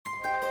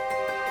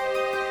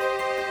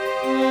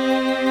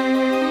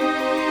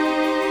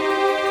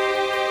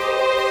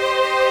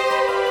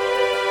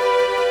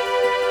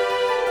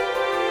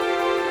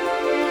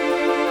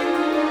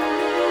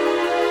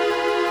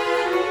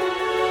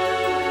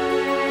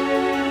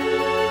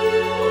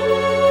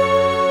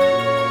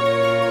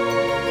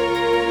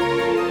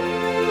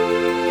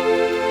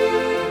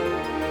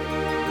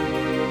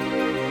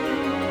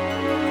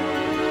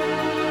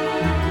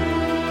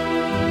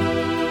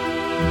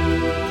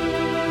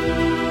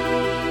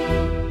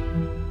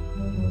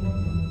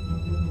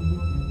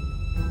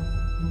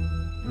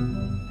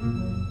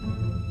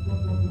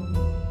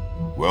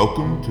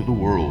Welcome to the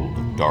world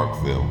of dark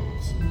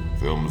films.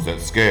 Films that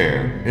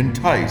scare,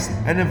 entice,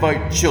 and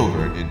invite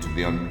children into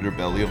the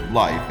underbelly of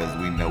life as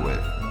we know it.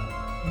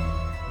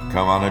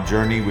 Come on a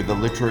journey with the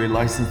Literary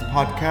License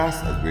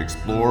podcast as we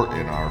explore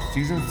in our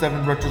Season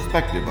 7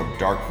 retrospective of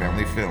dark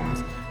family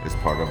films as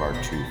part of our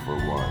 2 for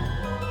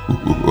 1.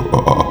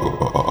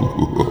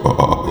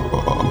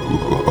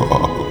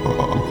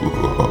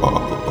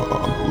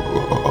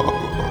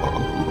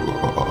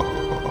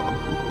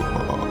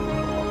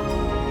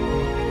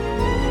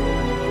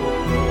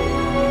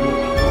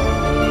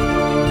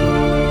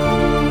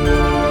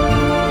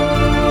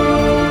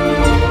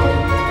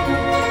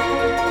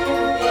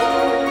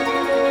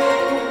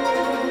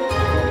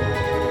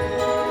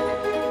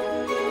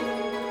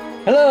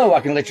 Hello,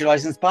 welcome to Literary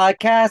License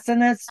Podcast,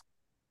 and it's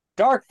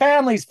Dark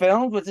Families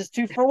Films, which is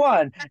 2 for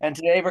 1. And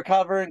today we're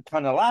covering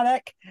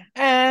Kuntilanak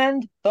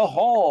and The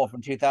Hole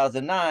from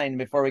 2009.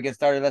 Before we get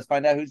started, let's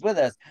find out who's with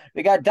us.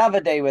 We got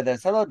Davide with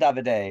us. Hello,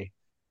 Davide.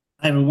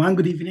 Hi, everyone.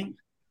 Good evening.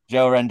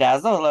 Joe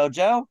Rendazzo. Hello,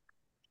 Joe.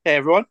 Hey,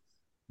 everyone.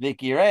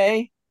 Vicky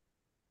Ray.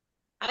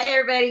 Hi,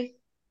 everybody.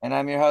 And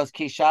I'm your host,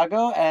 Keith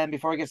Shago. And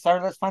before we get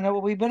started, let's find out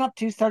what we've been up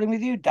to, starting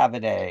with you,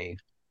 Davide.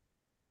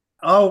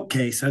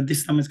 Okay, so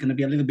this time it's going to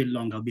be a little bit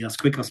long. I'll be as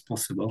quick as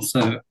possible.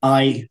 So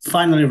I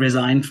finally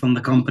resigned from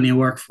the company I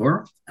work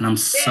for, and I'm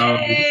so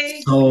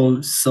relieved. Yay!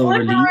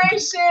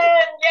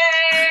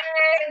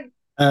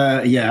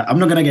 Yeah, I'm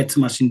not going to get too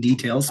much in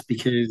details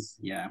because,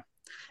 Did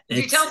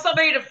you tell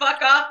somebody to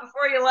fuck off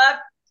before you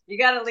left? You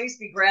got to at least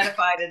be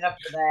gratified enough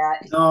for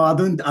that. No, I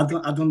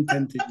don't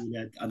tend to do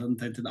that. I don't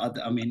tend to.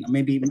 I mean,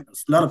 maybe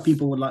a lot of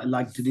people would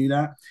like to do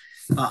that.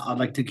 I'd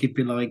like to keep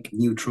it like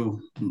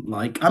neutral.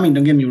 Like, I mean,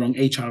 don't get me wrong,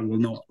 HR will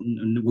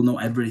know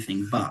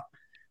everything, but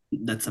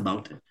that's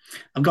about it.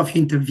 I've got a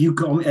few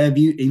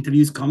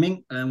interviews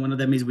coming. One of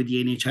them is with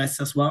the NHS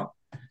as well.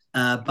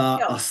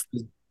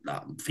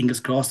 Fingers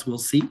crossed, we'll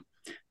see.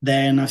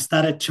 Then I've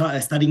started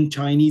studying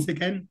Chinese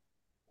again,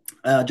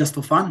 just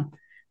for fun.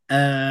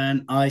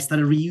 And I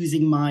started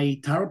reusing my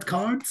tarot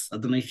cards. I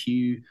don't know if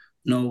you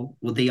know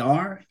what they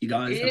are. You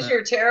guys use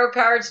your tarot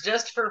cards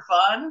just for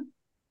fun?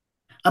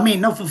 I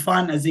mean, not for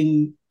fun, as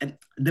in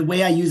the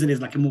way I use it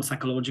is like a more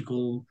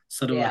psychological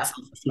sort of like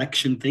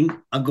self-reflection thing.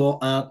 I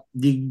got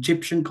the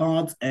Egyptian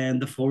cards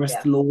and the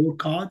Forest Law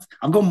cards.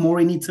 I've got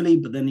more in Italy,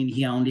 but then in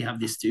here I only have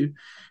these two.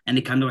 And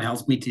it kind of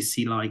helps me to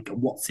see like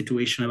what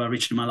situation have I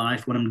reached in my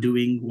life, what I'm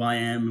doing, who I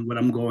am, where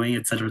I'm going,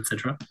 etc.,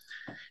 etc.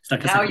 It's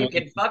like now you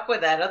can fuck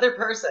with that other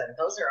person.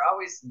 Those are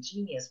always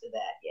ingenious with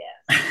that,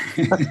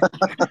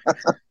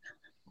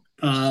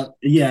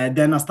 yes.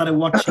 Then I started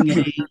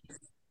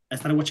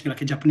watching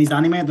like a Japanese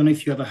anime. I don't know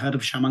if you ever heard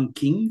of Shaman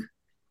King.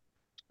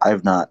 I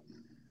have not.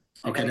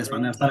 Okay, that's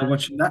fine. I started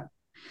watching that.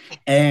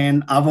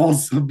 And I've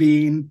also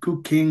been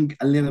cooking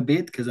a little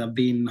bit because I've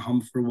been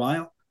home for a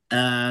while.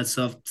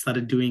 So I've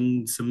started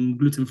doing some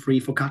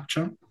gluten-free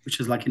focaccia, which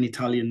is like an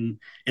Italian,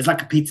 it's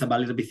like a pizza, but a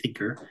little bit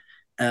thicker,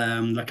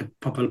 like a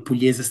proper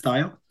pugliese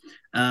style.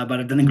 But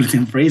I've done it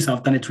gluten-free, so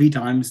I've done it 3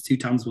 times. 2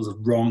 times was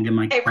wrong in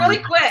my... Hey, really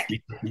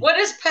quick, what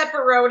is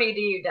pepperoni to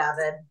you,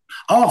 David?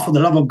 Oh, for the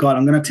love of God,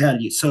 I'm going to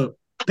tell you. So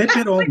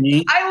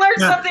pepperoni... I learned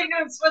something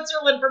new in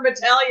Switzerland from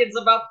Italians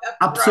about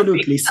pepperoni.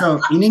 Absolutely.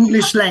 So in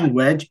English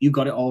language, you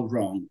got it all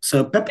wrong.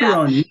 So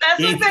pepperoni... Yeah,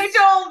 that's what they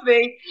told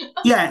me.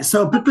 Yeah,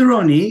 so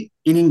pepperoni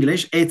in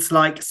English, it's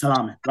like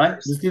salami, right?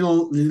 There's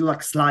little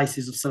like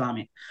slices of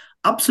salami.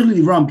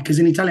 Absolutely wrong, because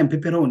in Italian,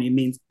 pepperoni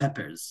means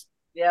peppers.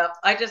 Yeah,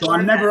 I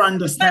never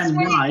understand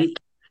why.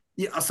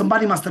 Yeah,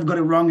 somebody must have got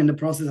it wrong in the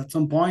process at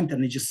some point,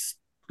 and it just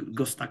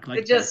goes stuck like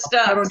it just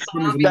stuck.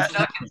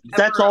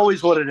 That's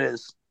always what it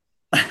is.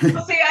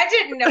 Well, see, I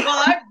didn't know. Well,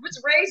 I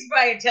was raised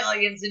by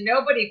Italians, and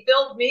nobody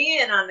filled me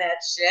in on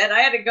that shit.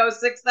 I had to go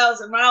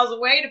 6,000 miles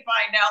away to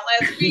find out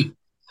last week.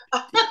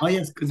 Oh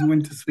yes, because you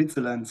went to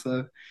Switzerland.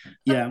 So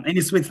yeah, and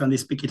in Switzerland they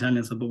speak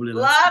Italian, so probably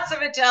lots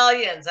of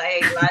Italians. I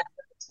ate lots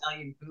of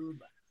Italian food.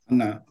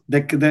 No,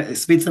 the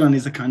Switzerland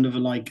is a kind of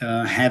like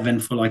a heaven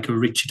for like a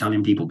rich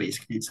Italian people,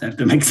 basically. If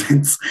that makes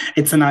sense.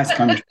 It's a nice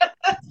country.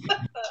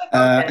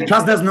 Okay.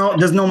 Plus, there's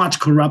no much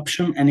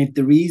corruption, and if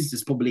there is,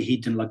 it's probably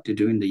hidden like they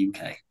do in the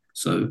UK.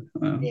 So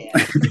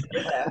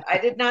I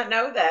did not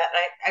know that.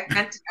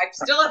 I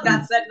still have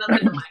not said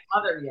nothing to my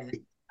mother yet.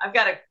 I've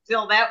got to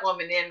fill that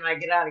woman in when I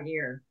get out of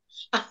here.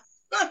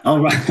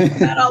 All right.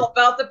 Not all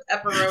about the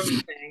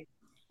pepperoni thing.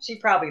 She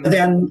probably knows.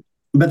 Then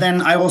But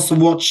then I also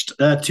watched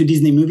two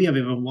Disney movies. I've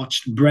ever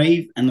watched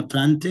Brave and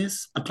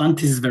Atlantis.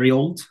 Atlantis is very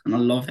old, and I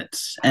love it.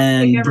 I don't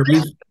think I And ever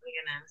Brave, got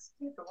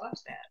to watch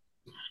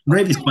that.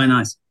 Brave is quite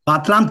nice.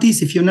 But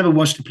Atlantis, if you've never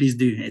watched it, please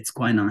do. It's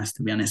quite nice,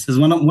 to be honest. It's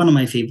one of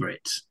my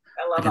favorites.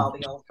 I love all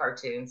the old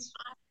cartoons.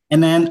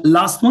 And then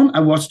last one, I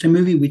watched a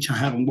movie which I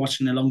haven't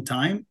watched in a long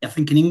time. I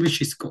think in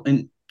English it's called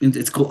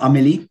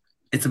Amélie.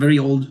 It's a very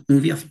old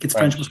movie. I think it's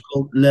French was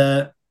called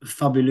Le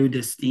Fabuleux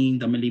Destin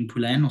d'Amélie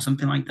Poulain or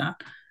something like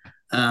that.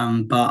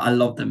 But I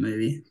love that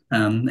movie.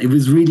 It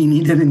was really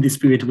needed in this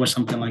period to watch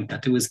something like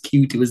that. It was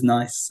cute, it was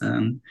nice,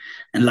 and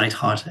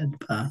lighthearted.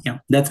 But yeah,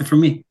 that's it for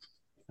me.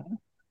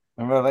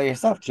 And what about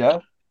yourself,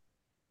 Joe?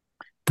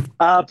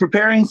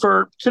 Preparing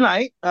for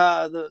tonight,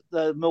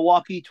 the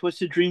Milwaukee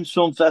Twisted Dreams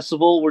Film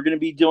Festival. We're going to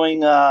be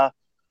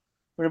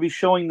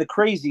showing The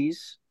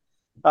Crazies,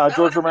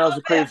 George Romero's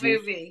The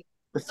Crazies,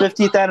 the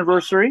 50th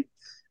anniversary.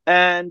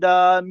 And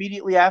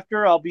immediately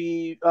after, I'll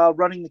be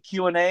running the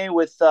Q&A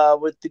with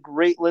the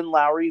great Lynn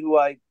Lowry, who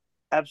I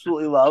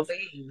absolutely love.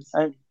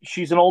 And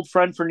she's an old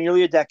friend for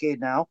nearly a decade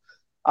now.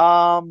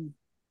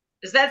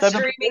 Is that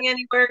streaming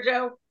anywhere,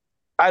 Joe?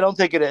 I don't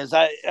think it is.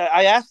 I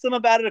asked them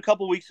about it a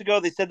couple weeks ago.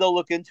 They said they'll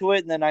look into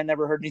it, and then I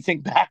never heard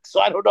anything back. So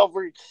I don't know if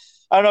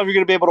you're going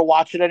to be able to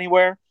watch it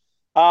anywhere.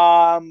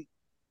 I'll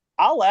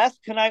ask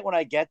tonight when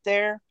I get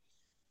there.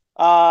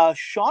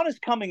 Sean is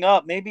coming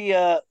up. Maybe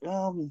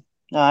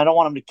no, I don't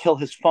want him to kill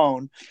his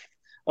phone.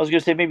 I was going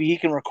to say maybe he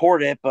can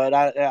record it, but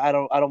I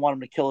don't want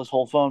him to kill his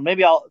whole phone.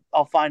 Maybe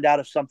I'll find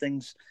out if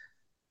something's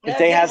if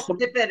they have some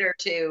snippet or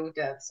two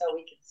so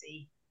we can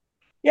see.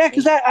 Yeah,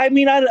 because I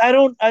mean I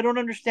don't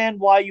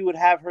understand why you would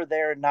have her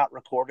there and not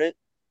record it.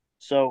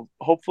 So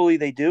hopefully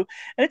they do.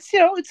 And it's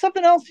it's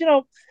something else. You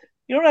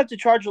don't have to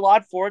charge a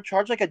lot for it.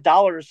 Charge like $1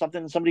 or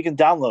something, and somebody can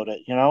download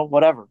it.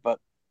 Whatever. But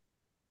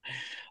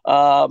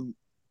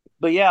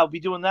yeah, I'll be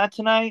doing that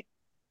tonight.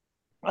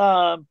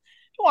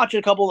 Watching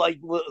a couple like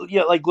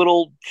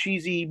little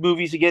cheesy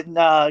movies to get in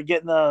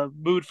the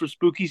mood for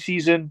spooky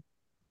season.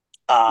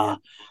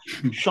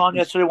 Sean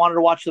yesterday wanted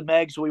to watch The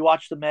Meg, so we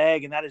watched The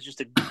Meg, and that is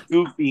just a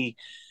goofy,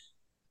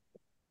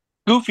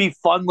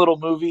 fun little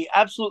movie.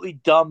 Absolutely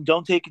dumb.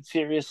 Don't take it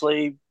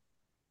seriously.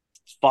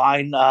 It's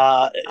fine.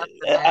 I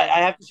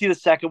have to see the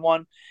second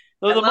one.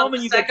 The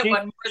moment you get the second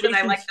one more than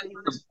I like the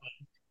first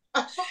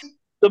one.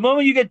 The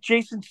moment you get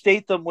Jason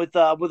Statham with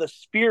a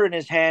spear in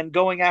his hand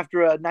going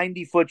after a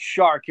 90-foot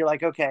shark, you're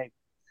like, okay,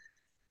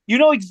 you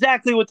know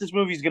exactly what this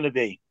movie's going to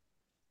be.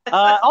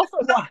 Also,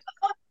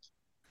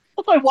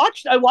 I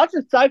watched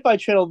a Sci-Fi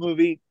Channel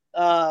movie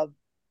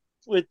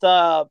with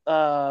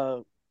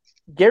Gary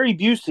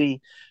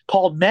Busey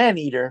called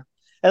Man-Eater.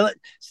 And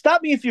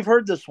stop me if you've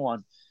heard this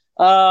one.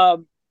 A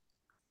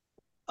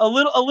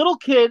little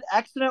kid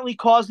accidentally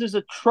causes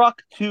a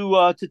truck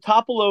to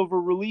topple over,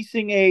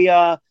 releasing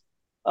a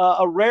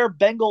rare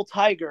Bengal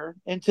tiger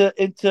into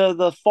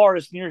the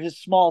forest near his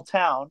small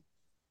town.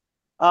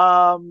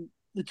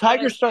 The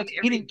tiger starts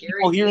eating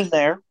people here and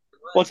there.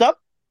 What's up?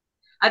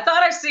 I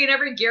thought I've seen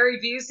every Gary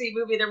Busey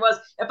movie there was.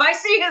 If I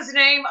see his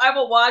name, I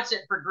will watch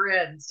it for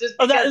grins. Just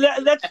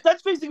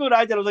that's basically what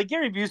I did. I was like,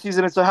 Gary Busey's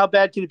in it, so how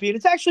bad can it be? And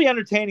it's actually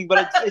entertaining,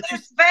 but it's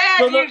just bad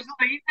usually.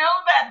 You know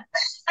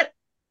that.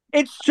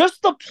 It's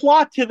just the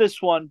plot to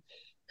this one.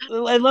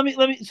 And let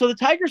me. So the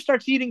tiger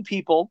starts eating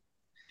people,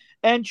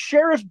 and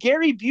Sheriff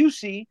Gary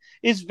Busey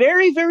is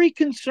very, very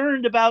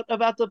concerned about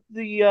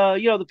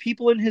the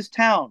people in his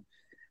town.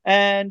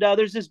 And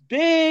there's this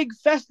big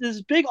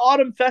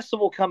autumn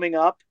festival coming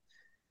up.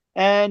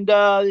 And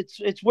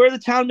it's where the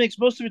town makes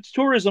most of its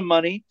tourism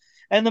money,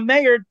 and the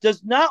mayor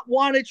does not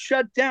want it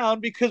shut down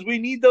because we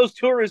need those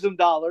tourism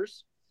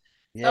dollars.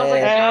 Sounds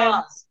like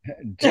Jaws.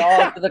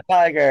 Jaws of the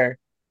tiger.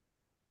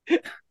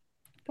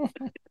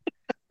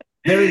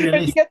 Very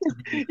realistic.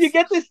 You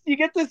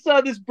get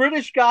this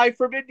British guy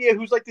from India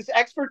who's like this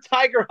expert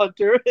tiger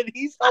hunter, and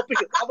he's helping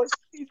him.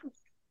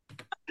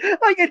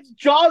 Like it's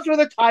Jaws with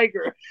a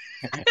tiger.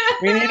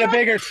 We need a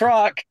bigger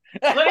truck.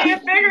 We need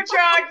a bigger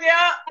truck,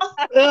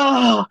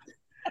 yeah.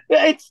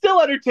 It's still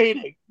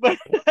entertaining, but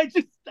I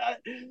just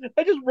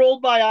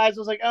rolled my eyes. I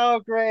was like, oh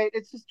great,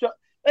 it's just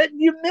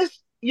you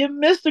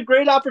missed a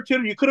great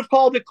opportunity. You could have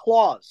called it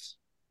Claws.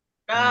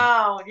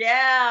 Oh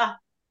yeah.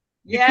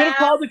 You could have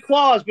called it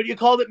Claws, but you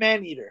called it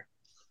Man-Eater.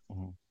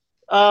 Mm-hmm.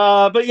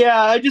 But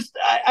yeah,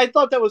 I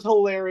thought that was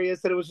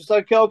hilarious, and it was just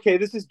like, okay,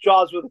 this is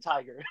Jaws with a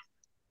tiger.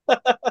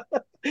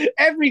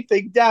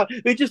 Everything down.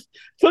 They just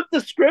took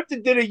the script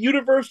and did a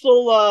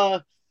universal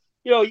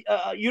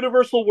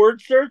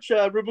word search.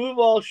 Remove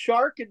all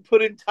shark and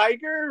put in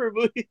tiger.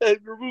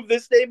 Remove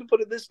this name and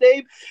put in this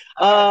name.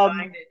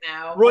 Find it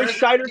now. Roy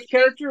Scheider's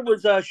character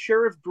was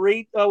Sheriff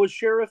Brody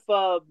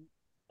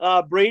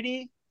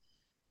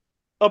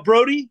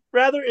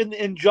rather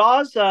in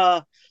Jaws.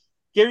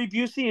 Gary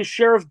Busey is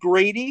Sheriff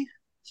Grady.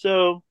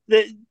 So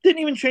they didn't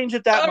even change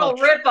it that much.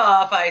 Total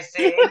ripoff, I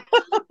see.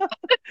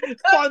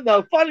 Fun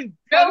though, fun.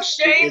 No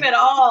shame at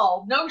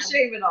all. No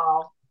shame at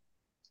all.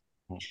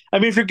 I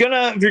mean, if you're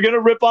gonna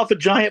rip off a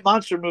giant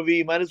monster movie,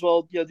 you might as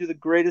well do the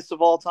greatest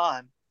of all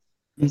time.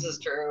 This is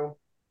true.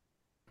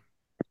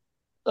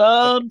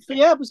 So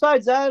yeah,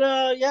 besides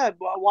that, yeah,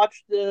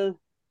 watch the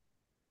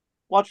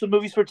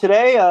movies for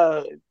today.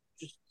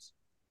 Just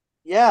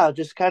yeah,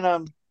 just kind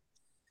of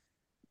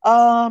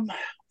trying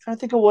to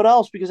think of what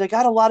else because I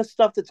got a lot of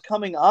stuff that's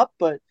coming up,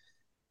 but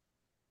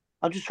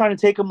I'm just trying to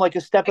take them like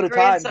a step My at a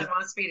time. grandson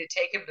wants me to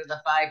take him to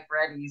the Five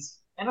Freddy's.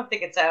 I don't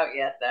think it's out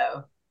yet,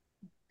 though.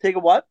 Take a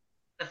what?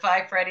 The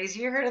Five Freddy's.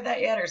 You heard of that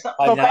yet, or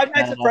something? Oh, Five Nights Five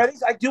Nights at no,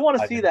 Freddy's. I do want to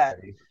Five see Nights at that.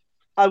 Freddy's.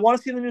 I want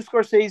to see the new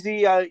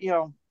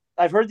Scorsese.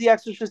 I've heard The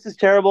Exorcist is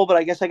terrible, but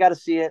I guess I got to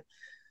see it.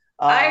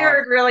 I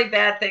heard really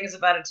bad things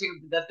about it too.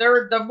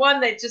 The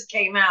one that just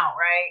came out,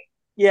 right?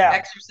 Yeah.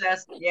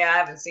 Exorcist. Yeah, I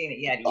haven't seen it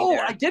yet either. Oh,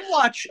 I did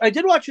watch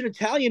an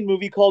Italian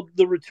movie called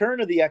The Return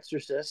of the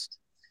Exorcist.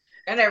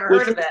 I never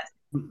heard of that.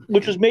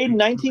 Which was made in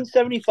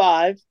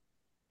 1975.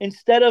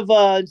 Instead of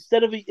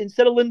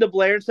Linda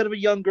Blair, instead of a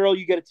young girl,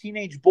 you get a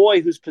teenage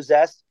boy who's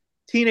possessed.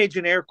 Teenage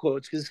in air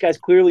quotes because this guy's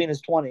clearly in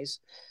his 20s.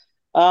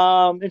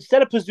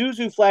 Instead of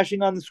Pazuzu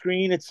flashing on the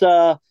screen, it's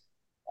a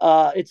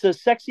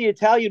sexy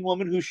Italian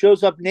woman who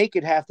shows up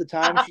naked half the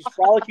time. She's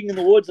frolicking in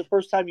the woods the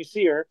first time you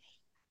see her.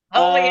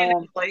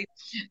 Yeah,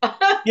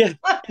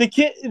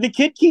 the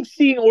kid keeps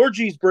seeing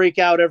orgies break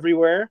out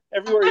everywhere.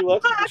 Everywhere he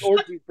looks,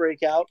 orgies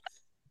break out.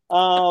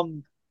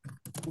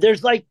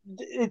 There's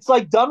it's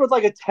done with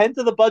like a tenth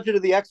of the budget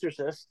of The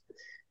Exorcist.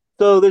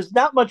 So there's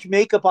not much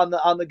makeup on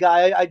the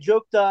guy. I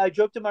joked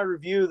in my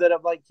review that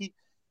I'm like he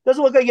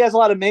doesn't look like he has a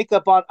lot of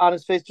makeup on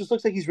his face. Just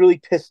looks like he's really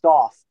pissed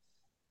off.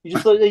 You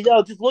just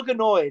look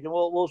annoyed, and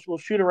we'll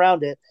shoot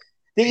around it.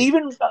 They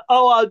even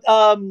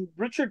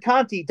Richard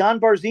Conti, Don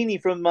Barzini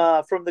from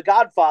The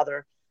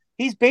Godfather.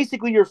 He's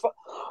basically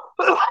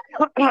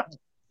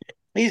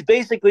he's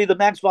basically the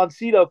Max von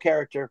Sydow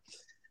character,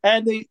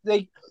 and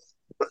they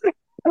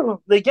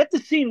get the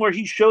scene where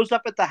he shows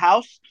up at the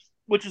house,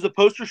 which is a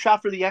poster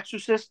shot for The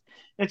Exorcist.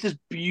 And it's this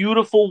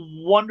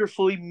beautiful,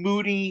 wonderfully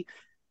moody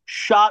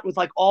shot with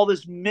like all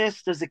this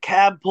mist as the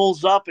cab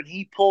pulls up and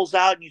he pulls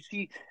out, and you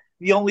see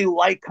the only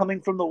light coming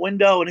from the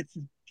window, and it's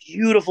a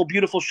beautiful,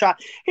 beautiful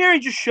shot. Here he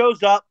just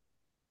shows up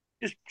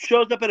at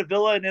a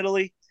villa in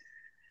Italy.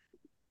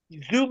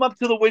 You zoom up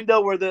to the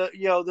window where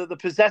the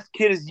possessed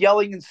kid is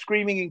yelling and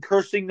screaming and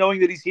cursing, knowing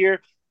that he's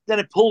here. Then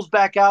it pulls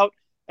back out,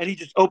 and he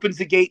just opens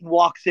the gate and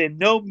walks in.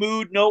 No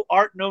mood, no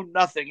art, no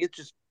nothing. It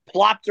just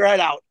plopped right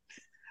out.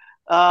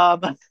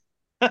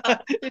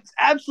 It's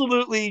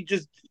absolutely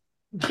just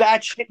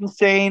batshit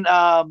insane.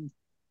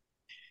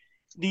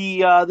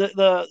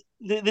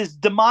 This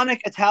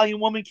demonic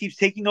Italian woman keeps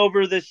taking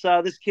over this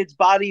kid's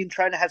body and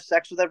trying to have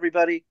sex with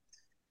everybody.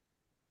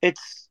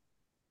 It's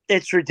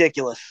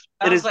ridiculous.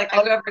 It is like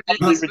whoever did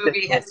this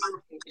movie had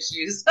mommy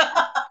issues.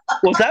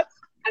 What's that?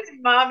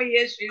 Mommy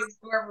issues.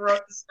 Whoever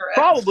wrote the script.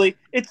 Probably.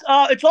 It's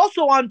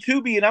also on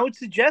Tubi, and I would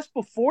suggest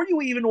before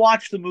you even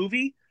watch the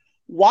movie,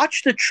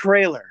 watch the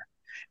trailer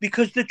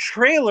because the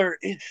trailer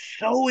is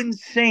so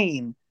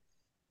insane.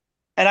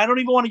 And I don't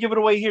even want to give it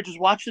away here. Just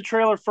watch the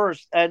trailer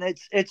first, and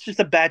it's just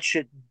a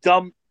batshit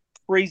dumb,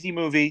 crazy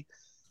movie.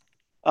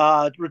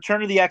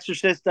 Return of the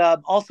Exorcist,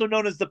 also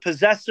known as The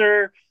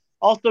Possessor,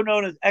 also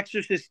known as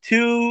Exorcist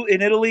 2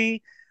 in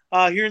Italy.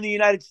 Here in the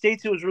United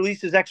States, it was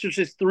released as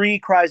Exorcist 3: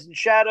 Cries and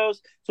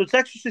Shadows. So it's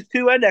Exorcist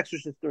 2 and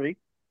Exorcist 3.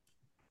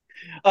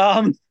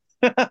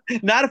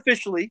 Not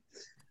officially,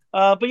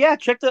 but yeah,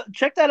 check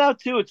that out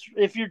too. It's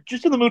if you're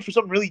just in the mood for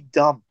something really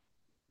dumb.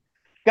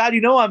 God,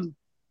 I'm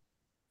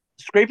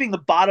scraping the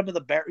bottom of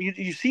the barrel.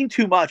 You've seen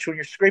too much when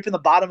you're scraping the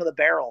bottom of the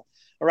barrel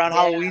around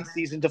Halloween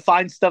season to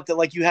find stuff that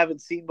like you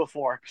haven't seen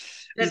before.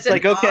 It's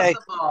like okay.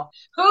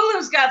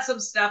 Hulu's got some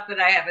stuff that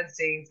I haven't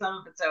seen. Some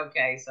of it's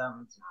okay,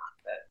 some it's not.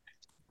 But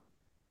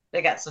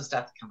they got some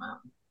stuff to come out.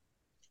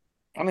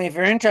 I mean, if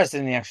you're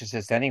interested in The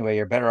Exorcist anyway,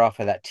 you're better off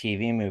with that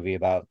TV movie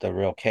about the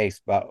real case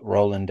about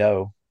Roland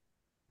Doe.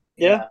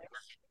 Yeah.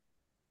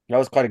 That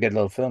was quite a good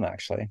little film,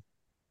 actually.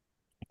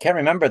 I can't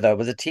remember though. It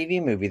was a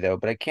TV movie though,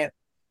 but I can't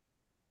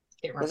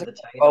remember the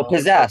title. Oh,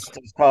 Possessed.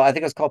 I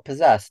think it was called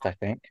Possessed, I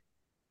think.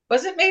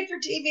 Was it made for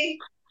TV?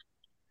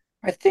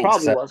 I think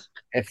Probably so. Was.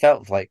 It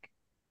felt like.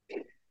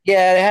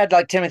 Yeah, it had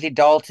like Timothy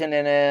Dalton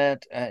in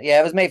it.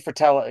 Yeah, it was made for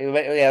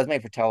it was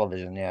made for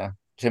television. Yeah,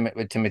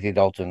 with Timothy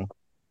Dalton.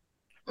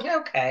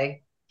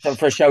 Okay. So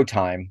for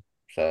Showtime.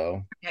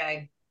 So.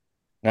 Okay.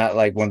 Not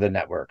like one of the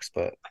networks,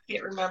 but I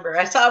can't remember.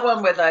 I saw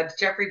one with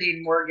Jeffrey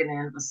Dean Morgan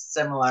in it. Was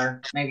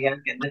similar. Maybe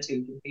I'm getting the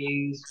two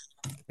confused.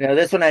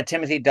 This one had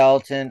Timothy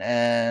Dalton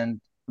and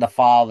the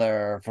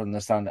father from the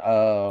son,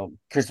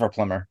 Christopher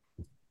Plummer.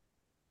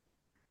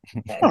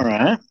 Okay. All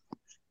right.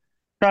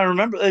 Trying to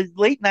remember,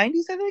 late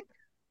 90s, I think.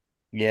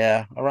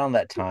 Yeah, around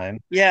that time.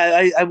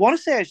 Yeah, I want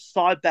to say I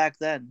saw it back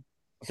then.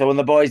 So when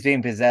the boy's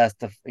being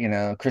possessed,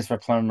 Christopher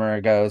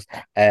Plummer goes,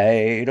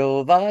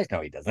 Edelweiss.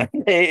 No, he doesn't.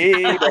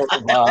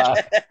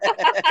 Edelweiss.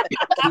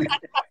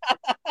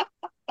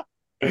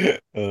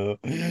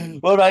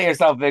 What about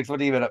yourself, Vix?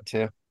 What have you been up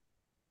to?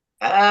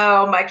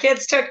 Oh, my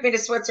kids took me to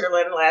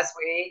Switzerland last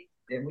week,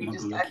 and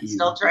I'm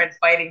still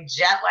fighting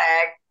jet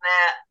lag.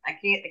 that. I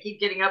keep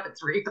getting up at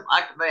 3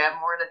 o'clock in the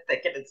morning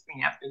thinking it's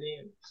the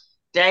afternoon.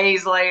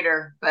 Days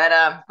later,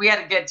 but we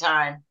had a good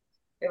time.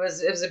 It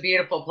was a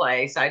beautiful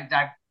place. I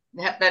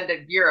have been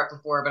to Europe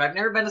before, but I've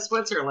never been to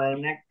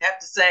Switzerland. I have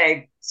to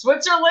say,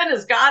 Switzerland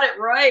has got it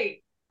right.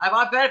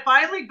 I've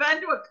finally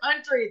been to a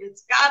country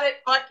that's got it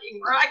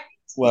fucking right.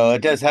 Well,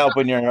 it does help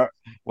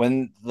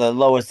when the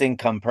lowest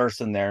income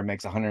person there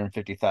makes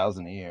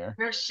 150,000 a year.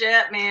 No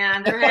shit,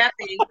 man. They're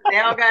happy. They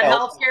all got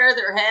health care.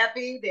 They're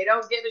happy. They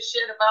don't give a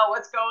shit about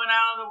what's going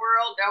on in the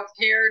world. Don't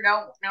care.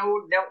 Don't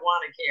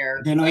want to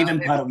care. They're not even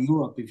part of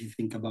Europe if you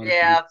think about it.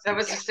 Yeah, it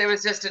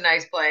was just a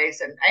nice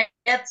place, and I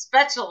had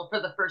special for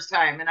the first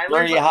time, and I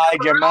Where learned you what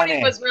hide your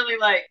money. was really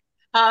like,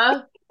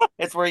 huh?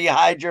 It's where you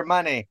hide your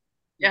money.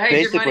 You hide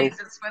your money in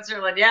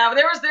Switzerland. Yeah, but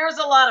there was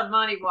a lot of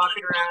money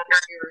walking around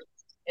here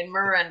in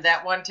Murren,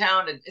 that one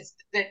town.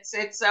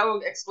 It's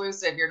so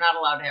exclusive. You're not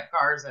allowed to have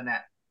cars in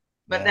it.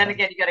 But then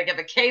again, you got to give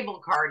a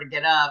cable car to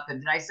get up.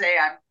 And I say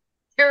I'm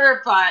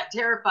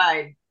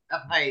terrified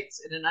of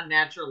heights in an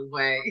unnatural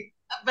way.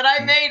 But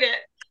I made it.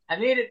 I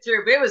made it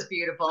through. But it was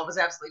beautiful. It was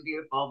absolutely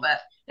beautiful. But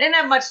I didn't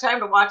have much time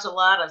to watch a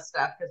lot of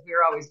stuff because we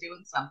were always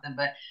doing something.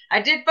 But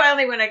I did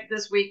finally,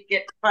 this week,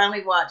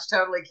 finally watch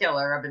Totally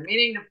Killer. I've been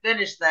meaning to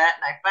finish that,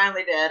 and I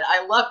finally did.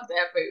 I loved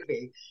that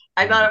movie.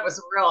 I thought it was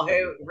a real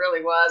hoot. It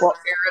really was. Well,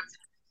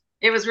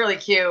 it was really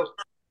cute.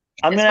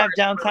 I'm going to have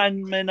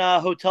downtime in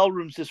hotel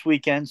rooms this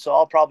weekend, so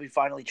I'll probably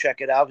finally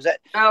check it out.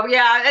 Oh,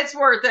 yeah, it's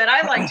worth it.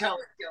 I like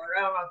Totally Killer.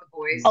 I don't know if the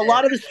boys A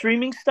lot of the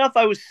streaming stuff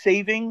I was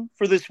saving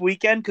for this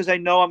weekend because I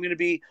know I'm going to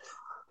be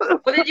well,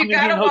 then you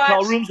gotta in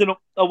hotel rooms and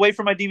away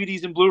from my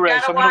DVDs and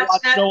Blu-rays. So I'm going to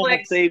watch No One Will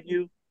Save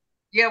You.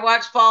 Yeah,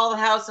 watch Fall of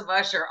the House of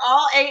Usher.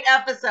 All 8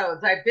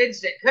 episodes. I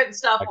binged it. Couldn't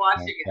stop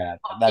watching it.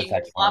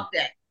 Loved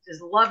it.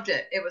 Just loved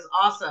it. It was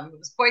awesome. It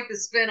was quite the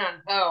spin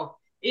on Poe.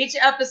 Each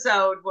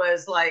episode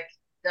was like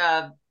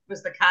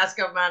was the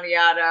Costco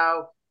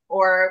Maniato,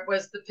 or it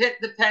was the Pit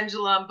the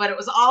Pendulum, but it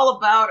was all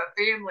about a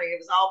family. It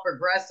was all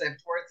progressive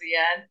towards the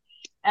end.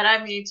 And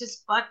I mean,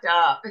 just fucked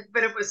up.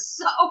 But it was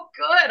so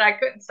good. I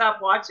couldn't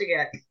stop watching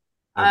it.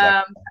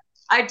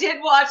 I did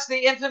watch the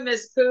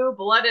infamous Pooh,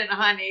 Blood and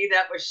Honey,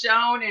 that was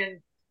shown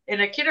in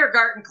a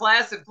kindergarten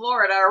class in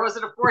Florida, or was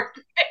it a 4th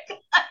grade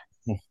class?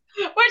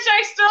 Which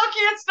I still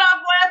can't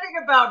stop laughing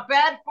about.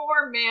 Bad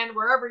form, man,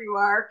 wherever you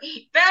are.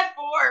 Bad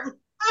form.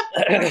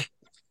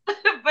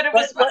 But it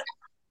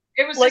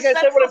was like I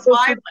said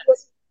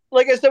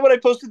when I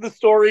posted the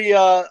story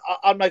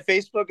on my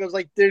Facebook, I was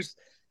like, there's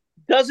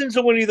dozens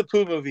of Winnie the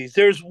Pooh movies.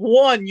 There's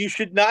one you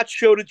should not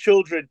show to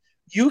children.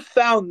 You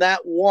found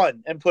that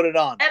one and put it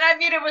on. And I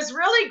mean, it was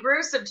really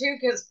gruesome too,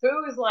 because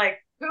Pooh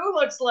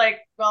looks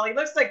like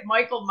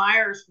Michael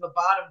Myers from the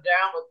bottom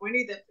down with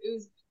Winnie the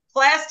Pooh's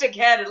plastic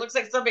head. It looks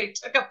like somebody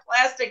took a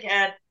plastic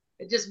head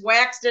and just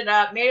waxed it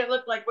up, made it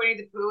look like Winnie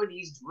the Pooh, and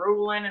he's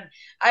drooling. And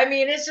I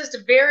mean, it's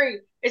a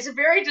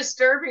very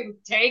disturbing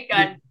take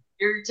on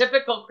your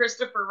typical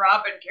Christopher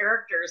Robin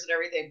characters and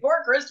everything.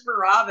 Poor Christopher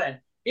Robin.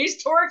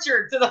 He's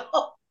tortured to the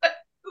whole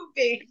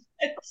movie.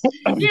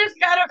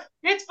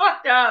 It's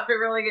fucked up. It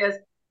really is.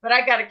 But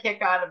I got a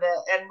kick out of it.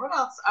 And what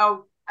else?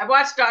 Oh, I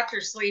watched Doctor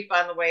Sleep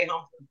on the way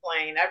home from the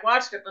plane. I'd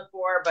watched it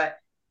before, but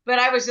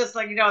I was just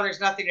like, there's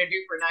nothing to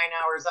do for 9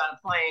 hours on a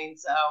plane.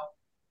 So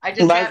I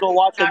just might as well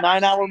watch a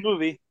 9-hour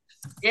movie.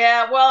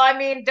 Yeah, well, I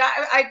mean,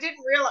 I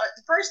didn't realize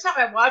the first time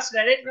I watched it,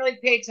 I didn't really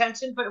pay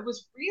attention, but it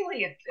was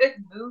really a good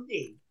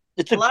movie.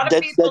 A lot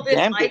of people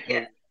didn't like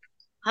it.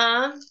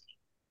 Huh?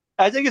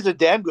 I think it's a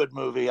damn good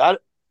movie. A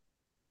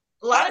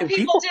lot of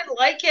people didn't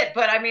like it,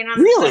 but I mean, on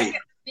the second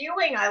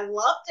viewing, I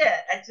loved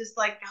it. I just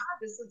like, God,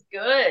 this is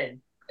good.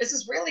 This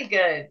is really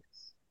good.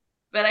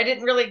 But I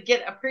didn't really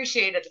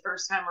appreciate it the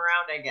first time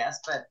around, I guess.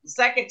 But the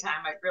second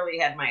time, I really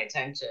had my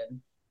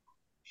attention.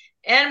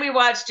 And we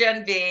watched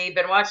Gen V.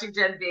 Been watching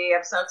Gen V.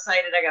 I'm so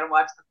excited. I got to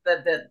watch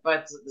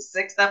the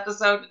 6th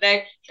episode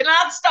today.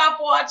 Cannot stop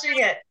watching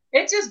it.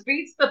 It just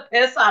beats the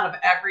piss out of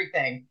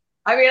everything.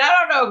 I mean, I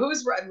don't know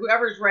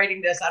whoever's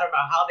writing this. I don't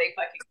know how they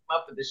fucking come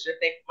up with the shit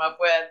they come up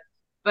with.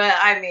 But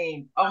I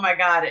mean, oh my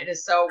God, it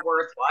is so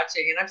worth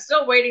watching. And I'm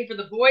still waiting for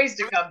the boys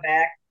to come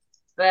back.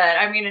 But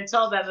I mean,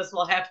 until then, this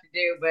will have to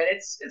do. But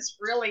it's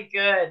really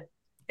good.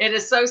 It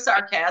is so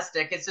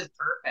sarcastic. It's just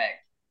perfect.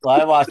 Well,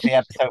 I watched the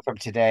episode from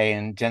today,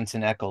 and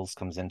Jensen Ackles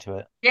comes into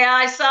it. Yeah,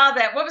 I saw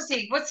that. What was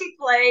he? What's he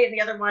play? And the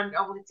other one,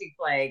 what's he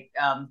play?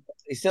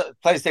 He still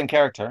plays the same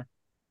character.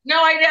 No,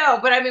 I know,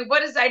 but I mean,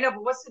 I know,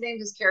 but what's the name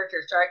of his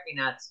character? Strike me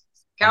nuts.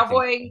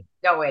 Cowboy?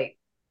 No, wait.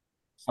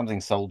 Something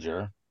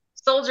Soldier.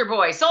 Soldier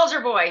Boy.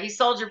 He's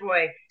Soldier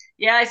Boy.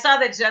 Yeah, I saw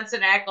that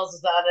Jensen Ackles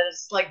is on it.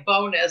 It's like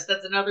bonus.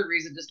 That's another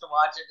reason just to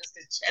watch it, just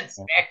because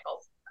Jensen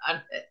Ackles is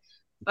on it.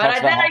 But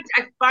I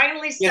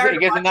finally started. He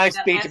gives a nice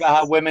speech about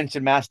how women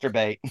should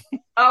masturbate.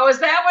 Oh, is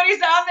that what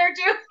he's on there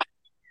too?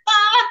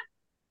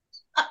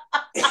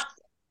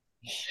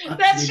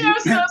 That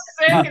show's so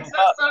sick. It's so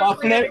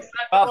socially unacceptable.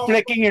 About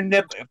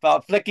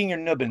flicking your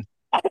nubbin.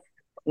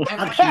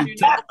 Actually,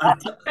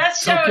 That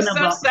show talking is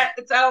about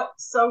it's out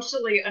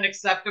socially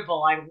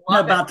unacceptable. I no,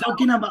 love it. but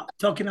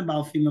talking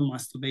about female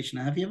masturbation.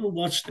 Have you ever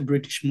watched a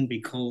British movie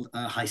called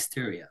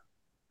Hysteria?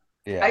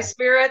 Yeah. High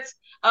spirits.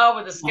 Oh,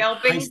 with the No,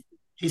 scalping.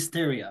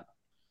 Hysteria.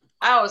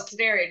 Oh,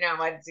 Stereo.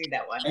 No, I didn't see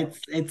that one.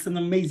 It's an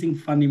amazing,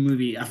 funny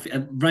movie.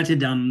 Write it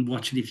down and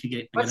watch it if you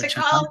get What's a it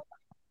chance. called?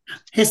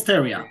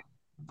 Hysteria.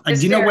 Like,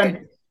 do you know Hysteria.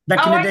 when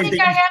back in Oh, the I days think they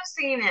I used, have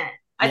seen it.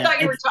 I yeah,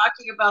 thought you were it's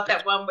talking about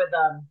that one with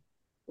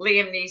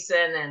Liam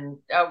Neeson and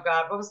oh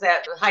God, what was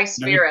that? High very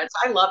Spirits.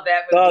 I love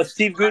that movie.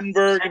 Steve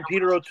Gutenberg and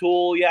Peter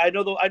O'Toole. Yeah, I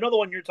know the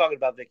one you're talking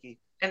about, Vicky.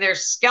 And they're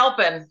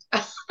scalping.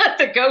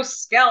 The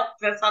ghost scalp.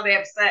 That's how they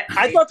have sex.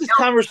 I thought this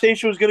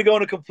conversation was going to go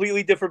in a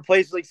completely different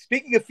place. Like,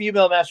 speaking of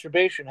female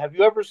masturbation, have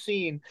you ever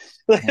seen?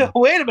 Wait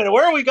a minute,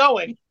 where are we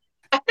going?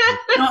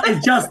 no,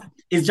 it's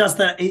just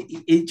that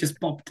it just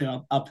popped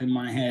up in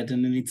my head,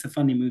 and then it's a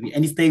funny movie,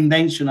 and it's the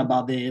invention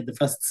about the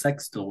first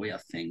sex toy. I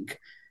think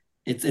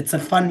it's a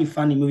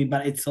funny movie,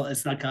 but it's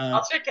like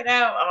I'll check it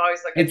out. I'm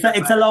always looking.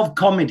 it's a love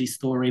comedy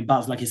story, but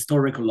it's like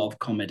historical love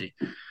comedy.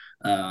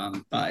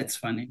 But it's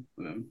funny,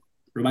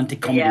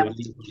 romantic comedy. Yeah. What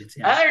do you call it?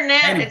 Yeah. Other than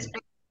that, Anyway. it's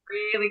been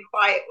a really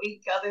quiet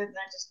week. Other than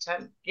that, just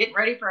getting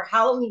ready for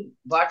Halloween.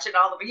 Watching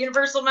all the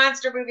Universal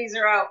monster movies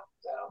are out.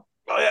 So.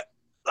 Oh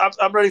yeah,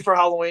 I'm ready for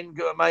Halloween.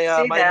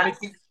 My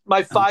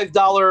my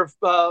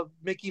 $5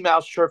 Mickey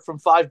Mouse shirt from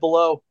Five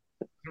Below.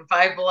 From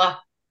Five Below.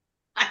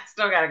 I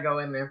still got to go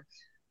in there.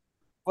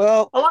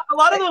 Well, A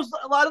lot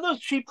of those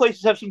cheap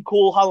places have some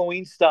cool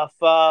Halloween stuff.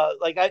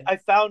 Like I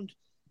found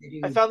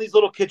these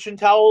little kitchen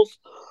towels.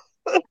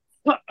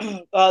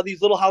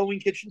 These little Halloween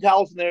kitchen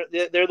towels, and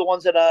they're the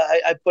ones that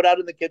I put out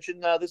in the kitchen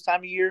this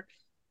time of year.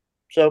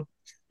 So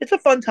it's a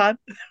fun time.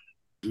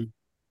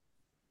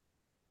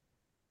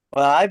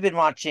 Well, I've been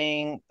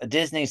watching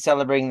Disney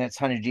celebrating its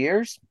 100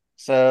 years.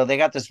 So they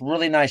got this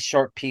really nice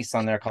short piece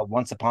on there called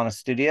Once Upon a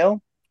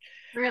Studio,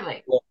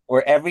 Really?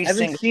 where every I haven't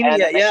single seen it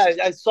yet.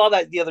 Yeah, I saw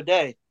that the other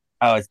day.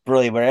 Oh, it's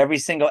brilliant. Where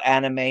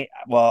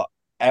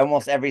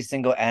almost every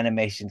single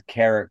animation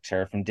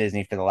character from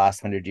Disney for the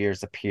last 100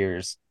 years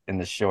appears in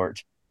the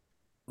short.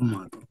 Oh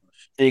my gosh.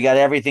 So you got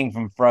everything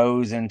from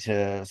Frozen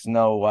to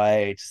Snow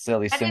White to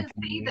Silly I didn't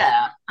Symphony. see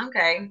that.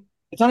 Okay.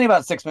 It's only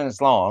about 6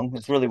 minutes long.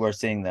 It's really worth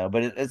seeing though,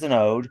 but it's an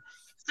ode.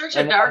 Search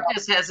of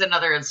Darkness has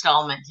another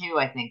installment too,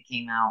 I think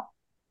came out.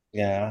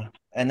 Yeah.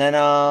 And then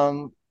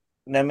I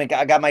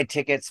got my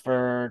tickets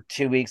for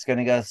 2 weeks,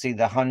 gonna go see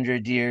the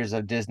 100 Years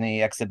of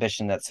Disney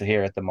exhibition that's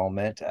here at the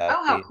moment.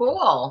 Oh, how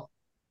cool.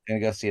 Gonna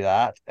go see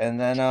that. And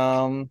then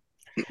I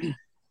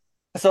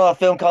saw a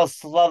film called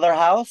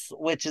Slaughterhouse,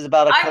 which is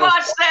about I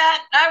watched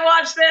that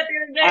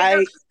the other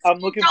day. I'm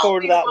looking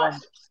forward to that one.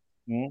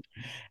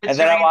 Mm-hmm. And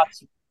then I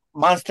watched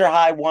Monster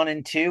High 1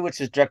 and 2,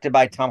 which is directed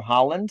by Tom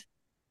Holland.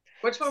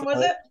 Which one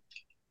was it?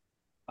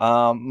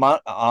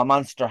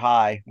 Monster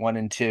High 1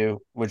 and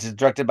 2, which is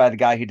directed by the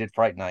guy who did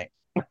Fright Night.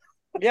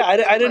 Yeah,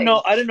 I didn't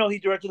know he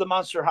directed the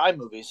Monster High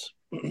movies.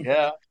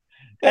 Yeah.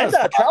 And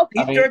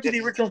he directed the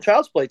original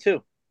Child's Play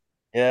too.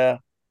 Yeah.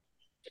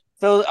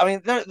 So I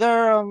mean they're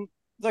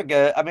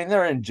good. I mean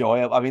they're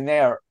enjoyable. I mean they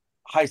are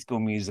High School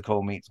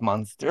Musical meets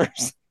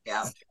Monsters.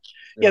 Yeah.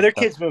 Yeah, they're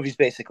kids movies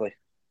basically.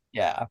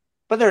 Yeah.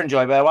 But they're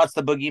enjoyable. I watched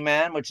The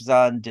Boogeyman, which is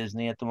on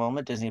Disney at the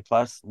moment, Disney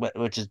Plus,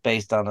 which is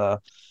based on a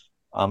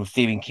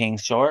Stephen King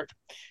short.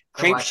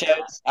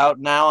 Creepshow's out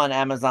now on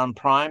Amazon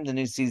Prime, the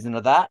new season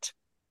of that,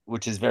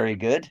 which is very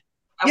good.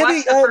 I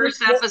watched the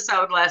first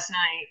episode last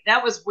night.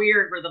 That was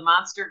weird, where the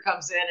monster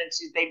comes in and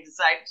they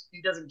decide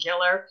he doesn't kill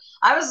her.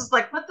 I was just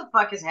like, what the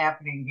fuck is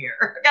happening here?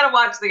 I gotta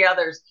watch the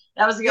others.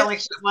 That was the only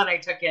one I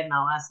took in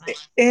though last night.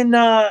 And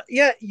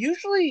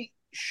usually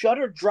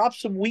Shudder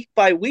drops them week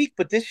by week,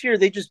 but this year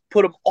they just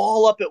put them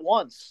all up at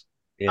once.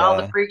 Yeah. All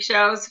the freak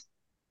shows.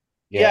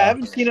 Yeah, I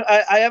haven't seen.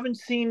 I haven't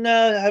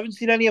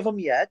seen any of them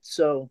yet.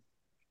 So,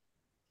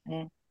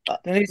 to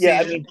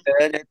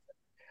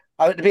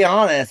be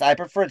honest, I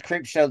prefer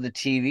Creepshow the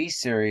TV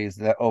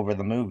series over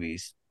the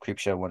movies.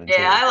 Creepshow 1 and 2.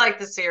 Yeah, I like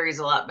the series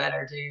a lot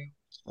better too.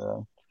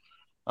 So,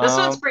 this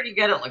one's pretty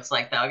good. It looks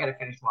like though. I gotta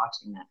finish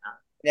watching that now.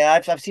 Yeah,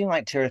 I've seen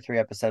like 2 or 3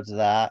 episodes of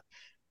that.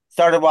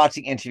 Started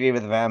watching Interview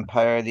with the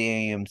Vampire, the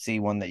AMC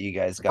one that you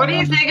guys got. What do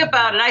you think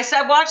about it? I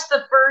said watched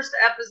the first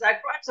episode. I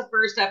watched the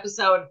first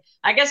episode.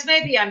 I guess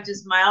maybe I'm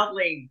just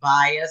mildly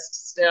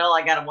biased still.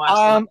 I gotta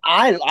watch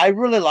I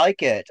really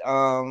like it.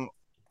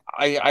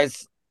 I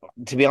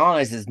to be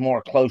honest, it's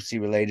more closely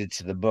related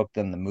to the book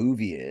than the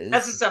movie is.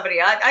 That's what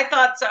somebody I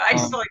thought so. I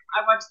just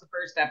I watched the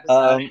first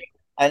episode.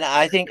 And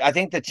I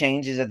think the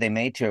changes that they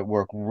made to it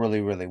work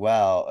really, really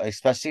well.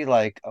 Especially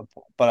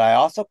but I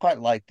also quite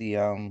like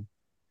the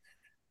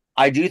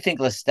I do think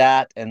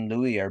Lestat and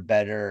Louis are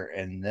better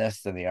in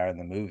this than they are in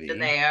the movie. Than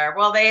they are.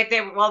 Well, they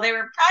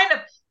were kind of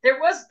there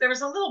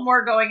was a little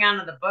more going on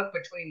in the book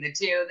between the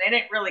two. They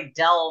didn't really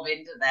delve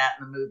into that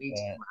in the movie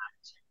too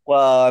much.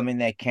 Well, I mean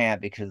they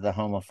can't because of the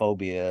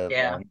homophobia.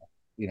 Yeah.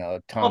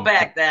 Tom. Well,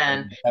 back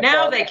then.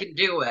 Now they can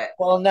do it.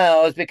 Well,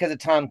 no, it's because of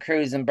Tom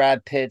Cruise and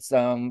Brad Pitt's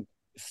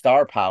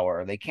star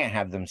power. They can't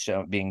have them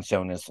being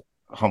shown as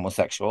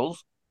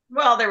homosexuals.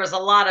 Well, there was a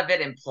lot of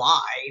it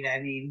implied. I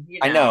mean,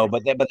 I know,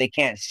 but they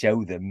can't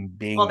show them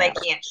being well, they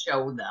that can't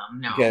show them,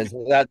 no. because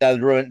that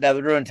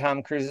would ruin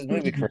Tom Cruise's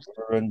movie career,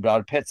 ruin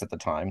Brad Pitt's at the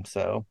time.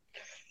 So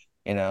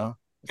I same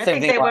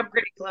think thing. they went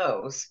pretty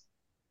close.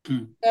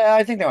 Yeah,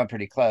 I think they went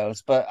pretty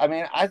close, but I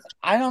mean,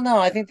 I don't know.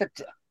 I think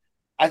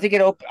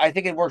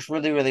it works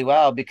really really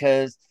well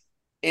because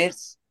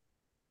it's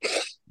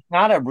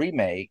not a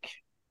remake.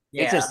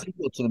 It's a Yeah,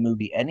 sequel to the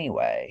movie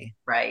anyway.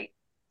 right.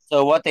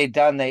 So what they've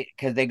done, they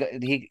because they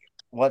he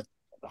what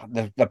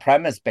the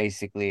premise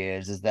basically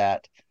is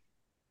that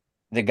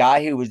the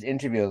guy who was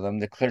interviewing them,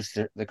 the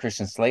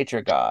Christian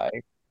Slater guy,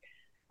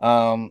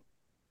 um,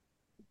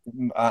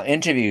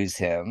 interviews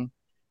him,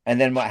 and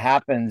then what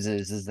happens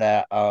is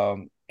that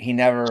he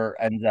never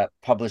ends up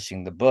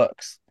publishing the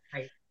books.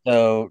 Right.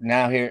 So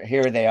now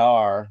here they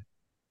are,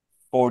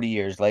 40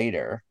 years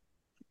later,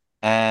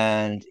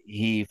 and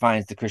he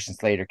finds the Christian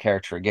Slater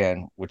character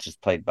again, which is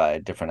played by a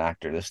different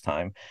actor this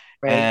time,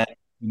 Right. and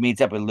he meets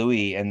up with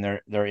Louis, and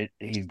they're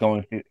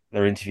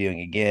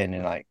interviewing again,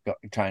 and like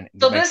trying.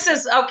 So this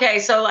is okay.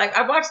 So like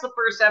I watched the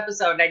first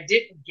episode and I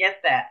didn't get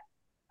that.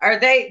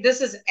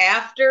 This is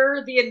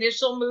after the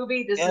initial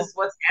movie. This is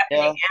what's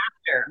happening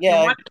after.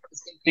 Yeah, no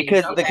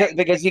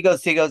because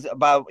he goes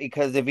about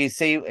because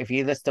if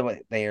you listen to what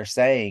they are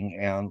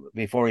saying,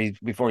 before he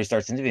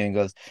starts interviewing,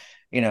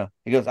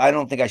 he goes, I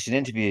don't think I should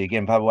interview you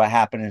again. Probably what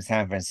happened in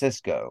San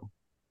Francisco.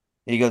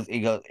 He goes,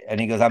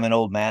 I'm an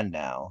old man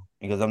now.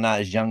 He goes, I'm not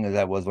as young as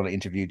I was when I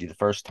interviewed you the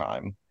first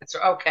time. It's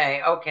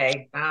okay.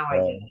 Now I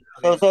get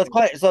it. So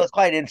it's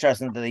quite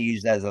interesting that they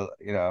use that as a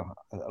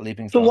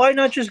leaping So stone. why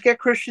not just get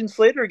Christian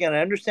Slater again? I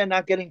understand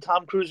not getting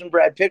Tom Cruise and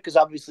Brad Pitt because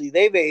obviously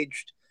they've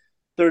aged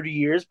 30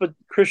 years, but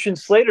Christian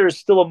Slater is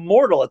still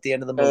immortal at the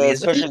end of the movie.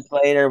 Christian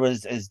Slater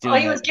is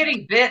doing. He was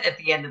getting bit at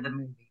the end of the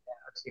movie.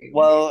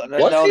 Well,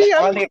 Was no, he? they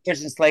wanted to get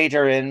Christian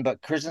Slater in,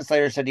 but Christian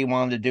Slater said he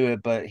wanted to do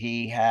it, but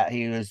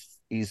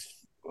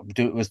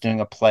was doing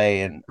a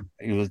play, and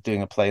he was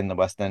doing a play in the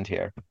West End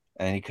here,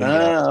 and he couldn't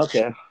get out.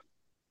 Okay.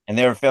 And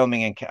they were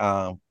filming in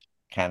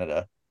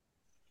Canada.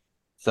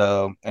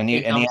 So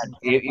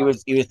he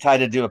was tied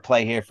to do a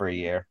play here for a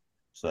year,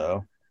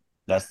 so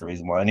that's the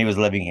reason why. And he was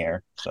living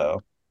here,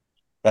 so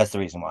that's the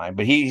reason why.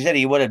 But he said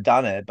he would have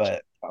done it,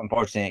 but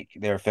unfortunately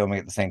they were filming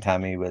at the same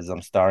time he was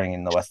starring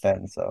in the West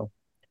End. So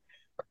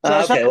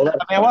Okay. Well,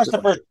 I watched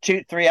the first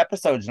 2-3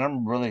 episodes, and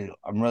I'm really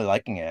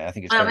liking it. I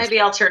think it's maybe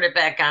I'll turn it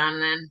back on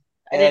then.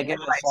 I Yeah, didn't give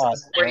it a realize it shot.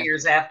 was 4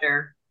 years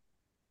after.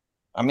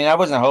 I mean, I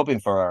wasn't hoping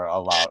for a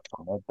lot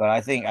from it, but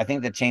I think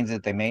the change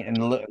that they made, and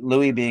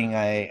Louis being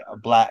a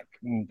black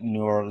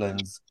New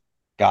Orleans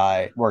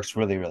guy, works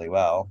really really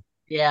well.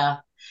 Yeah,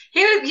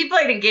 he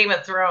played in Game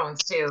of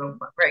Thrones too.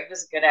 Right, he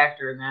was a good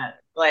actor in that.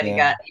 Glad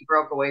he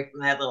broke away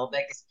from that a little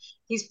bit. 'Cause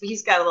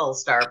he's got a little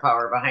star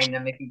power behind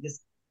him if he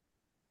just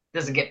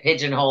doesn't get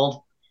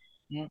pigeonholed.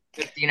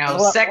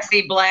 Just,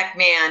 sexy black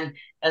man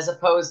as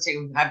opposed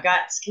to I've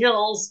got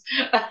skills.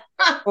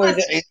 Well,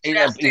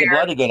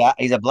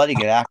 he's a bloody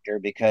good actor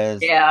because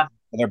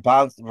when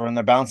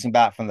they're bouncing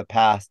back from the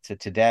past to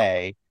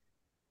today.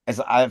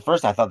 At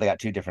first I thought they got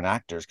two different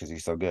actors because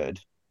he's so good.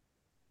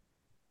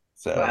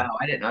 So wow,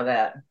 I didn't know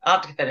that.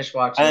 I'll have to finish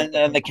watching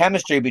and the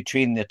chemistry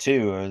between the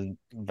two is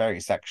very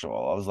sexual.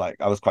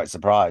 I was quite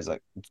surprised.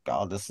 Like,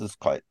 God, this is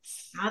quite.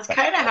 That's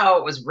kind of how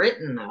it was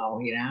written,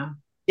 though.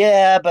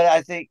 Yeah, but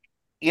I think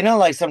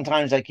like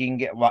sometimes like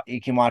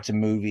you can watch a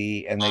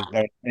movie and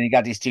you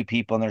got these two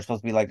people and there's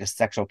supposed to be like this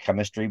sexual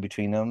chemistry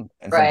between them,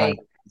 and sometimes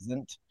it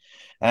isn't.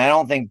 And I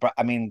don't think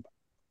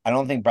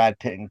Brad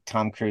Pitt and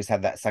Tom Cruise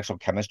have that sexual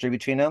chemistry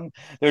between them.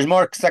 There's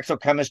more sexual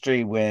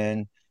chemistry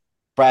when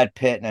Brad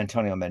Pitt and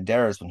Antonio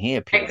Banderas when he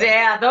appeared.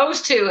 Yeah,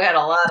 those two had a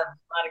lot of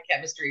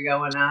chemistry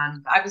going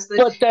on.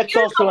 But that's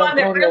also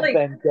Antonio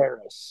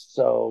Banderas.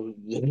 So,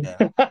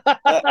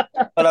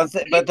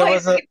 but there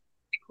was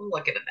cool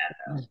looking at that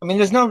though. I mean,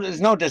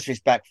 there's no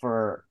disrespect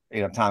for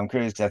Tom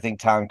Cruise, because I think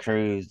Tom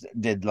Cruise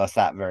did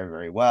Lestat very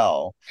very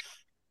well.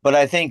 But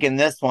I think in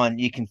this one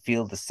you can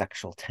feel the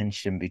sexual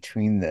tension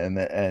between them,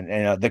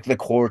 and the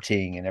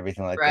courting and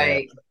everything like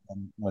that.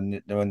 When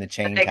the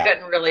chain they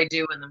couldn't really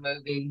do in the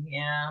movie,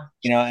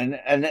 and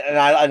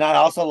I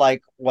also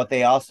like what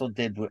they're also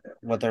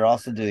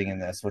doing in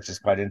this, which is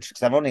quite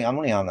interesting. I'm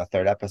only on the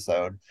third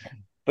episode,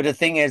 but the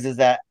thing is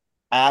that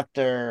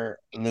after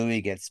Louis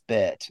gets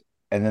bit,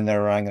 and then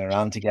they're running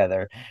around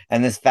together,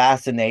 and this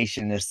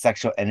fascination, this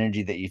sexual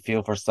energy that you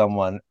feel for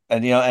someone,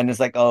 and and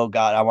it's like, oh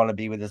God, I want to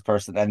be with this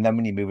person. And then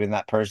when you move in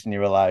that person, you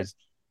realize,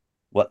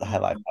 what the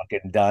hell I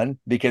fucking done?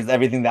 Because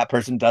everything that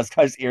person does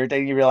kind of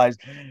irritating. You realize,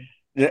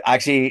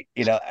 actually,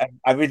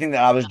 everything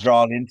that I was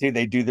drawn into,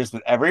 they do this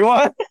with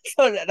everyone.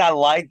 So I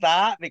like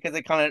that because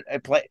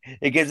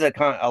it gives it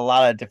kind of a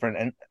lot of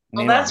different.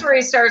 Well, that's where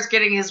he starts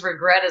getting his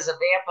regret as a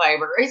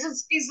vampire.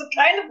 He's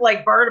kind of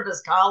like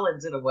Barnabas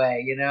Collins in a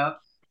way,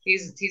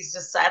 He's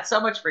just had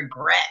so much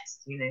regret,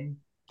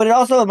 But it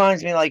also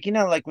reminds me, like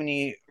when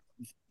you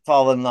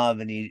fall in love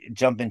and you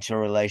jump into a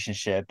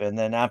relationship, and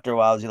then after a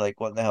while you're like,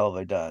 what the hell have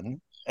I done?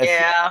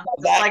 Yeah,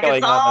 it's like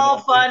it's all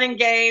fun and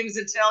games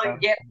until you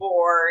get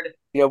bored.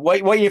 Yeah,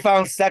 what you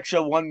found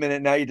sexual one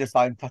minute, now you just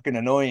find fucking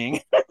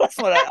annoying. That's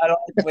what I don't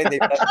like the way they've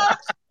done that.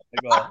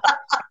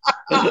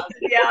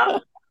 Yeah,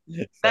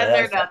 been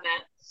there, done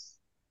that.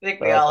 I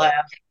think we all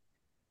have.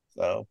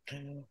 So,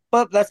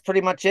 but that's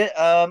pretty much it.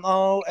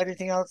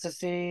 Anything else to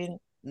see?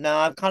 No,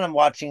 I'm kind of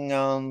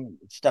watching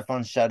stuff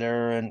on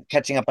Shudder and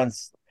catching up on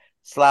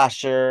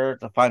Slasher,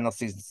 the final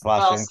season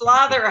Slasher. Well,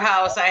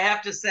 Slaughterhouse, I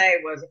have to say,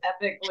 was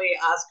epically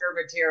Oscar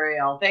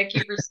material. Thank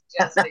you for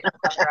suggesting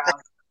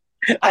Slaughterhouse.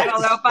 I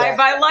don't know if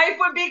my life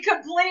would be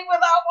complete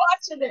without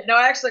watching it. No,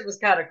 actually, it was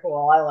kind of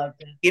cool. I liked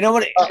it. You know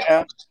what?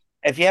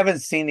 If you haven't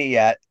seen it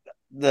yet,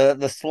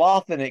 the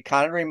sloth in it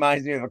kind of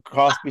reminds me of a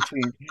cross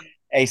between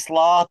a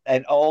sloth,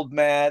 an old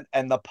man,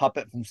 and the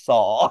puppet from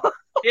Saw.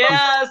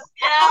 Yes.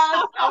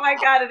 Oh my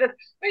God! It is.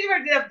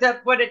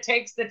 When it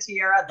takes the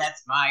tiara,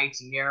 that's my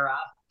tiara.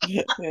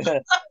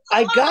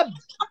 I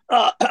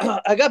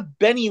got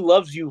Benny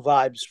Loves You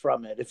vibes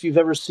from it. If you've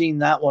ever seen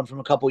that one from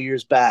a couple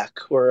years back,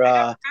 where I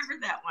don't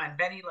remember that one.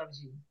 Benny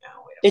Loves You. No,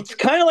 it's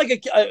kind of like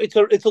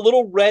it's a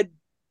little red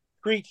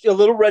creature, a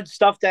little red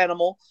stuffed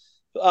animal.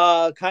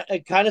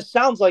 It kind of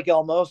sounds like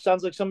Elmo.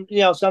 Sounds like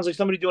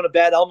somebody doing a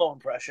bad Elmo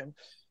impression.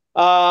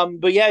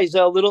 But yeah, he's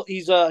a little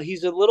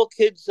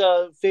kid's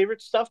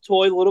favorite stuffed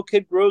toy. The little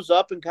kid grows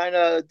up and kind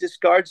of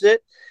discards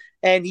it,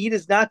 and he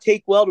does not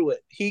take well to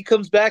it. He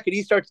comes back and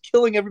he starts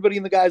killing everybody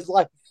in the guy's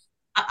life.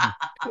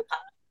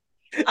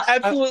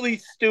 Absolutely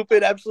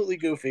stupid, absolutely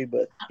goofy,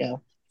 but yeah.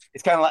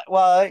 It's kind of like,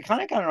 well, it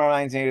kind of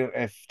reminds me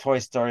if Toy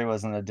Story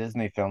wasn't a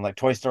Disney film, like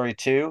Toy Story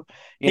 2,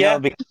 you know,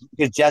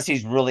 because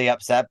Jessie's really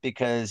upset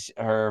because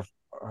her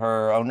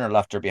owner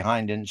left her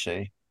behind, didn't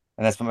she?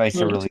 And that's what makes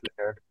her really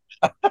weird.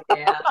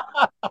 Yeah.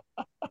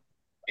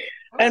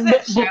 And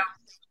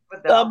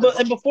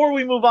before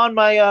we move on,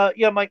 my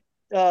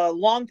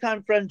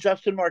longtime friend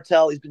Justin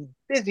Martell, he's been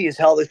busy as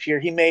hell this year.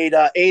 He made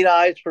 8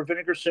 Eyes for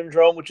Vinegar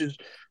Syndrome, which is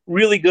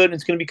really good, and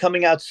it's going to be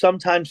coming out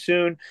sometime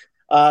soon.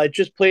 It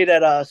just played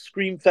at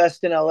Scream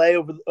Fest in LA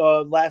over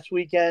last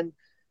weekend.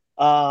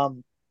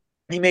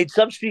 He made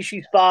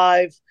Subspecies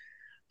 5,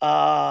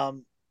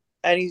 and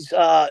he's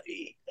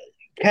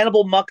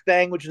Cannibal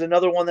Mukbang, which is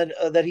another one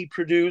that he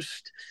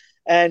produced.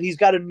 And he's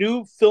got a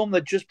new film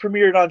that just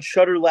premiered on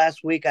Shudder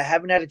last week. I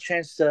haven't had a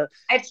chance to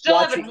watch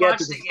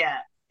it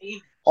yet.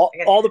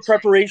 All the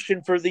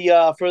preparation for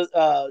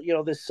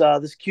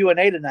this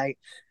Q&A tonight.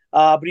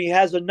 But he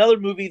has another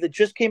movie that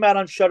just came out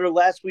on Shudder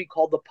last week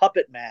called The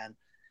Puppet Man.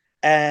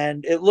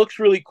 And it looks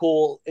really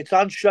cool. It's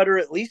on Shudder,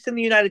 at least in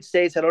the United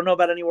States. I don't know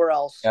about anywhere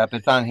else. Yep,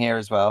 it's on here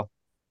as well.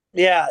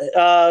 Yeah.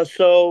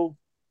 So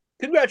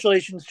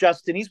congratulations,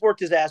 Justin. He's worked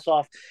his ass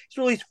off. He's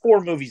released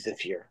 4 movies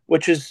this year,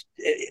 which is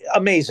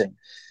amazing.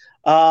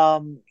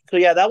 So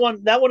yeah, that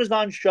one is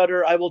on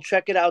Shudder. I will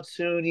check it out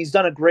soon. He's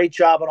done a great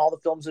job on all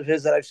the films of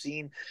his that I've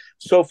seen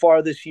so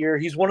far this year.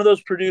 He's one of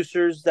those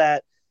producers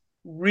that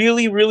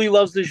really, really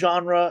loves the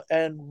genre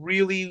and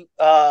really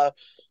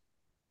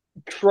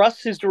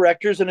trusts his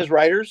directors and his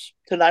writers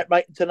to not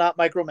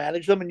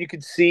micromanage them. And you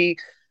can see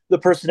the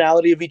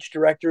personality of each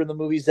director in the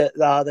movies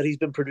that he's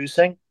been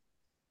producing.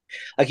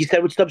 Like he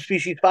said with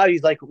Subspecies 5,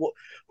 he's like,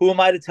 who am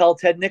I to tell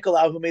Ted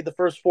Nicolau, who made the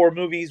first 4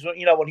 movies, when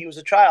he was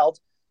a child,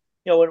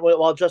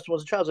 while Justin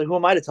was a child, like, who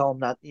am I to tell him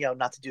not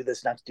to do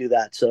this, not to do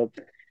that? So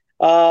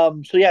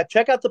yeah,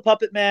 check out The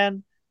Puppet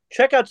Man,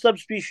 check out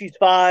Subspecies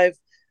 5.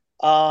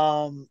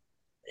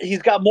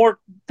 He's got more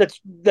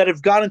that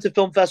have gone into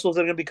film festivals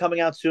that are going to be coming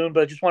out soon,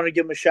 but I just wanted to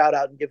give him a shout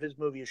out and give his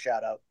movie a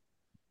shout out.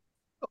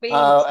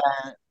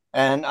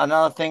 And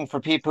another thing for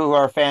people who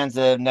are fans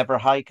of Never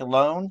Hike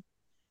Alone,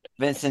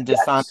 Vincent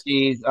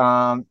DeSanti's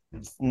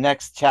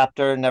next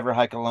chapter, Never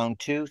Hike Alone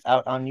 2, is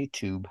out on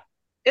YouTube.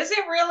 Is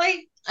it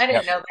really? I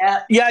didn't know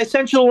that. Yeah, I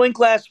sent you a link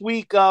last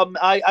week.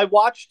 I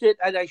watched it,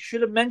 and I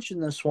should have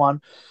mentioned this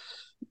one.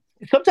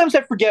 Sometimes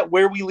I forget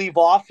where we leave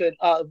off in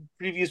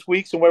previous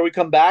weeks and where we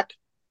come back.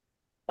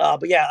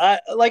 But yeah,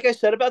 like I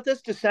said about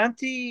this,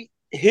 DeSanti,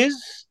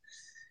 his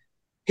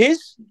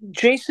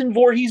Jason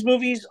Voorhees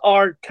movies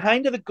are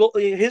kind of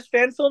his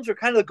fan films are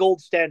kind of the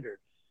gold standard.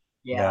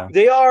 Yeah.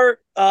 They are.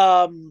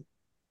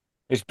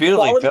 It's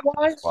beautifully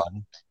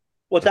filmed.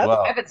 What's that?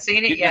 Well. I haven't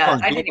seen it yet.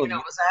 I didn't even know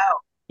it was out.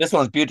 This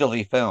one's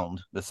beautifully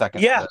filmed. The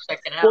second. Yeah.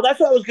 Well, that's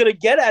what I was going to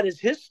get at. Is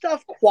his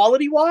stuff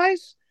quality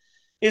wise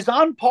is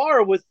on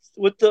par with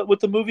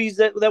the movies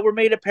that were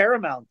made at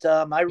Paramount.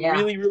 I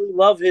really, really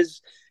love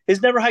his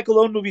Never Hike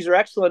Alone movies are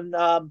excellent.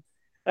 And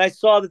I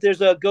saw that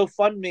there's a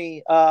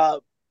GoFundMe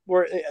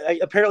where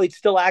apparently it's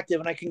still active,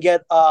 and I can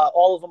get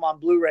all of them on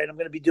Blu-ray, and I'm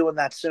going to be doing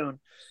that soon.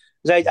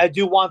 Because I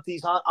do want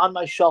these on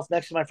my shelf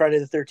next to my Friday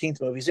the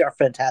 13th movies. They are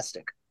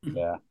fantastic.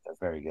 Yeah, they're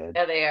very good.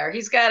 Yeah, they are.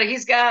 He's got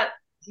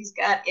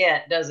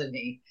it, doesn't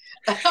he?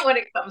 When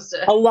it comes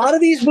to a lot of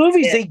these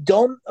movies, they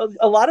don't.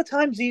 A lot of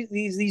times,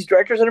 these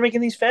directors that are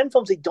making these fan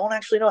films, they don't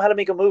actually know how to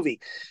make a movie.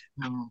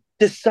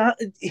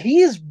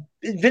 He is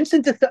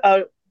Vincent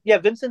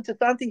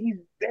DeSanti. He's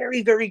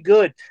very, very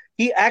good.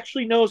 He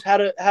actually knows how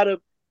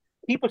to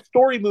keep a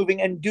story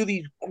moving and do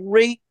these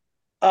great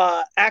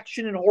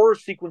action and horror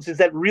sequences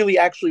that really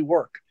actually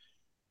work.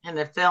 And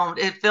it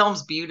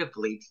films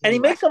beautifully too. And he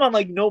makes them on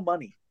like no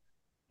money.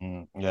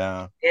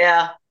 Yeah.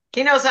 Yeah.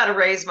 He knows how to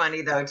raise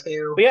money though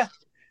too. But yeah.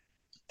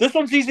 This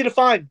one's easy to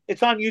find.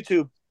 It's on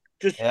YouTube.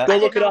 Just go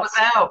look it up.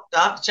 I'll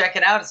have to check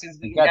it out as soon as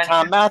we got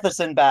Tom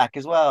Matheson back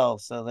as well.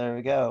 So there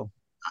we go.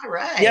 All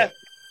right. Yeah.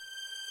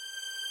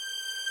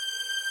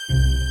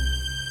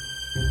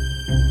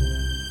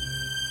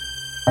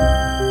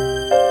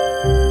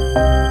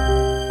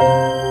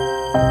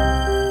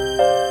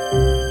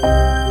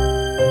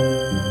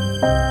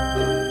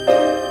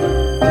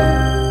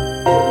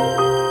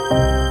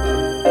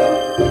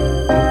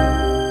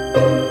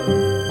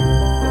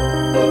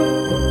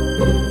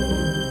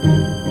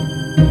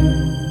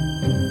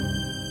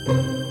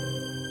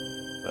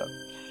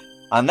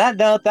 On that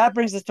note, that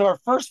brings us to our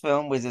first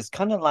film, which is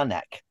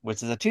Kuntilanak,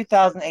 which is a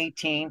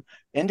 2018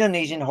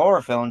 Indonesian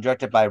horror film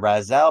directed by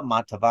Razal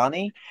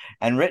Matavani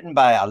and written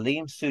by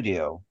Alim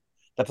Studio.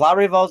 The plot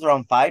revolves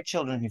around 5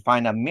 children who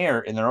find a mirror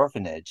in their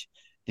orphanage.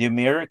 The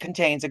mirror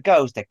contains a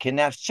ghost that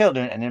kidnaps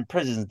children and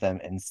imprisons them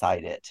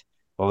inside it.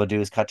 What we'll do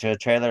is cut to a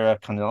trailer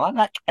of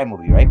Kuntilanak, and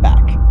we'll be right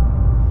back.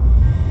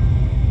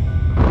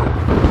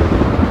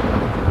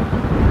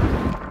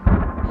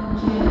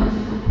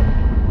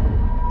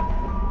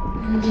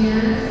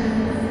 Ibu.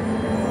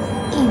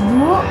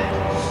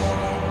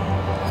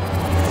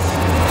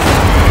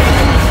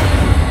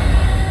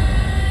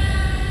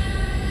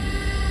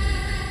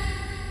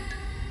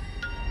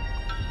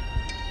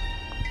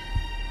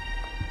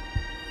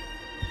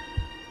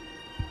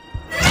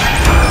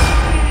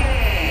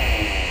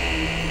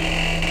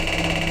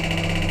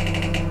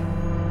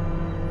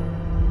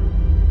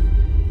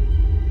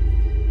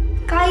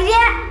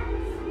 Claudia.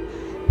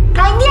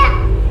 Claudia.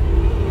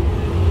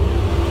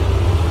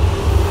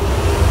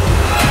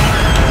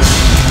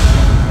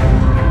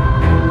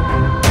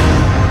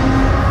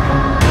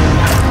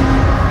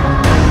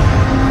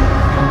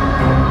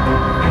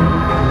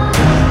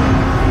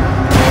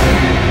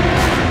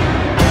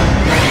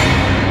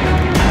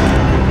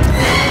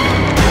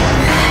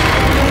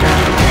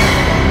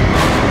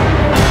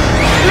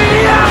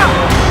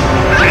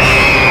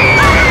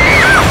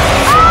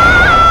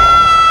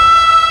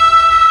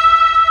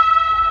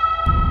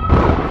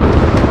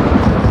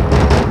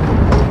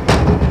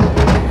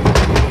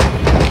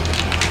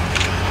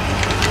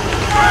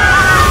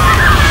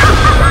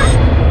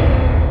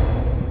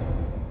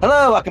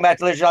 Hello, welcome back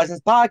to Literature License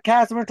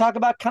Podcast, and we're talking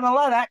about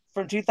Kuntilanak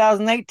from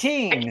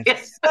 2018. I can't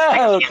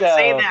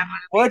say that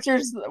what's your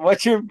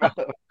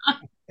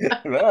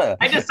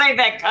I just say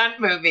that cunt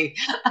movie.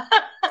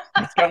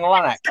 It's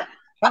Kuntilanak.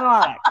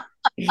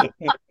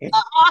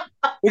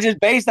 Which is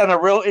based on a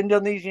real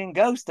Indonesian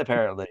ghost,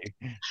 apparently.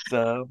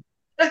 So,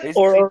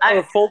 or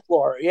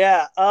folklore,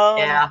 yeah.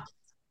 Yeah.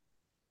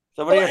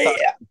 So, what are your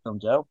thoughts on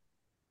Joe?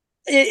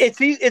 It's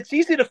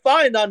easy to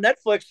find on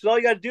Netflix. So all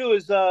you got to do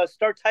is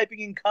start typing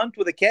in "cunt"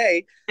 with a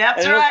K.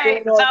 That's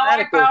right. That's how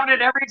I found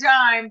it every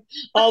time.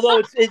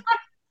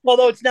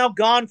 although it's now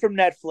gone from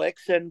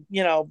Netflix, and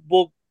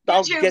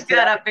I'll get to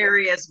got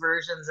various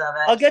versions of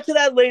it. I'll get to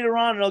that later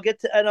on, and I'll get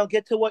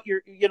to what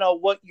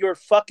your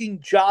fucking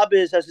job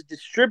is as a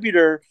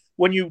distributor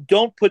when you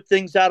don't put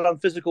things out on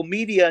physical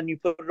media and you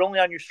put it only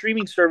on your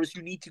streaming service.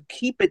 You need to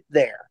keep it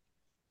there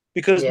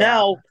because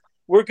now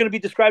we're going to be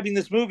describing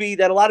this movie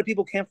that a lot of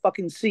people can't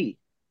fucking see.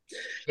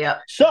 Yeah.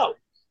 So,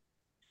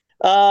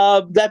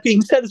 that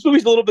being said, this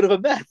movie's a little bit of a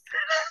mess.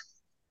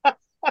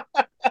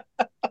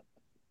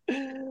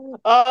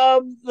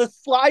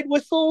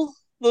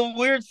 The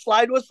weird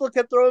slide whistle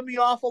kept throwing me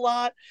off a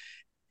lot.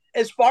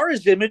 As far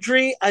as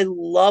imagery, I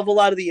love a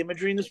lot of the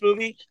imagery in this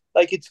movie.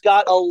 Like, it's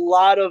got a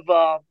lot of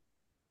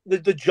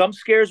the jump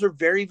scares are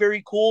very,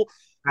 very cool.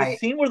 Right. The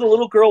scene where the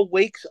little girl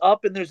wakes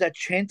up and there's that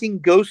chanting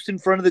ghost in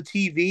front of the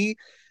TV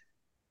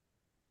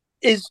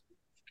is,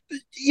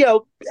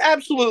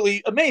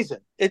 absolutely amazing.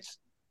 It's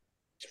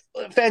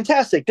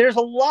fantastic. There's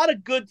a lot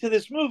of good to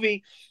this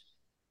movie,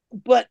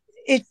 but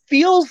it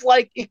feels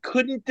like it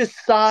couldn't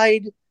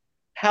decide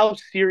how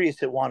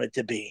serious it wanted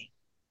to be.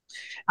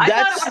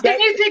 Didn't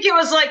you think it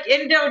was like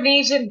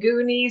Indonesian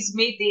Goonies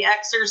meet The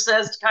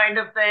Exorcist kind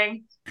of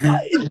thing?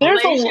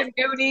 There's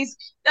Goonies.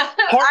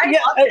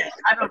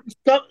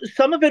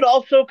 Some of it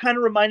also kind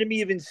of reminded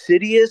me of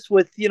Insidious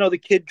with the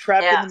kid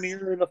trapped in the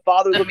mirror and the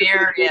father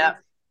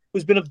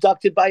who's been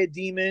abducted by a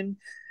demon.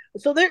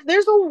 So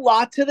there's a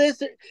lot to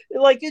this.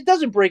 Like, it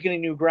doesn't break any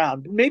new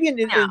ground. Maybe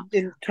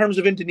in terms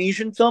of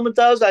Indonesian film, it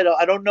does. I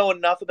don't know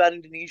enough about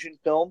Indonesian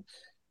film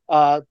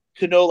to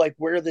know like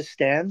where this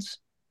stands.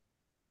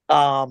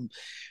 The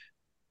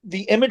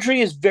imagery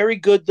is very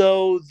good,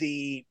 though.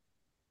 The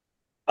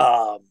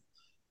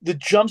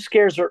jump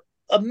scares are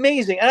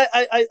amazing.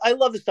 I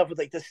love the stuff with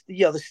like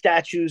the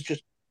statues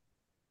just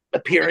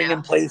appearing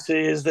in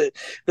places. The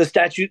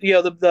statue,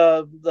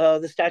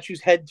 the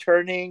statue's head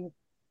turning.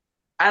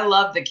 I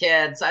love the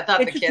kids. I thought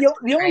the kids.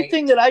 The only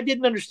thing that I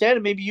didn't understand,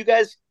 and maybe you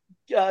guys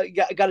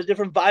got a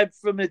different vibe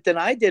from it than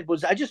I did.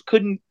 Was I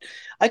couldn't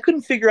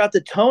figure out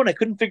the tone. I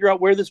couldn't figure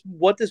out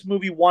what this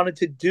movie wanted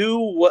to do,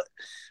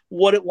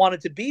 what it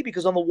wanted to be.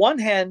 Because on the one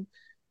hand,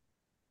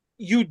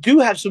 you do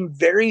have some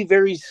very,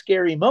 very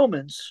scary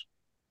moments,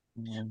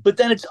 but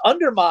then it's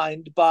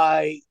undermined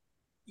by,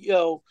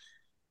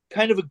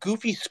 kind of a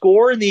goofy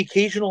score and the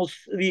occasional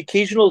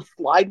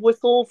slide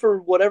whistle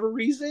for whatever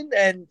reason.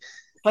 And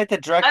it's like the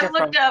director I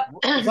looked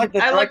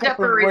up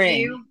a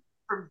review.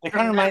 It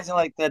kind of reminds me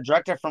like the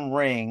director from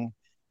Ring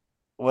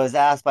was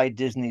asked by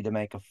Disney to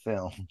make a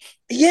film.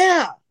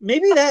 Yeah,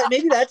 maybe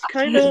that's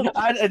kind of.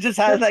 It just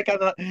has that kind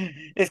of.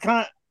 It's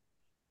kind of,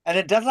 and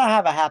it does not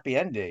have a happy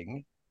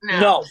ending.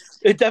 No,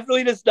 it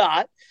definitely does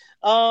not.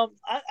 I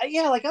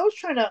was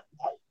trying to.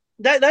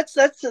 That's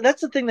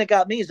the thing that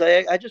got me is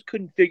I just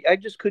couldn't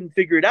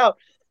figure it out.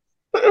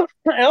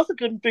 I also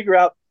couldn't figure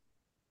out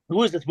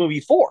who is this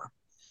movie for,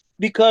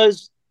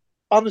 because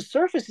on the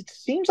surface it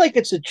seems like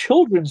it's a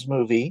children's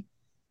movie,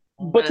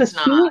 but it's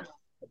not.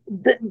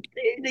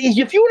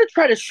 If you were to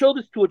try to show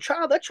this to a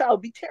child, that child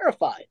would be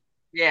terrified.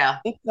 Yeah.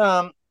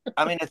 I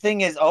mean, the thing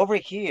is, over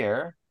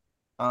here,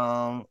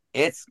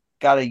 it's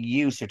got a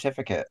U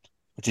certificate,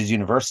 which is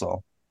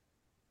universal.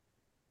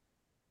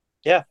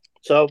 Yeah.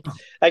 So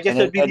I guess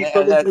it'd be the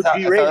equivalent to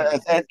G rating.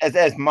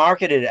 It's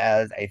marketed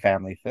as a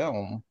family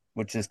film,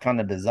 which is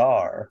kind of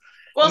bizarre.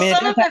 Well,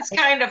 some of it's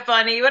kind of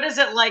funny. What is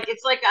it like?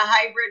 It's like a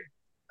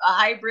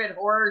hybrid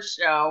horror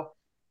show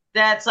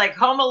that's like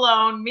Home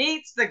Alone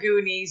meets The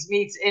Goonies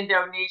meets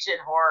Indonesian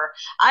horror.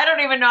 I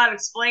don't even know how to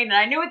explain it.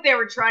 I knew what they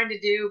were trying to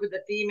do with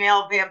the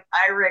female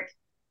vampiric,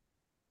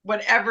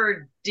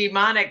 whatever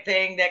demonic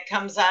thing that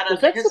comes out of.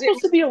 Was that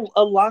supposed to be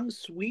a long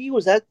sui?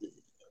 Was that?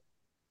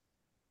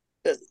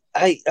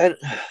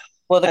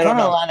 Well, the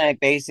Kuntilanak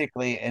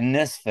basically in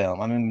this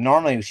film, I mean,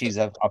 normally she's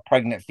a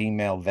pregnant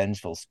female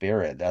vengeful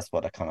spirit. That's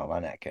what a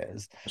Kuntilanak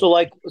is. So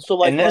like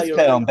in this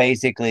film,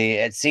 basically,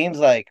 it seems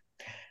like,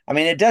 I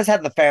mean, it does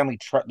have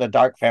the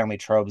dark family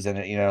tropes in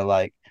it,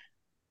 like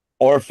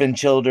orphan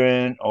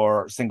children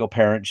or single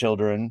parent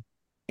children.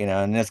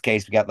 In this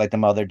case, we got like the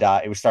mother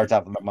died. It starts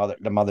out with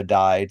the mother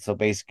died. So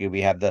basically,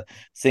 we have the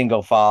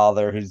single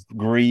father who's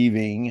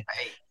grieving,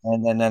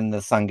 and then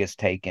the son gets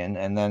taken,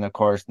 and then of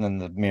course, then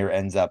the mirror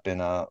ends up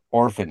in a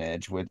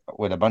orphanage with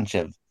a bunch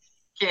of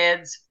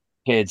kids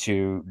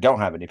who don't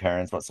have any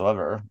parents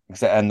whatsoever,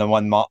 and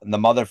the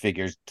mother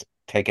figure's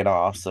taken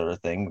off, sort of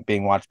thing,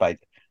 being watched by a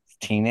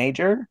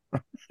teenager.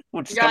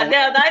 I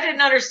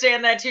didn't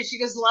understand that too. She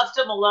just left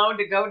him alone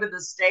to go to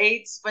the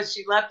States, but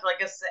she left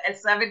like a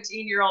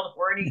 17-year-old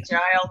horny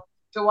child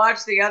to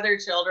watch the other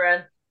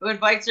children, who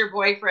invites her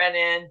boyfriend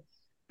in.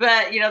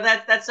 But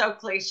that's so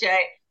cliche.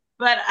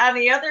 But on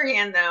the other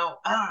hand, though,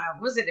 I don't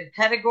know, was it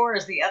Impedagor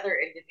is the other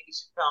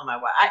Indonesian film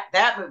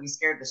that movie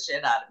scared the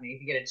shit out of me.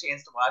 If you get a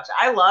chance to watch it,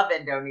 I love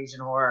Indonesian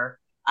horror.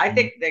 I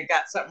think they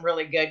got something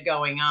really good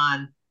going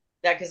on.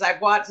 That because I've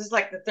watched, this is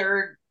like the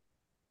third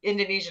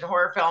Indonesian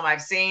horror film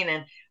I've seen,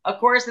 and of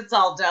course it's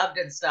all dubbed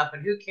and stuff,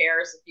 and who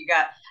cares if you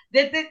got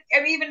I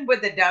mean, even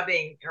with the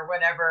dubbing or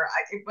whatever,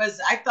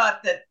 I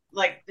thought that,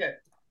 like,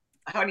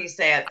 how do you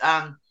say it,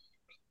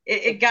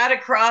 it got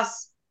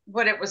across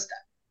what it was.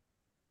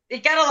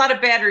 It got a lot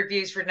of bad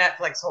reviews for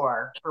Netflix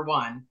horror, for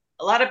one.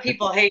 A lot of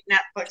people hate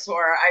Netflix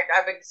horror.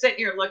 I've been sitting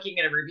here looking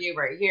at a review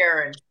right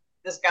here, and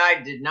this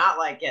guy did not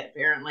like it,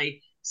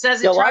 apparently.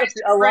 Says it tries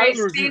to embrace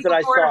themes of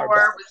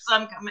horror with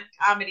some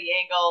comedy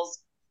angles.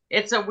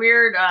 It's a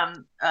weird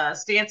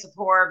stance of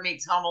horror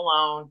meets Home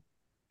Alone,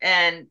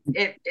 and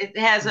it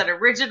has an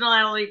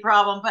originality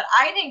problem. But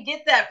I didn't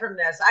get that from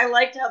this. I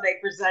liked how they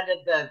presented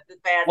the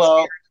bad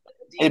spirits.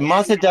 It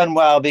must have done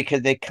well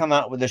because they come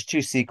out with, there's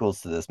 2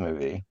 sequels to this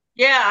movie.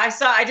 Yeah,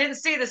 I didn't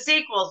see the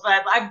sequels,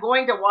 but I'm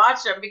going to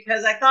watch them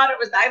because I thought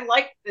I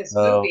liked this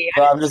movie.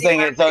 So I'm just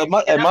saying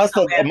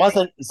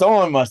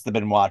someone must have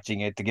been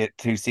watching it to get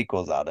 2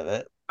 sequels out of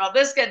it. Well,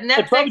 this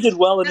probably did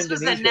well in This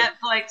was Indonesia.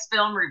 a Netflix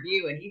film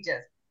review, and he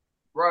just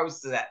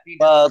roasted that.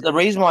 Well, the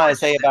reason why I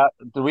say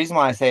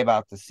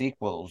about the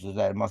sequels is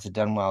that it must have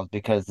done well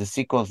because the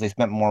sequels, they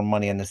spent more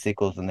money on the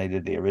sequels than they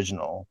did the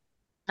original.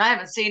 I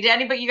haven't seen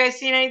any, but you guys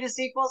seen any of the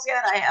sequels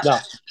yet? I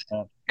haven't.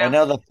 No. I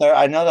know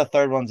the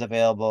third one's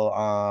available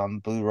on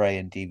Blu-ray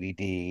and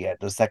DVD.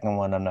 The second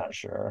one, I'm not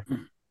sure.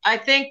 I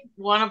think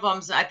one of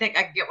them's. I think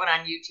I could get one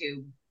on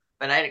YouTube,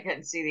 but I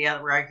couldn't see the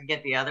other where I could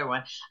get the other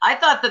one. I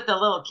thought that the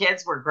little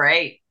kids were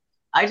great.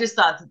 I just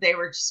thought that they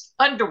were just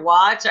fun to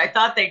watch. I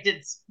thought they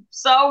did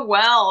so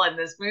well in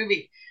this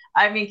movie.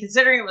 I mean,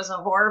 considering it was a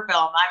horror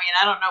film, I mean,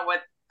 I don't know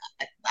what.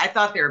 I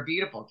thought they were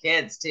beautiful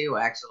kids too.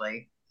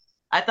 Actually,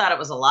 I thought it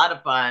was a lot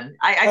of fun.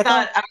 I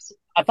thought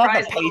the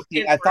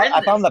pacing.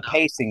 I found the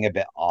pacing a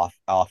bit off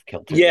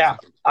kilter. Yeah,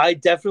 I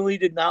definitely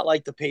did not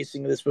like the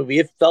pacing of this movie.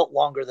 It felt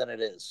longer than it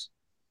is.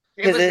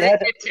 It did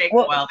take a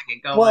while to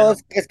get going. Well,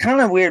 it's kind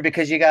of weird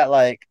because you got,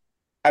 like,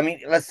 I mean,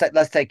 let's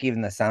take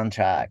even the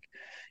soundtrack.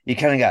 You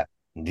kind of got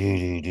do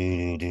do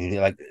do do do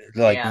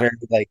like Yeah. very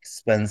like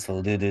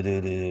suspenseful do do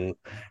do do,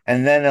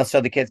 and then they'll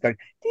show the kids going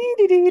do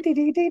do do do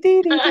do do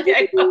do do do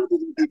I know.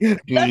 do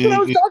That's what I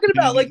was do talking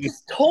about. Like do.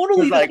 this,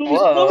 totally, It's this like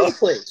movie's all over whoa, the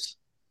place.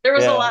 There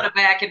was a yeah. lot of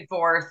back and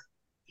forth.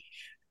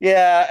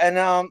 Yeah,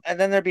 and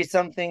then there'd be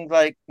something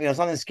like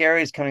something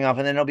scary is coming off,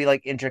 and then it'll be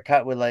like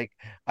intercut with like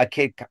a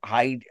kid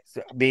hide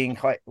being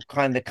quite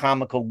kind of the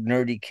comical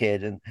nerdy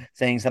kid and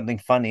saying something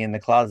funny in the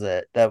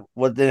closet that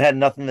had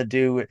nothing to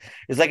do with.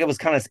 It's like it was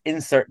kind of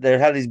insert. They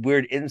had these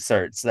weird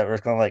inserts that were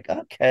kind of like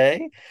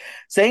okay.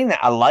 Saying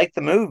that I like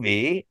the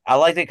movie, I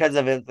liked it because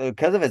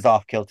of its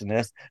off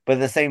kilterness, but at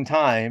the same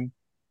time,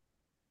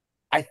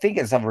 I think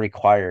it's of a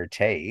required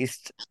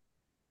taste.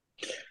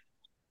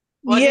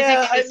 Well, do you think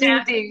Yeah, it I just mean,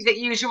 had the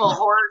usual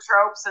horror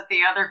tropes that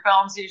the other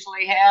films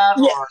usually have,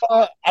 yeah,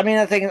 or I mean,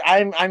 I think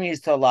I'm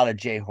used to a lot of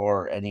J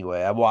horror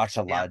anyway. I watch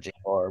a yeah, lot of J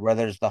horror,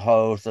 whether it's the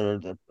host or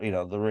the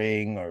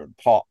Ring or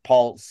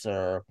Pulse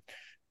or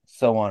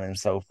so on and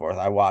so forth.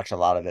 I watch a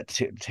lot of it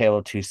too. Tale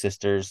of Two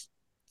Sisters,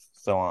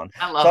 so on.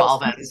 I love all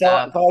that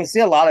stuff. So I see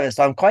a lot of it.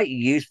 So I'm quite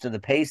used to the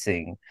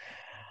pacing.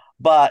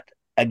 But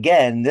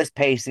again, this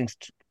pacing's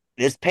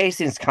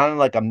kind of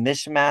like a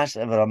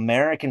mishmash of an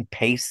American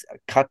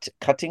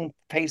cutting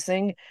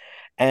pacing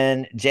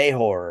and J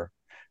horror.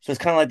 So it's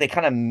kind of like they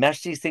kind of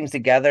mesh these things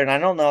together. And I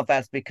don't know if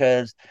that's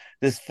because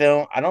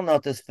I don't know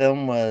if this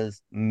film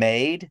was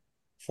made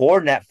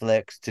for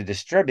Netflix to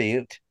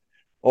distribute,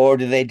 or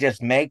do they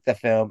just make the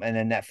film and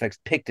then Netflix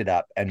picked it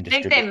up and I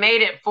think they distributed it?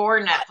 made it for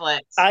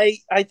Netflix.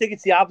 I think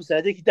it's the opposite.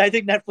 I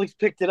think Netflix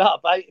picked it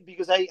up.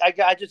 Because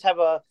I just have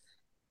a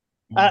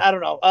I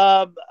don't know.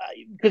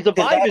 Because the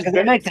vibe is Because that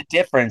very. makes a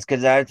difference.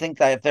 Because I think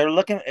that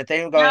if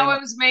they were No, going,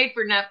 it was made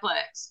for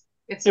Netflix.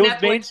 It's It was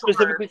made Netflix horror.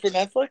 specifically for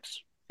Netflix.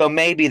 so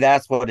maybe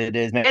that's what it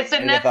is. Maybe It's a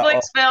they thought,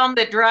 Netflix film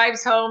that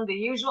drives home the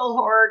usual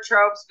horror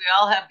tropes we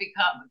all have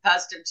become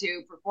accustomed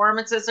to.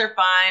 Performances are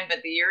fine,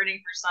 but the yearning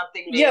for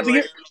something Yeah,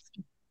 new.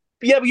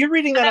 but you're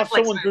reading A that off Netflix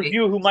someone's movie.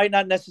 review who might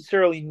not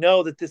necessarily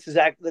know that this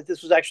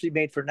was actually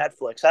made for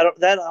Netflix.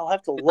 I'll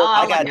have to look. Oh,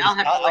 I got I'll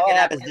have to look all I it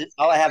have up. is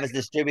all I have is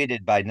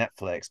distributed by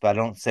Netflix, but I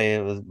don't say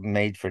it was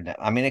made for net.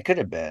 I mean, it could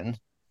have been.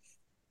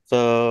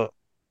 So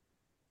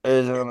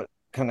is it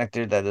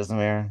connected? That doesn't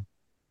matter.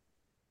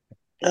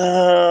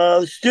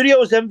 The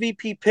studio is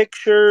MVP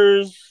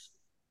Pictures.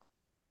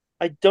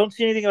 I don't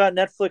see anything about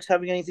Netflix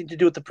having anything to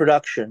do with the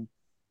production.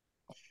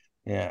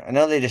 Yeah, I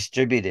know they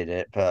distributed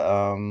it, but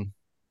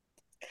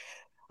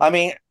I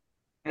mean,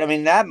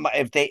 that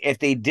if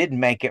they did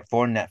make it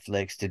for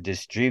Netflix to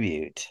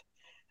distribute,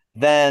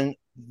 then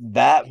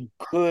that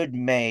could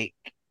make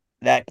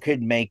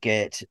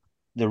it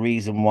the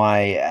reason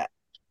why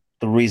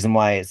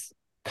it's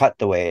cut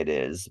the way it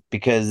is,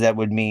 because that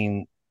would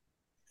mean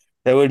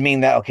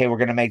that okay, we're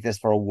going to make this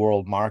for a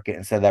world market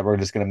instead of that we're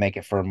just going to make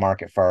it for a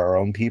market for our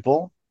own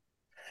people.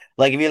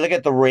 Like if you look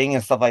at the Ring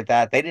and stuff like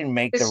that, they didn't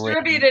make the Ring.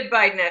 Distributed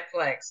by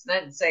Netflix.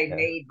 Doesn't say Yeah.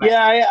 made by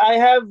Yeah, Netflix. I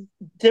have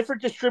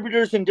different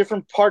distributors in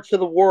different parts of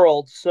the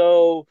world.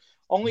 So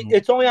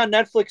it's only on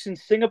Netflix in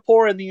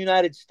Singapore and the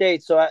United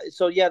States.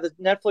 So yeah, the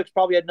Netflix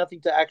probably had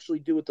nothing to actually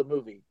do with the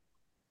movie.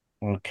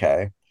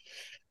 Okay.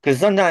 Because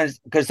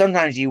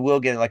sometimes you will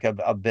get like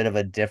a bit of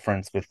a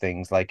difference with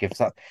things. Like if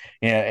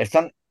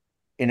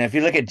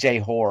you look at J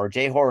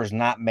horror is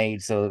not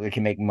made so it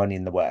can make money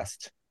in the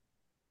West.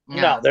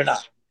 No, No. they're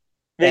not.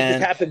 They just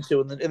And happened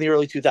to in the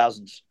early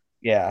 2000s.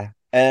 yeah.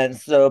 And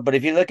so, but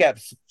if you look at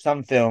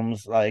some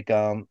films, like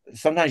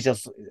sometimes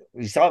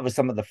you saw it with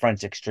some of the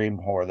French extreme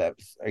horror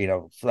that's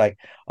it's like,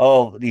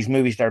 oh, these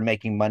movies started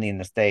making money in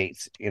the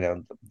States,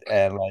 and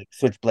like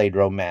Switchblade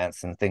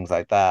Romance and things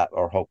like that,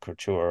 or Haute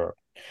Couture,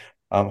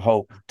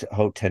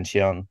 Haute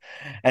Tension,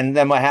 and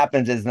then what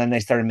happens is then they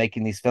started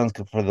making these films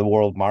for the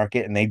world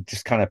market, and they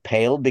just kind of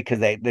paled because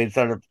they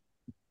started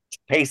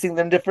pacing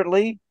them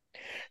differently.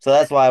 So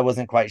that's why I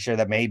wasn't quite sure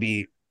that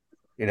maybe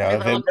Every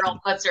if it little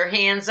girl puts her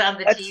hands on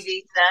the That's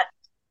TV set.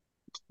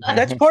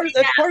 that's part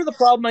of the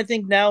problem I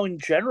think now in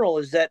general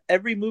is that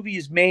every movie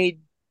is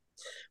made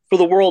for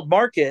the world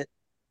market.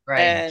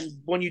 Right. And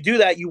when you do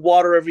that, you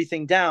water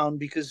everything down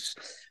because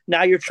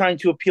now you're trying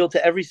to appeal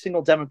to every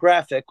single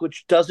demographic,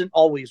 which doesn't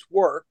always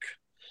work.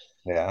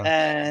 yeah.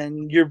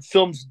 And your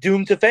film's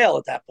doomed to fail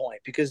at that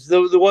point because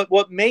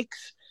what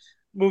makes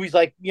movies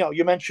like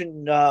you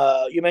mentioned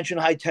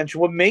High Tension.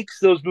 What makes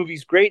those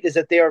movies great is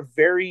that they are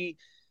very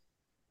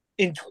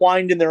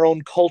entwined in their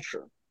own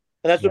culture.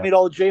 And that's what Yeah. made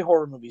all the J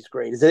horror movies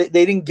great. Is they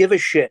didn't give a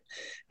shit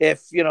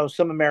if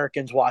some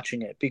Americans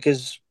watching it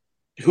because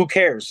who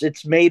cares?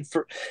 It's made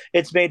for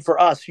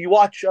us. You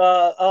watch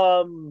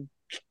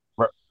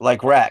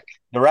Like Wreck,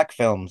 the Wreck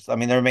films. I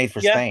mean, they're made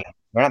for yeah Spain.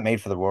 They're not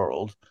made for the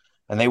world,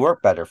 and they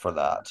work better for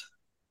that.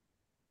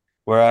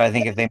 Where I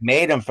think if they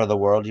made them for the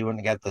world, you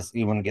wouldn't get this.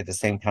 You wouldn't get the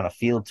same kind of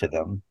feel to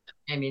them.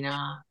 Maybe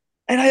not.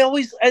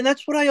 and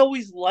that's what I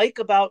always like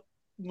about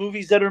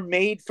movies that are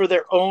made for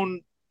their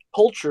own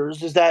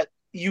cultures is that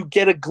you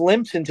get a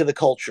glimpse into the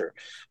culture.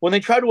 When they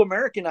try to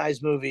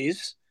Americanize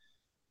movies,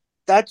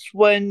 that's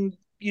when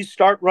you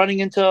start running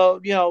into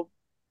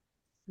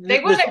They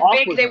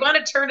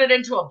want to turn it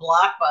into a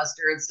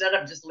blockbuster instead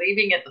of just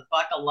leaving it the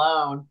fuck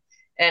alone.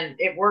 And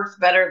it works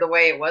better the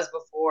way it was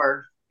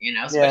before,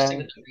 especially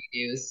with the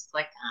reviews.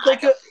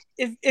 Let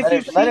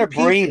it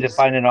breathe and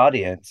find an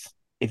audience.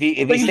 If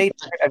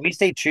you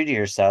stay true to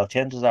yourself,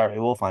 chances are it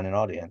will find an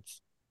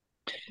audience.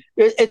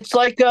 It's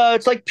like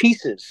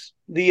Pieces,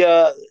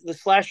 the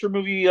slasher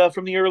movie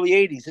from the early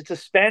 '80s. It's a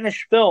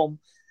Spanish film,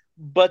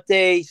 but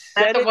that's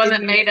the one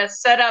that made us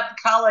set up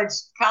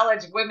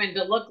college women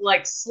to look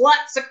like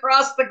sluts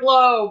across the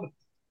globe.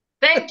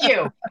 Thank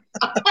you.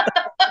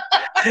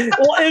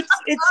 Well,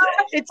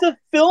 it's a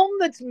film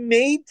that's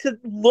made to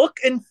look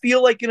and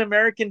feel like an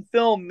American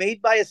film,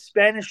 made by a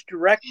Spanish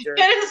director.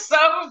 It is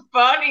so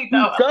funny,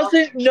 though. He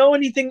doesn't know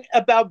anything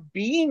about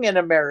being an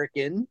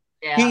American.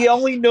 Yeah. He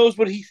only knows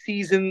what he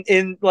sees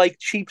in like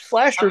cheap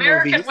slasher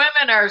American movies.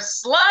 Women are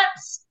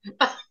sluts.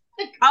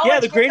 Yeah,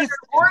 the greatest.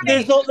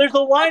 There's a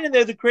line in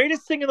there. The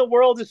greatest thing in the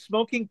world is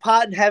smoking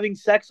pot and having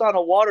sex on a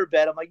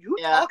waterbed. I'm like, who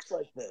talks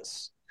like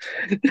this?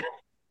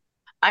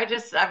 I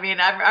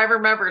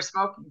remember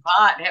smoking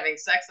pot and having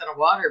sex on a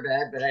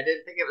waterbed, but I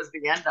didn't think it was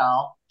the end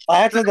all. I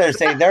have to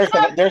say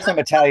there's some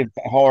Italian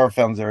horror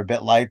films that are a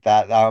bit like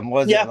that.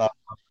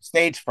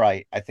 Stage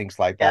Fright, I think, is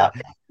like that.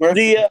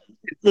 The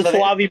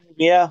Slavi,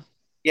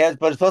 yeah,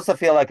 but it's supposed to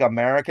feel like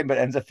American, but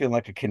ends up feeling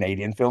like a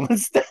Canadian film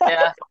instead.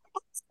 Yeah.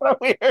 It's so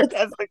weird.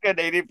 That's the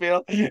Canadian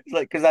feel. It's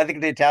like, because I think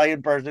the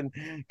Italian person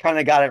kind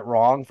of got it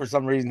wrong for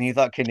some reason. He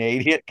thought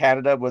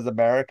Canada was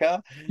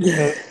America.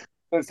 So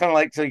it's kind of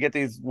like, so you get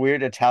these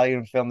weird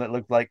Italian film that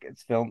looks like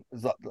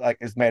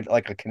it's made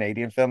like a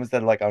Canadian film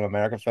instead of like an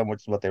American film,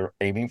 which is what they were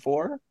aiming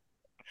for.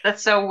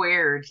 That's so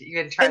weird. You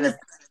can try to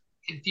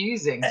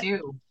confusing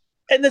too.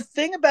 And the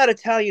thing about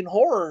Italian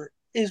horror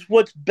is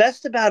what's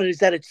best about it is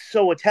that it's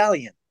so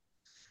Italian.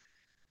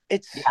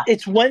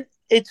 It's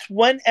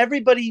when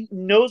everybody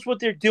knows what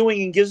they're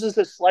doing and gives us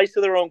a slice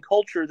of their own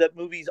culture that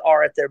movies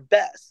are at their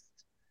best.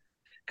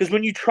 Because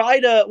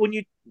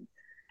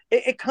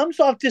it comes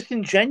off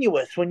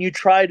disingenuous when you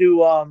try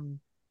to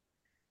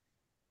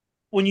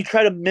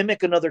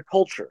mimic another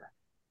culture.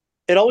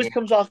 It always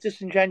comes off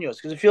disingenuous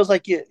because it feels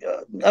like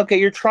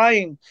you're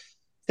trying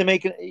to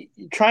make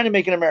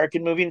an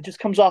American movie and it just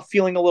comes off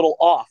feeling a little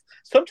off.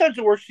 Sometimes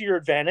it works to your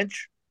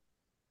advantage.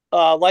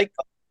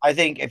 I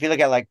think if you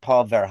look at like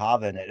Paul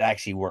Verhoeven, it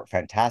actually worked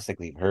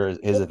fantastically for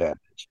his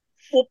advantage.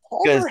 Well,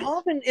 Paul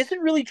Verhoeven isn't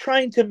really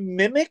trying to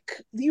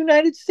mimic the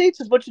United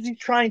States as much as he's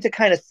trying to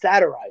kind of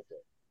satirize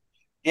it.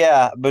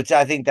 Yeah, but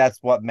I think that's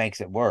what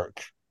makes it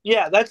work.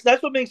 Yeah, that's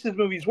what makes his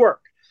movies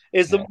work.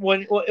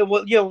 When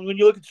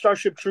you look at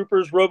Starship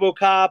Troopers,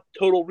 RoboCop,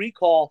 Total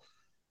Recall,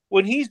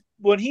 when he's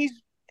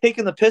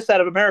taking the piss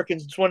out of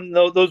Americans, it's when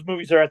those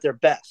movies are at their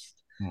best.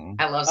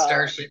 I love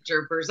Starship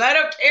Troopers. I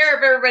don't care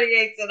if everybody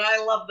hates it.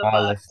 I love the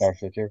love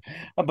Starship Troopers.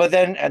 But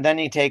then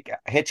you take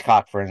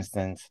Hitchcock, for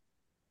instance,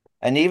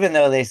 and even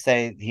though they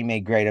say he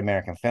made great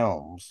American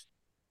films,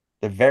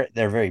 they're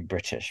very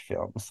British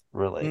films,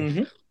 really.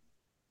 Mm-hmm.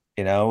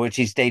 Which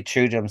he stayed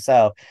true to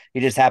himself. He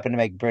just happened to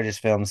make British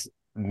films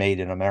made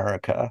in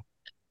America,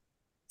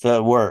 so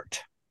it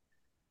worked.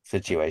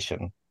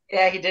 Situation.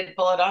 Yeah, he did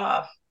pull it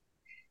off.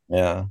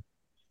 Yeah.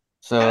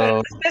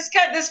 So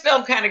this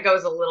film kind of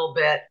goes a little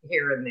bit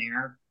here and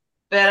there,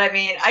 but I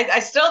mean, I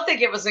still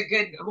think it was a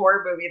good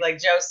horror movie. Like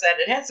Joe said,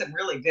 it had some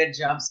really good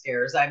jump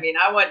scares. I mean,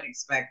 I wasn't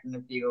expecting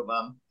a few of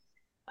them.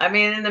 I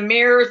mean, in the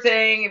mirror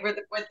thing with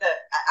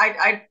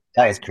the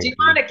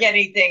demonic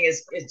anything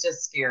is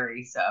just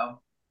scary.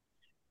 So,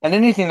 and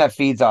anything that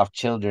feeds off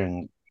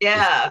children,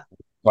 is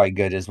quite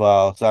good as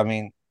well. So I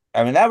mean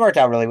that worked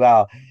out really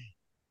well.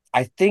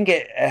 I think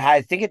it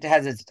has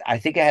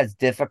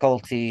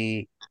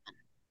difficulty.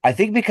 I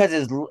think because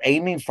it's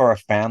aiming for a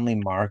family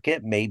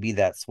market, maybe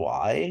that's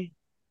why.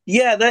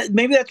 Yeah,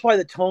 maybe that's why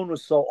the tone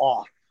was so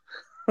off.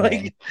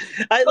 It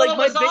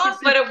was off,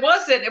 but it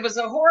wasn't. It was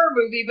a horror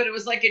movie, but it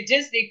was like a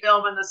Disney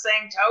film in the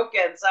same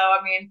token. So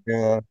I mean,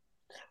 yeah,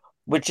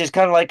 which is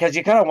kind of like, because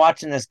you're kind of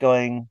watching this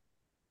going,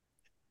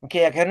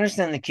 okay, I can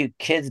understand the cute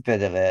kids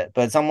bit of it,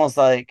 but it's almost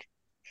like,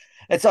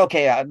 it's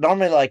okay.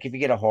 Normally, like if you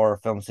get a horror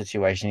film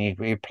situation, you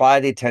apply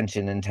the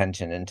tension,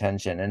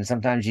 and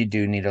sometimes you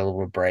do need a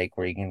little break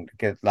where you can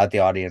let the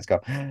audience go,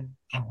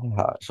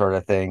 sort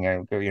of thing,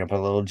 and put a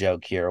little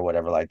joke here or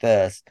whatever like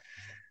this.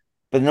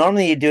 But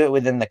normally you do it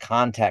within the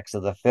context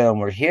of the film.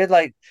 Where here,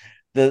 like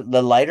the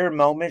lighter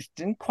moments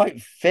didn't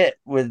quite fit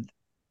with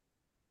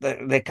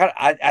the kind.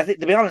 I think,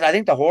 to be honest, I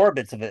think the horror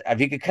bits of it, if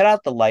you could cut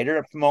out the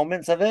lighter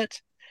moments of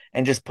it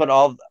and just put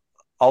all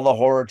the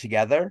horror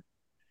together,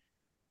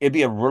 it'd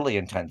be a really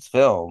intense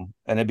film,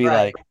 and it'd be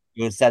like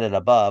you would set it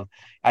above.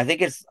 I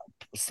think it's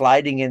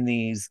sliding in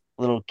these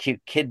little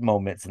cute kid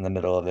moments in the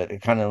middle of it.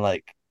 It kind of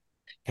like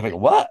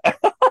what?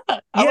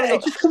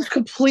 It just comes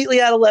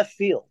completely out of left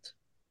field.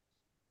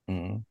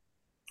 Mm.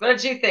 What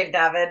did you think,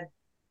 David?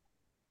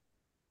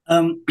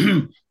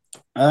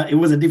 It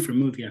was a different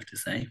movie, I have to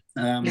say.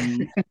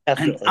 And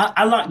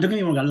I don't get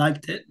me wrong, I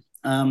liked it.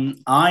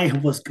 I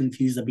was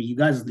confused. I mean, you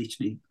guys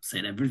literally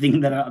said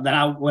everything that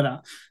I would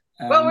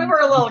Well, we were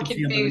a little you could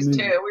see under the confused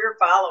too. movie. We were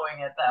following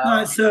it No,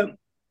 though. so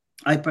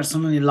I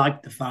personally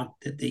like the fact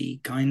that they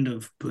kind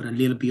of put a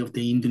little bit of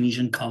the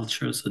Indonesian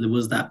culture. So there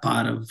was that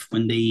part of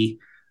when they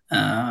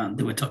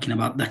were talking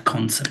about that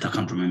concept. I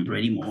can't remember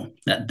anymore.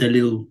 That the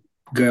little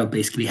girl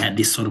basically had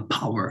this sort of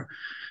power,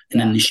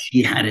 and then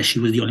she had it. She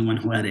was the only one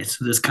who had it.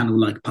 So that's kind of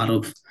like part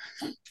of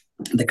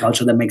the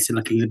culture that makes it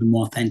like a little bit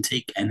more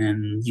authentic. And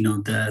then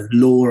the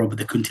lore of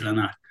the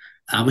Kuntilanak,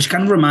 which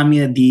kind of remind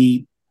me of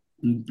the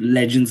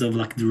legends of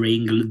like the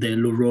ring, the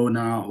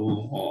Lorona,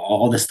 or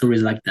all the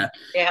stories like that.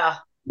 Yeah.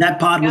 That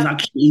part was Yeah.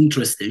 actually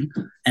interesting,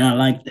 and I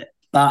liked it.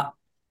 But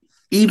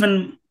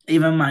even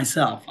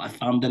myself, I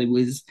found that it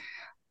was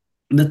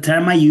the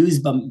term I use,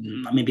 but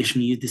maybe I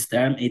shouldn't use this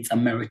term. It's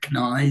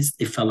Americanized.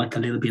 It felt like a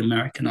little bit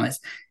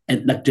Americanized,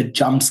 and like the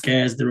jump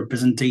scares, the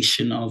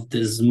representation of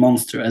this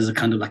monster as a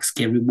kind of like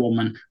scary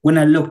woman. When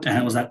I looked at her,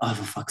 I was like, "Oh,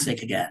 for fuck's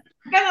sake, again!"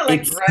 Kind of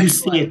like You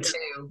see Grudge it.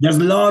 too. There's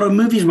a lot of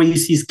movies where you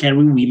see scary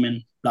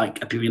women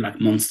like appearing like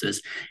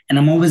monsters, and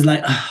I'm always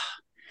like,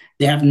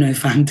 they have no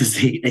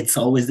fantasy. It's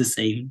always the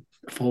same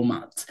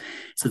format.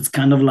 So it's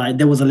kind of like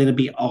there was a little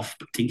bit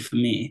off-putting for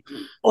me.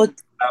 Well,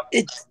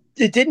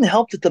 it didn't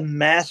help that the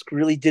mask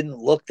really didn't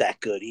look that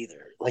good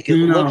either. Like it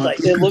No, looked like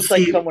you it could looked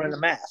like see- someone in a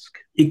mask.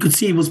 You could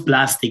see it was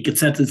plastic at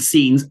certain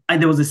scenes.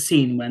 There was a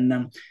scene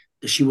when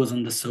she was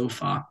on the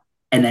sofa,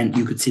 and then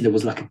you could see there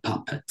was like a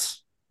puppet,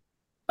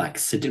 like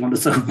sitting on the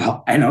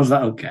sofa, and I was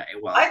like, okay,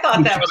 well, I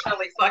thought that was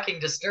really fucking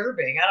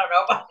disturbing. I don't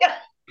know about you.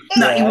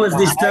 no, it was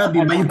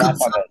disturbing,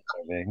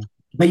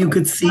 but you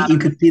could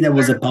see there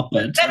was a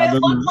puppet. And I it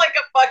don't looks know. like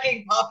a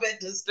fucking puppet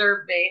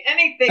disturbed me.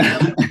 Anything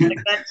that looks like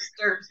that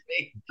disturbs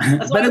me.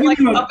 That's why But I I like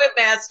mean, Puppet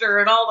Master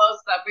and all those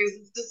stuff because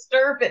it's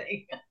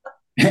disturbing.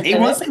 it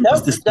was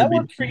that disturbing.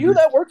 works for you.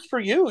 That works for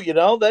you. You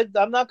know that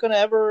I'm not going to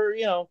ever.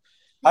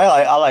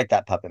 I like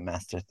that puppet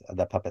master,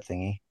 that puppet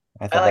thingy.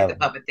 I thought like that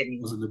the puppet thing.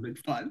 was a bit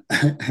fun.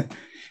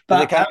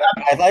 But But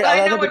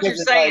I know it what you're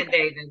because it's saying, like-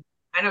 David.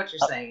 I know what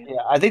you're saying.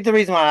 yeah, I think the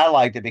reason why I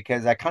liked it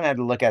because I kind of had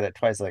to look at it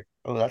twice, like,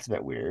 oh, that's a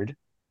bit weird.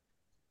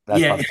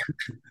 That's yeah, probably-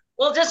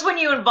 Well, just when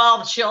you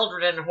involve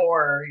children in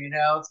horror,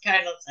 it's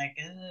kind of like,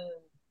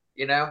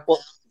 Well,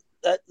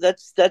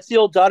 that's the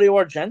old Dario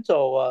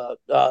Argento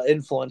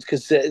influence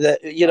because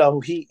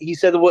he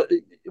said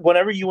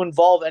whenever you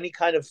involve any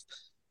kind of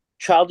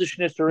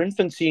childishness or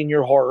infancy in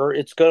your horror,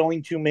 it's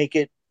going to make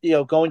it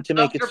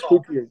Uncomfortable.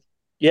 spookier.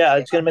 Yeah,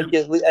 it's going to make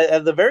it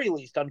at the very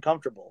least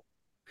uncomfortable.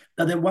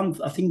 Now,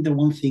 I think the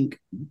one thing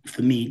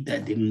for me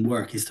that didn't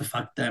work is the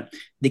fact that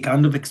they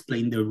kind of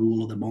explained the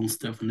rule of the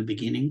monster from the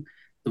beginning.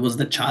 There was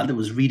the child that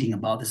was reading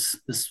about this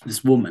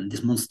woman,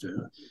 this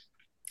monster,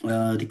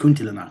 the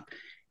Kuntilanak,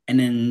 and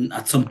then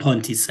at some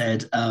point he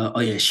said,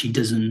 "Oh yeah, she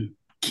doesn't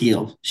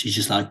kill. She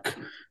just like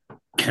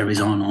carries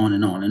on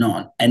and on and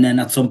on." And then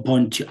at some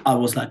point I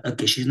was like,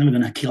 "Okay, she's never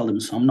gonna kill them,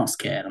 so I'm not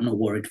scared. I'm not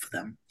worried for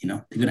them.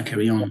 They're gonna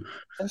carry on."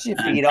 Didn't she And,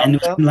 feed and on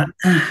it was them?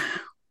 like,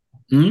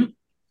 hmm?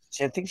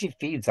 I think she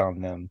feeds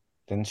on them,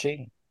 didn't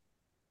she?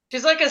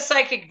 she's like a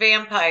psychic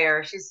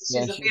vampire. She's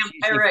Yeah, a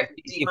vampiric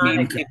she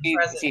demonic feeds, she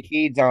presence.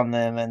 feeds on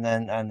them, and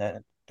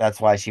then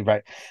that's why she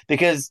right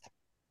because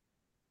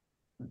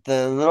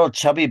the little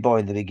chubby boy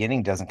in the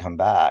beginning doesn't come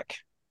back.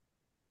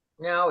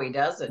 No, he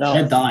doesn't. No.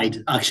 That died.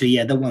 Actually,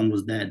 yeah, that one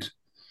was dead.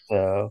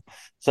 So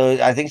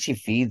I think she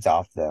feeds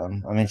off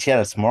them. I mean, she had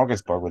a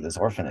smorgasbord with this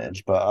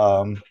orphanage,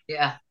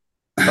 Yeah.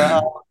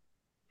 but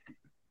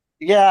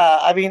yeah,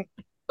 I mean,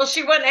 Well,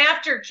 she went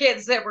after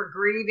kids that were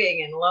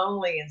grieving and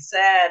lonely and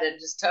sad and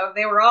just told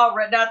they were all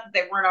not that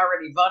they weren't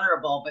already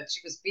vulnerable, but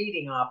she was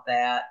feeding off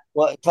that.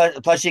 well,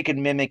 plus she could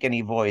mimic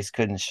any voice,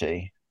 couldn't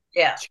she?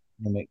 Yeah. She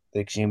And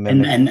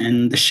mimicked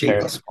and the shape.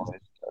 Claire's voice,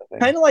 I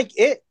think. Kind of like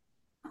it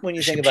when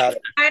you think about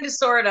it. Kind of,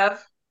 sort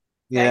of.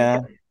 Yeah,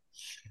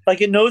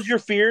 Like it knows your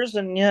fears,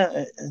 and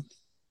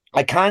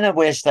I kind of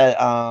wish that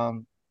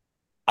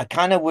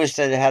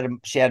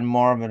she had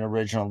more of an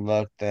original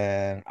look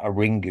than a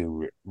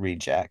Ringu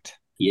reject.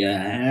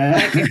 Yeah.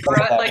 Like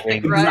the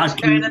grudge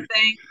Exactly. kind of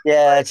thing.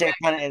 Yeah, it's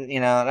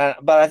kind of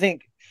but I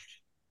think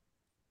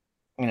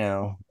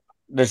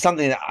there's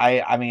something that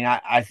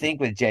I think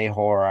with J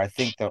horror, I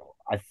think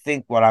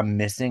what I'm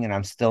missing, and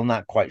I'm still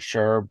not quite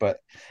sure, but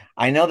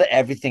I know that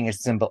everything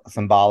is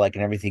symbolic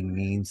and everything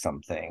means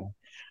something.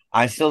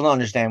 I still don't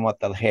understand what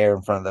the hair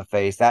in front of the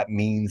face that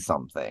means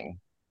something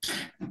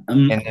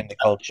in the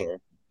culture.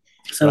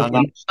 So But I'm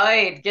not-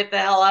 I'd get the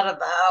hell out of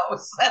the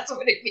house. That's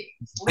what it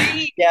means.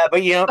 Leave. yeah,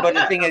 but but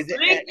the thing is,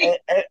 Leave.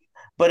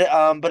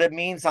 but it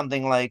means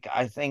something. Like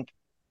I think,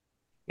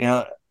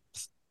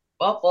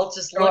 Well, we'll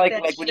just Or look like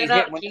that like when shit you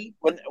up, get when, Keith.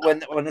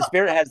 when the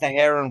spirit has the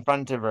hair in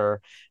front of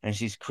her and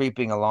she's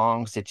creeping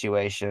along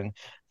situation,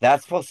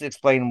 that's supposed to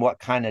explain what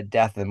kind of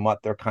death and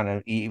what their kind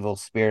of evil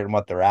spirit and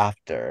what they're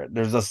after.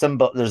 There's a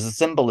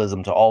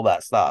symbolism to all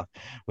that stuff,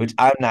 which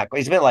I'm not.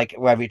 It's a bit like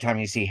every time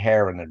you see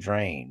hair in a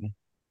drain,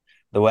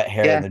 the wet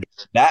hair and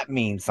that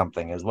means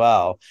something as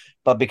well.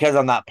 But because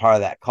I'm not part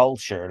of that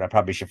culture, and I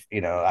probably should,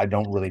 I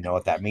don't really know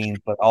what that means,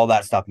 but all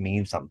that stuff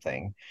means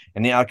something.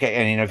 And okay,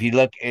 and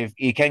if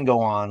you can go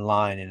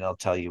online and it'll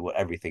tell you what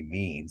everything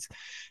means,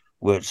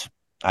 which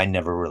I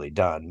never really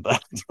done,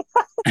 but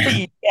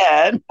you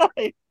can.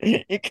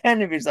 You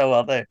can if you're so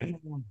well there.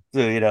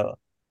 So,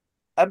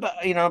 but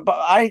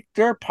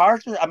there are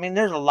parts of, I mean,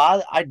 there's a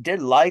lot. I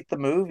did like the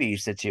movie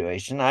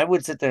situation. I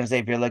would sit there and say,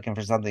 if you're looking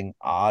for something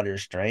odd or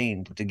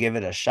strange, to give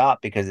it a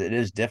shot because it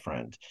is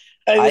different.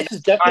 I This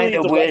is definitely kind the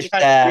of right wish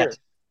kind of that spirit.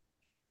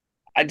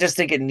 I just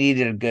think it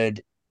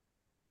needed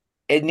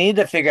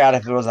to figure out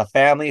if it was a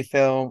family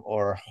film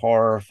or a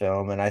horror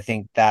film. And I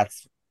think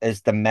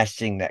is the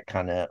meshing that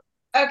kind of.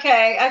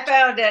 Okay, I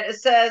found it. It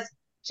says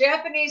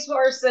Japanese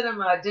horror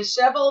cinema,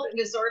 disheveled and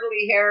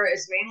disorderly hair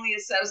is mainly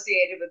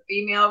associated with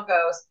female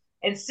ghosts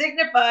and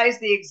signifies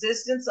the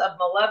existence of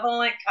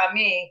malevolent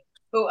kami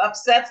who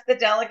upsets the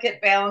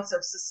delicate balance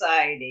of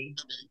society.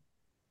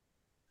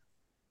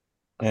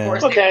 Of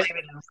course, they blame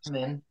it on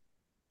women.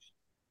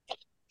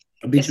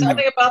 It's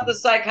something about the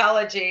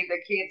psychology.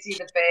 They can't see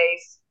the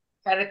face,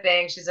 kind of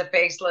thing. She's a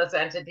faceless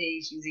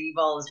entity. She's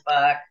evil as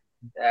fuck.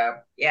 So,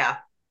 yeah.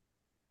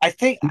 I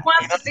think who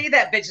wants to see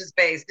that bitch's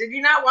face? Did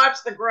you not watch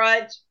The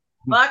Grudge?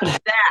 Fuck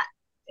that.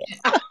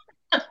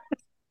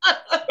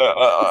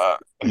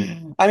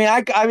 I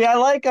like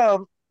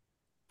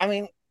I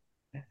mean,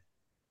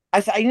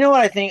 you know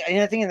what I think?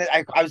 I think that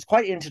I was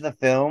quite into the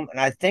film, and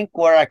I think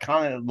where I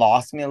kind of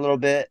lost me a little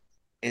bit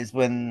is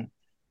when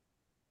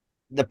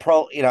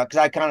because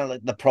I kind of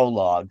like the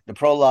prologue. The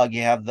prologue,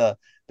 you have the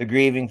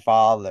grieving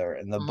father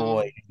and the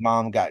boy. His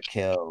mom got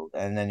killed,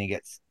 and then he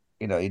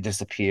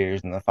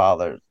disappears, and the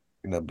father,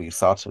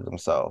 besotted with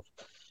himself.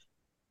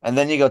 And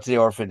then you go to the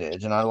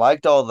orphanage, and I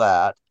liked all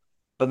that.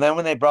 But then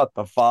when they brought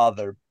the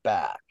father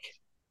back,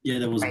 yeah,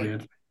 that was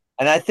weird.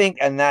 And I think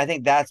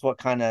that's what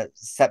kind of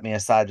set me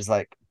aside. Is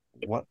like,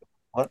 what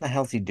the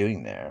hell's he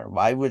doing there?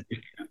 Why would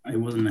it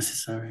wasn't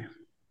necessary?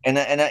 And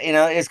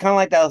it's kind of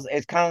like that.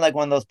 It's kind of like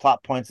one of those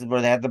plot points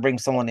where they have to bring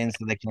someone in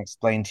so they can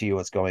explain to you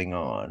what's going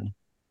on.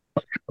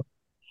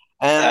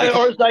 And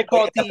or as I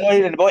call it,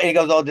 the boy, he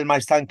goes, "Oh, did my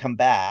son come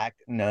back?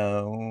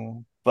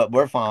 No, but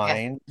we're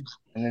fine." Yeah.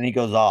 And then he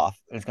goes off.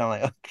 It's kind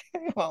of like,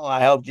 okay, well, I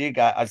helped you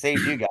guys. I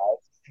saved you guys.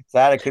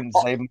 Sad I couldn't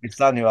save my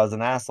son, who I was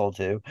an asshole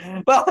to.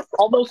 But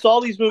almost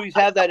all these movies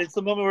have that. It's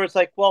the moment where it's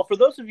like, well, for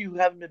those of you who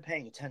haven't been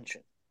paying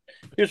attention,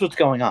 here's what's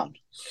going on.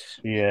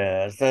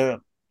 Yeah. So,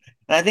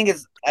 and I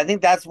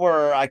think that's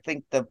where I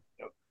think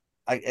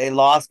it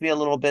lost me a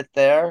little bit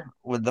there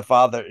with the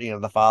father,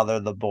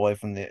 the boy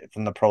from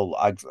the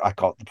prologue. I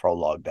call it the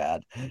prologue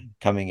dad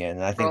coming in.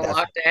 And I think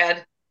prologue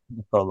dad.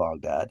 The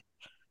prologue dad.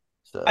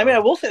 So I mean, I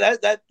will say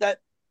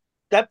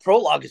that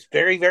prologue is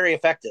very, very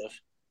effective.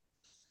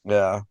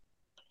 Yeah.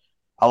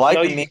 I like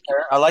the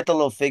mirror. I like the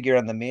little figure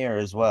in the mirror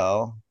as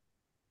well.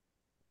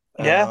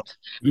 Yeah.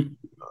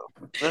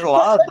 There's a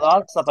lot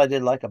of stuff I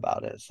did like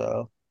about it.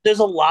 So there's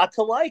a lot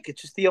to like. It's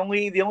just the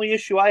only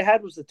issue I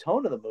had was the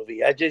tone of the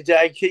movie. I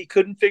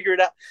couldn't figure it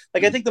out.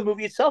 Like I think the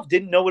movie itself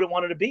didn't know what it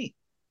wanted to be.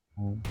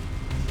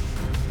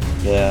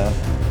 Yeah.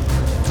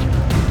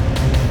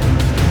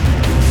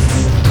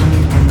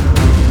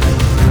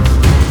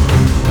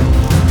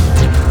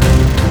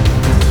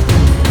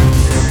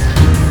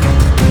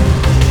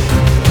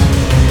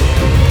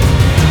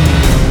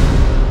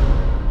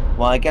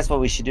 Well, I guess what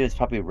we should do is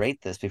probably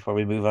rate this before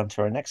we move on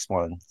to our next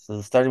one.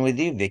 So starting with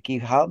you, Vicky,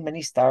 how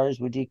many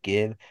stars would you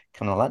give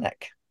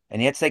Kuntilanak?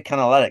 And you have to say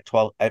Kuntilanak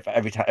 12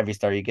 every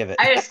star you give it.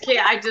 I just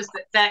can't.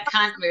 That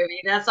cunt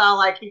movie. That's all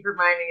I keep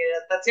reminding it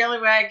of. That's the only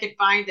way I could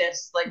find it.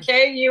 It's like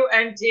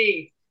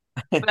Kunt.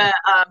 But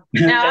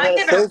no, I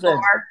give it a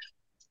 4.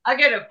 I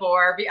get a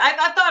 4.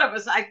 I thought it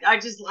was. I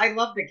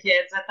love the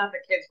kids. I thought the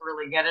kids were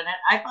really good in it.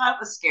 I thought it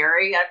was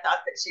scary. I thought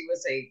that she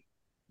was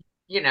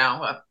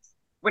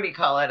what do you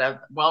call it?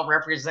 A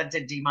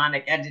well-represented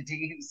demonic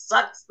entity who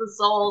sucks the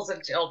souls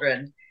of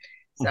children.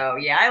 So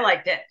yeah, I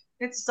liked it.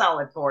 It's a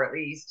solid 4 at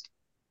least.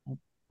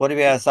 What do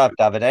we have up,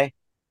 Davide?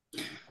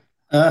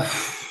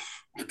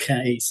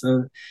 Okay,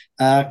 so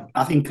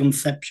I think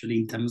conceptually,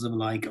 in terms of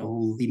like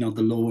all the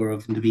lore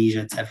of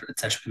Indonesia, etc.,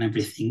 and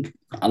everything,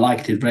 I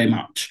liked it very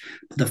much.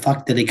 But the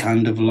fact that they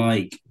kind of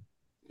like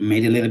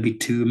made it a little bit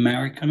too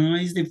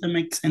Americanized, if that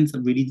makes sense, I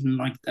really didn't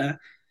like that.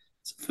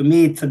 So for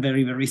me, it's a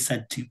very, very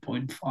sad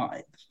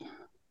 2.5.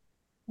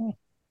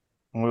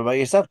 What about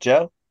yourself,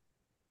 Joe?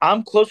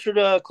 I'm closer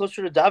to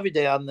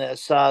Davide on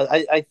this.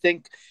 I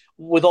think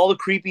with all the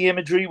creepy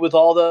imagery, with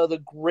all the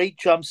great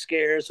jump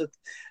scares,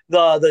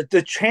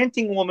 the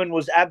chanting woman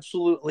was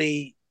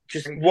absolutely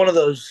just one of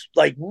those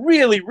like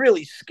really,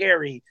 really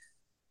scary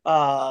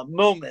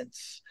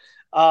moments.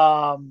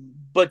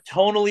 But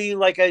tonally,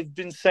 like I've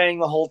been saying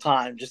the whole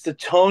time, just the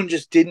tone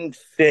just didn't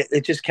fit.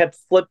 It just kept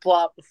flip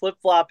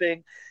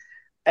flopping.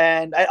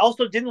 And I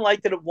also didn't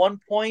like that at one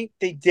point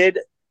they did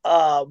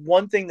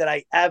one thing that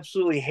I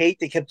absolutely hate.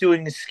 They kept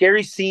doing a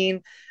scary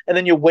scene, and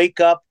then you wake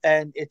up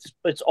and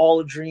it's all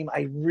a dream.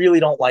 I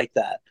really don't like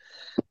that.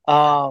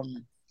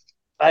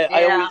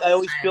 I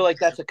always feel like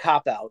that's a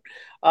cop out.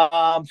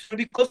 So to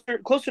be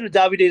closer to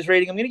Davide's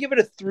rating, I'm going to give it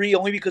a 3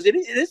 only because it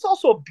is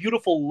also a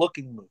beautiful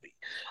looking movie.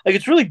 Like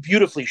it's really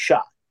beautifully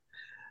shot.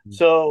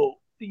 So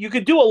you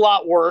could do a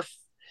lot worse.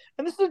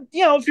 And this is,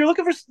 if you're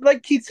looking for,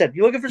 like Keith said, if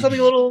you're looking for something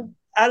a little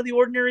out of the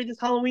ordinary this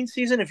Halloween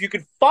season, if you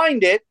could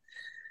find it,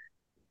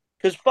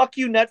 because fuck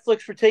you,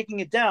 Netflix, for taking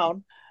it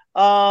down.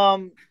 You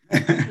own.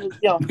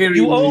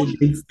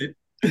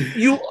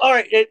 All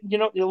right. A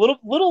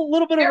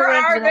little bit of a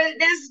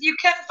rant. You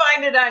can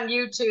find it on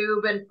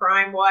YouTube and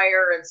Prime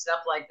Wire and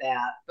stuff like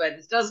that, but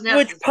it doesn't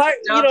have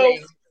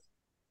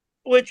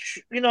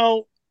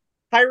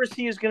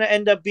piracy is going to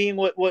end up being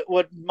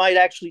what might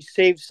actually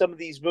save some of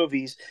these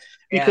movies,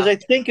 because I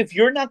think if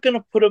you're not going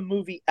to put a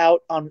movie out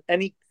on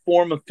any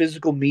form of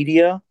physical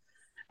media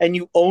and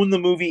you own the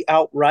movie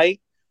outright,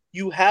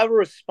 you have a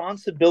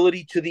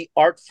responsibility to the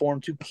art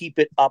form to keep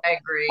it up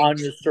on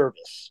your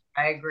service.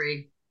 I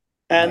agree.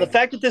 And the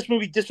fact that this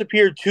movie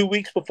disappeared 2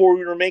 weeks before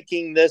we were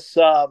making this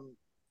podcast.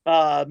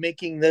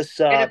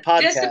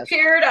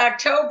 Disappeared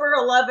October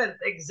 11th,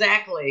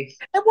 exactly.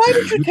 And why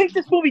did you take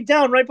this movie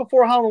down right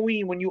before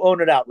Halloween when you own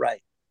it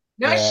outright?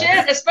 No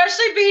shit,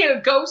 especially being a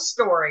ghost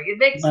story. It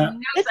makes no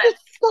sense.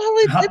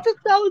 It's a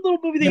solid little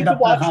movie that you can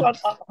watch on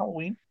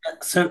Halloween.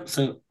 So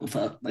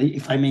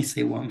if I may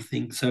say one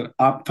thing. So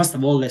first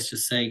of all, let's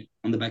just say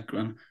on the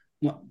background,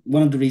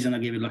 one of the reasons I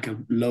gave it like a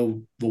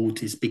low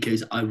vote is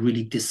because I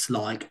really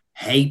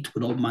hate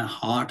with all my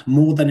heart,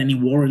 more than any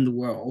war in the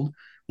world,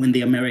 when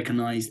they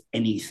Americanize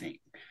anything.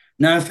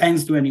 No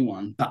offense to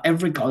anyone, but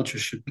every culture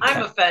should be.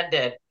 I'm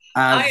offended.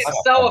 I am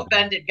so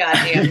offended,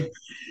 goddamn.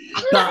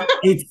 But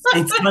it's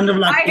kind of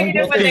like I hate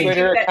it when they do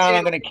that too.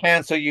 I'm going to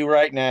cancel you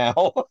right now.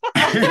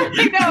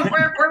 I know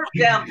we're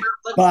down.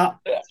 But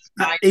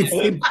it's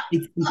simply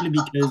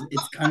because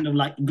it's kind of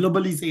like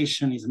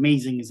globalization is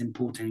amazing, is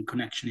important,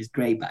 connection is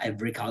great, but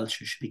every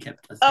culture should be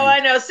kept the same. Oh, I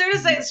know. As soon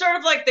as it's sort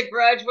of like The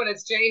Grudge, when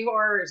it's J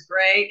horror is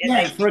great.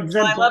 And for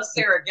example, I love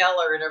Sarah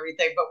Gellar and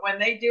everything, but when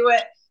they do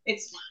it,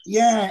 it's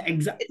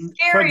exactly. It's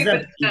scary,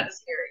 but it's not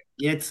scary.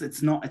 Yeah,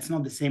 it's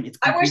not the same.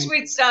 I wish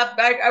we'd stop.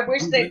 I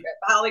wish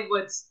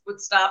Hollywood would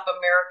stop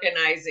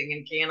Americanizing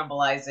and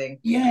cannibalizing.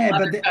 Yeah,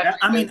 but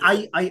I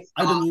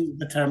don't use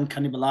the term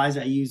cannibalize.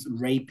 I use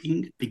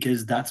raping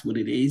because that's what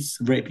it is,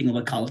 raping of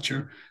a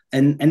culture.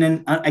 And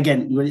then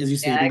again, as you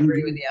said, I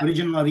agree with you.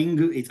 Original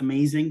Ringu, it's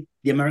amazing.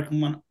 The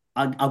American one,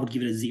 I would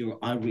give it a 0.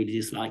 I really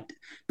disliked it.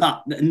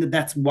 But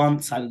that's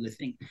one side of the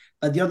thing.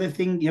 But the other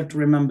thing you have to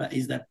remember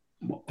is that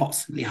what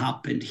possibly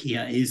happened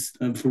here is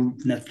for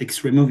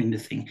Netflix removing the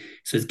thing.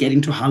 So it's getting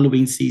to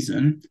Halloween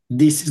season.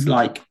 This is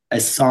like a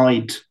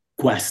side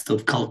quest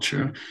of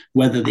culture,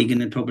 whether they're going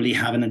to probably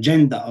have an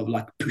agenda of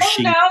like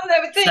pushing. Oh,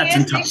 no, the thing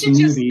is, they should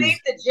just leave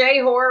the J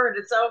horror in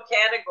its own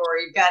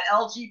category. You've got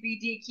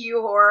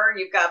LGBTQ horror,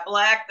 you've got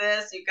black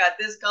this, you've got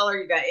this color,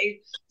 you've got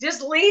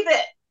just leave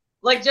it.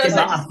 Like just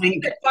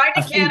leave it. Find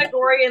a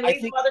category and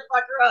leave the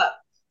motherfucker up.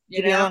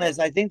 To be honest,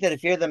 I think that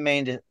if you're the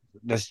main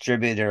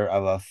distributor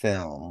of a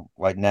film,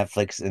 like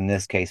Netflix in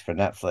this case for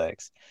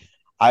Netflix,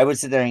 I would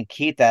sit there and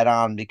keep that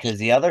on, because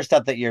the other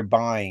stuff that you're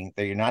buying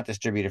that you're not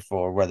distributed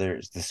for, whether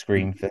it's the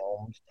Scream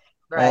films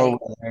or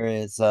whether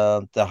it's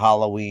the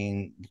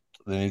Halloween,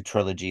 the new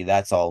trilogy,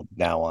 that's all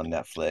now on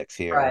Netflix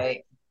here.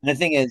 Right. And the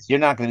thing is, you're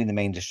not going to be the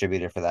main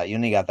distributor for that. You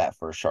only got that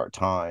for a short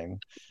time.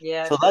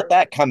 Yeah. So let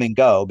that come and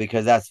go,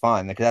 because that's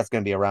fine, because that's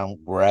going to be around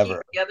wherever.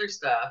 Keep the other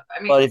stuff.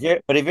 I mean, but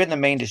if you're the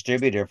main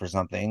distributor for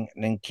something,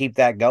 then keep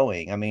that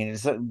going. I mean,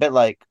 it's a bit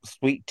like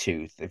Sweet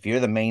Tooth. If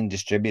you're the main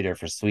distributor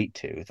for Sweet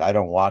Tooth, I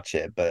don't watch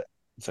it, but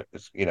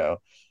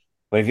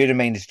but if you're the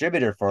main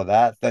distributor for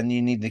that, then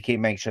you need to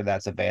make sure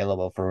that's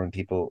available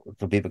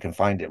so people can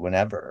find it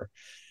whenever.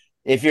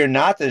 If you're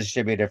not the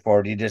distributor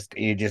for it,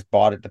 you just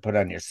bought it to put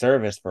on your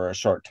service for a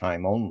short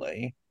time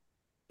only,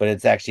 but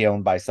it's actually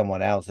owned by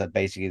someone else. That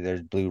basically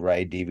there's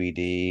Blu-ray,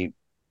 DVD.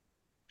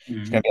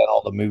 It's going to be on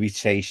all the movie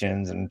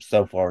stations and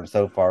so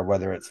far,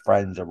 whether it's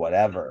Friends or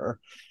whatever.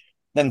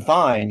 Then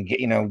fine,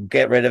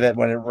 get rid of it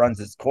when it runs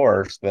its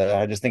course. But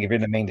I just think if you're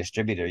the main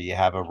distributor, you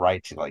have a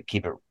right to like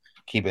keep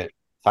it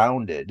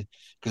founded,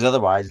 because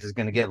otherwise it's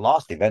going to get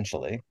lost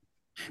eventually.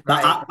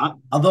 But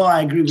although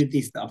I agree with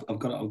this, I've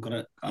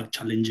got a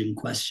challenging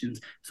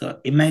questions. So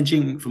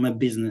imagine from a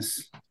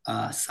business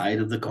side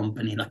of the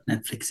company, like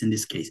Netflix in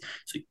this case.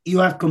 So you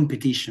have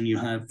competition, you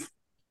have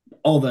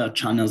other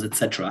channels,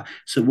 etc.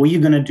 So what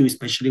you're gonna do,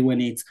 especially when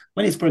it's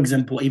for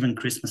example even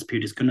Christmas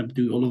period, is gonna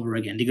do all over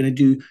again. They're gonna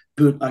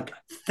put like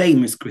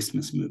famous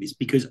Christmas movies,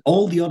 because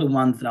all the other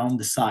ones that are on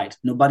the side,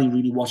 nobody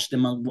really watched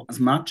them as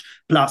much.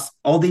 Plus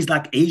all these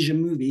like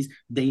Asian movies,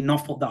 they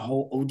not for the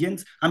whole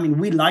audience. I mean,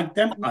 we like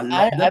them.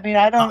 I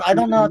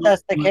don't know if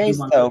that's the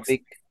case though.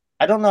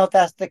 I don't know if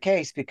that's the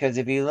case, because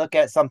if you look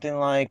at something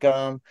like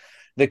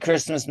the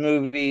Christmas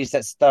movies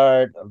that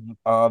starred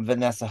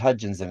Vanessa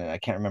Hudgens in it, I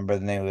can't remember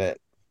the name of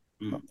it.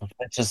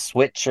 Just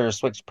Switch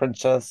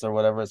Princess or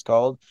whatever it's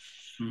called.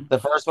 The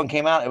first one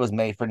came out, it was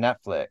made for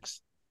Netflix.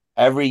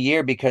 Every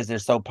year, because they're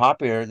so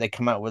popular, they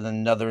come out with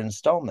another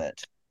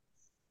installment.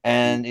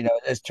 and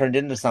it's turned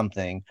into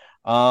something.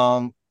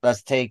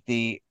 Let's take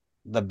the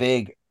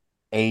big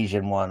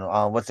Asian one.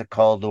 What's it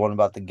called? The one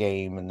about the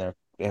game, and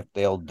if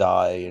they'll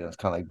die, it's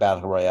kind of like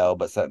Battle Royale,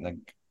 but set in a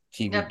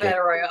TV Not game.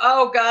 Battle Royale.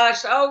 Oh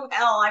gosh. Oh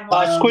hell,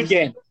 I'm Squid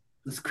Game.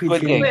 The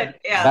Squid Game.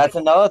 Yeah. That's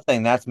another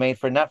thing that's made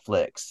for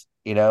Netflix.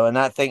 And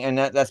that thing, and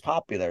that's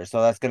popular,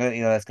 so that's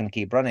gonna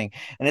keep running.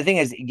 And the thing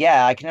is,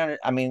 yeah,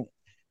 I mean,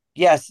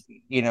 yes,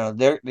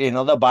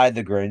 they'll buy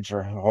the Grinch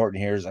or Horton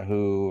Hears a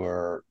Who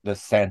or the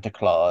Santa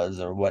Claus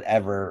or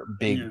whatever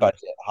big budget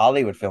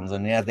Hollywood films,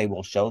 and yeah, they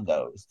will show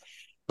those.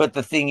 But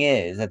the thing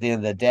is, at the end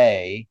of the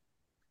day,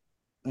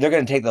 they're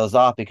going to take those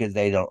off because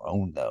they don't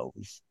own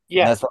those.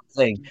 Yeah, that's what I'm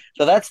saying.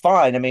 So that's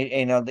fine. I mean,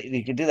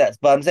 you can do that,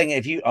 but I'm saying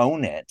if you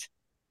own it,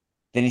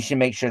 then you should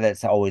make sure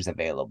that's always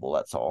available.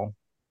 That's all.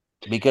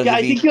 Because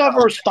I think you have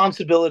a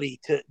responsibility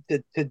to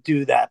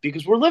do that,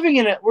 because we're living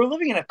in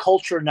a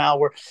culture now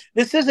where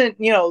this isn't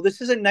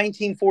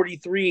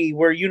 1943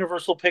 where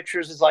Universal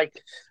Pictures is like,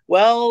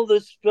 well,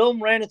 this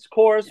film ran its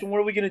course and what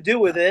are we going to do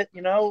with it?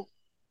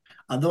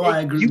 Although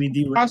I agree with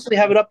you, constantly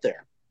have it up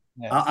there.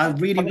 Yeah. I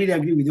really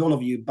agree with all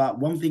of you. But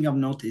one thing I've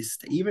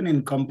noticed, even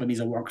in companies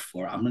I work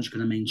for, I'm not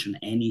going to mention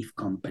any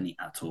company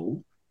at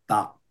all,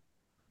 but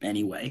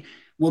anyway,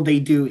 what they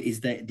do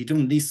is that they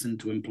don't listen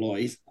to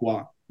employees who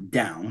are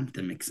down.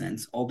 That makes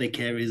sense. All they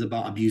care is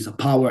about abuse of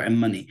power and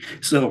money.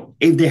 So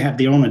if they have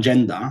their own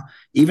agenda,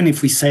 even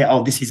if we say,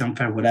 oh, this is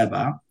unfair,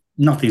 whatever,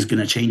 nothing's going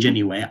to change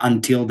anyway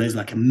until there's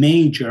like a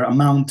major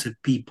amount of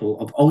people,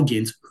 of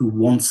audience, who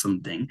want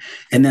something.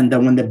 And then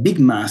when the big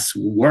mass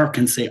will work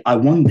and say, I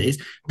want this,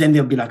 then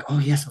they'll be like, oh,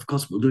 yes, of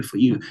course, we'll do it for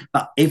you.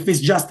 But if it's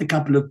just a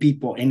couple of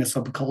people in a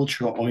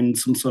subculture or in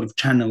some sort of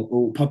channel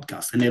or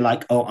podcast, and they're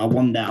like, oh, I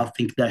want that, I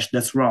think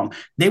that's wrong,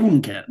 they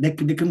wouldn't care. They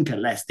couldn't care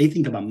less. They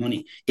think about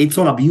money. It's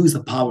all abuse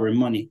of power and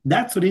money.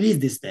 That's what it is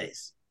these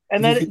days.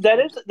 And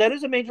that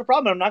is a major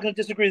problem. I'm not going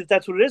to disagree that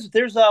that's what it is.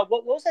 There's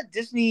what was that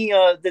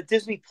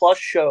Disney Plus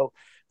show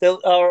that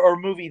or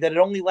movie that it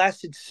only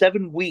lasted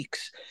 7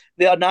 weeks.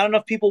 Not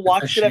enough people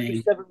watched it after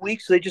 7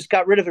 weeks, so they just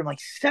got rid of it. I'm like,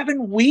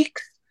 7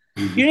 weeks?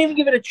 You didn't even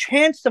give it a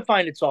chance to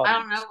find its audience. I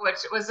don't know which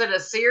was it. A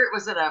series?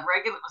 Was it a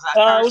regular?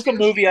 It was a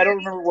movie. I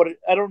don't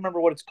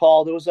remember what it's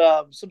called. It was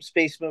some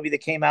space movie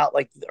that came out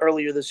like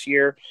earlier this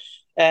year.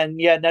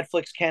 And yeah,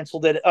 Netflix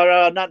canceled it.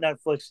 Not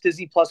Netflix.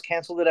 Disney Plus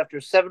canceled it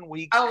after 7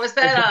 weeks. Oh, was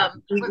that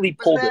completely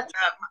pulled it?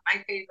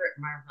 My favorite,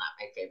 not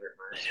my favorite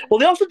version. Well,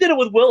 they also did it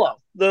with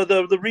Willow,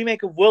 the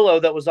remake of Willow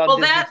that was on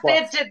Disney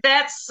Plus.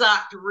 That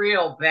sucked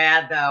real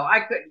bad though. I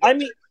couldn't. I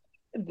mean,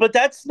 but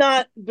that's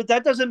not. But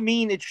that doesn't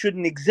mean it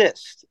shouldn't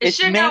exist. It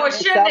shouldn't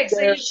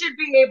exist. You should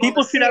be able.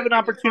 People should have an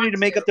opportunity to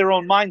make up their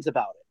own minds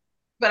about it.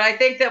 But I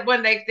think that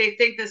when they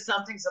think that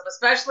something's up,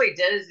 especially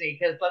Disney,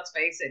 because let's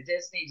face it,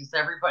 Disney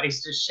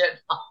everybody's just shitting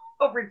all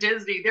over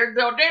Disney. They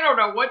don't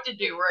know what to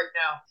do right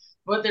now.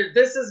 Whether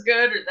this is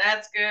good or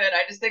that's good,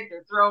 I just think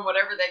they're throwing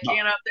whatever they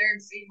can out there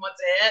and seeing what's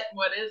a hit and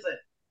what isn't.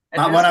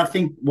 But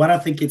what I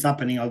think is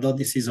happening, although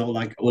this is all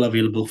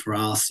available for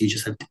us, you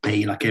just have to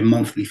pay like a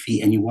monthly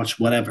fee and you watch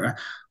whatever.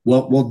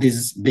 What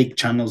these big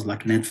channels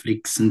like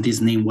Netflix and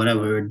Disney,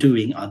 whatever, are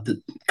doing are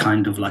the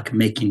kind of like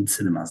making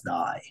cinemas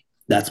die.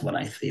 That's what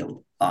I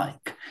feel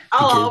like.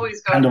 I'll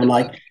always go kind of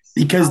like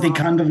because they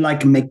kind of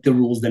like make the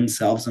rules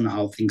themselves on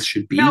how things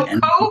should be. No,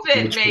 and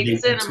COVID made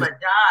cinema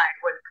die.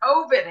 When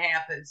COVID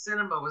happened,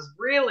 cinema was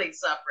really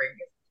suffering.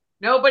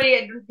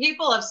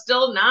 People have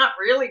still not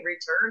really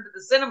returned to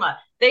the cinema.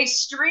 They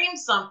stream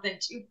something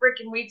 2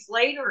 freaking weeks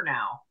later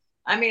now.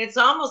 I mean, it's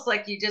almost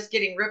like you're just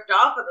getting ripped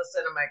off of the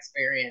cinema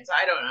experience.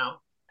 I don't know.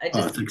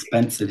 It's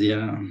expensive,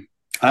 yeah.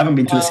 I haven't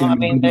been to a cinema. I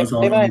mean, they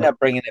might end up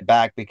bringing it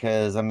back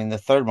because I mean the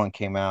third one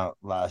came out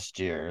last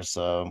year,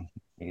 so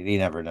you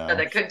never know.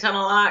 The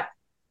Kuntilanak,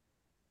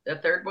 the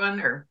third one,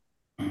 or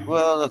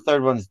well, the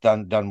third one's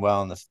done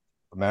well in this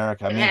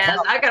America.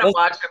 I gotta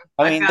watch them.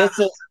 I mean,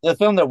 the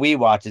film that we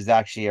watch is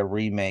actually a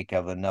remake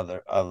of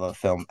a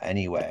film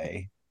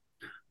anyway.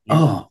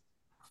 Oh,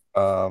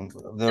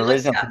 the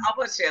original. I'll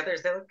watch the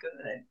others. They look good.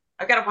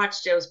 I gotta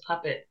watch Joe's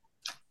Puppet.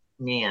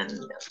 Man,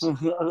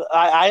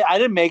 I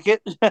didn't make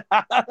it.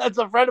 That's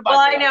a friend of mine. Well,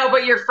 I know,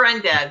 but your friend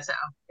did, so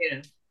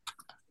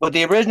Well,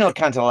 the original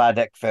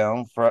Kuntilanak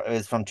film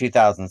is from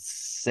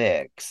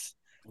 2006,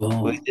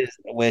 which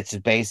is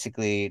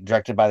basically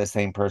directed by the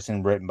same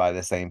person, written by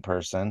the same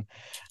person.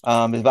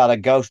 It's about a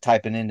ghost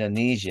type in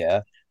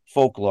Indonesia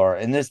folklore.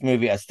 In this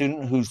movie, a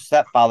student whose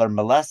stepfather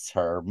molests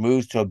her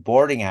moves to a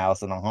boarding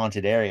house in a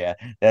haunted area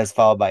that is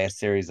followed by a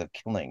series of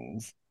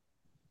killings.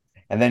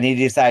 And then he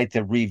decided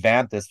to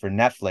revamp this for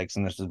Netflix,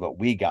 and this is what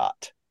we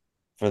got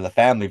for the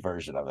family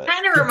version of it.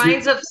 Kind of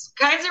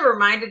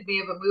reminded me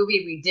of a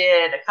movie we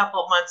did a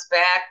couple months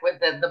back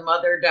with the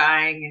mother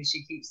dying, and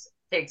she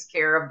takes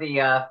care of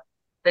the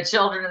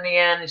children in the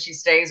end, and she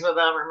stays with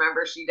them.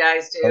 Remember, she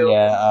dies too. Oh,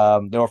 yeah,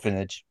 the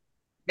orphanage.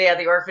 Yeah,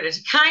 the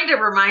orphanage. Kind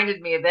of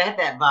reminded me of that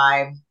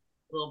vibe a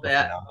little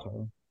bit.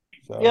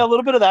 So. Yeah, a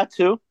little bit of that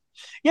too.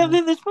 Yeah,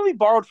 this movie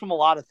borrowed from a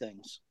lot of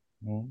things.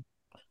 Mm-hmm.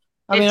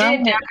 It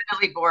did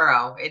definitely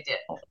borrow. It did.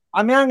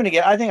 I mean,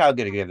 I think I'm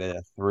gonna give it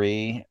a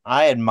 3.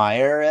 I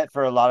admire it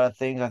for a lot of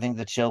things. I think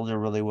the children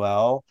really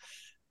well.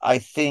 I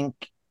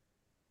think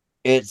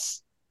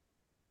it's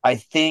I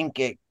think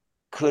it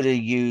could have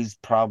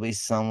used probably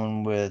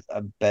someone with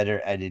a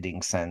better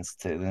editing sense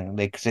too.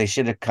 They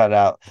should have cut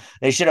out.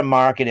 They should have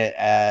marketed it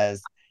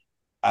as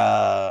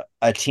a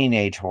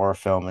teenage horror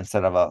film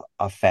instead of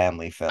a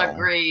family film.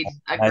 Agreed.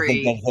 I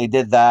think that if they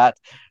did that,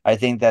 I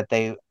think that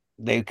they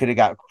could have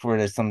got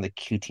rid of some of the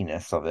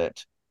cutiness of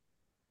it.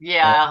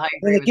 Yeah, I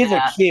agree The with kids are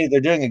that. cute. They're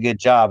doing a good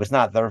job. It's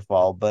not their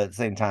fault, but at the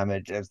same time,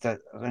 it just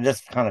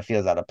kind of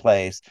feels out of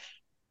place.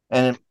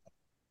 And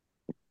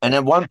and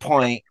at one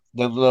point,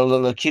 the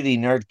little cutie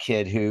nerd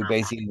kid who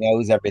basically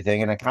knows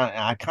everything, and I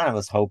kind of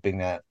was hoping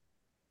that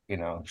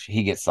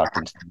he gets sucked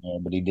into the mirror,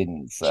 but he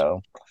didn't.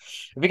 So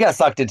if he got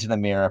sucked into the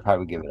mirror, I probably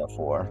would give it a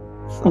 4.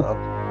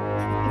 So.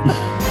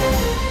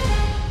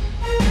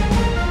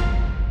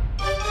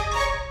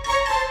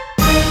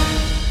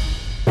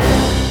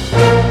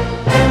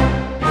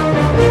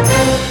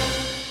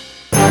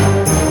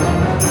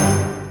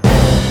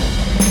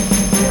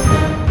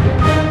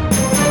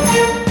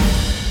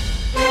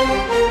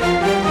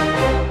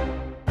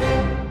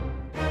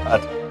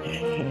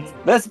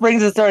 This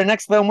brings us to our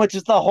next film, which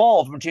is The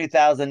Hole from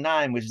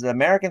 2009, which is an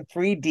American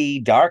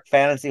 3D dark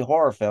fantasy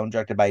horror film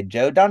directed by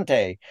Joe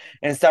Dante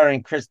and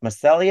starring Chris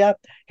Maselia,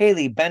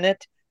 Haley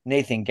Bennett,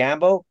 Nathan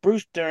Gambo,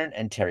 Bruce Dern,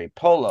 and Terry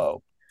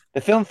Polo.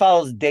 The film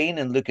follows Dane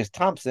and Lucas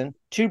Thompson,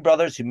 two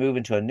brothers who move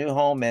into a new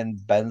home in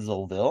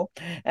Benzelville,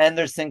 and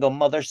their single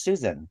mother,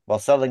 Susan. While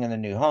settling in the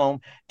new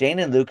home, Dane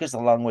and Lucas,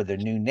 along with their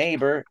new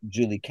neighbor,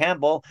 Julie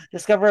Campbell,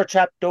 discover a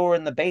trap door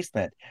in the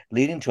basement,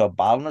 leading to a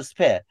bottomless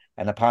pit,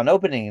 and upon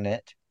opening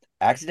it,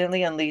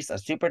 accidentally unleash a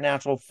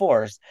supernatural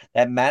force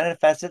that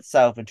manifests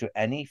itself into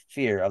any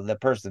fear of the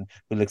person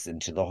who looks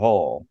into the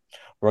hole.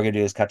 What we're going to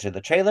do is cut to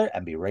the trailer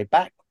and be right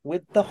back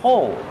with The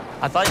Hole.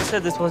 I thought you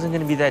said this wasn't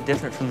going to be that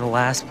different from the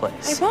last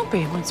place. It won't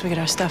be once we get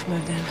our stuff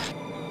moved in.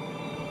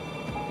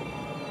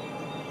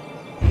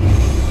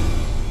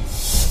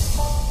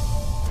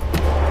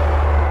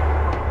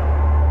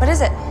 What is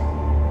it?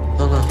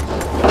 Don't know.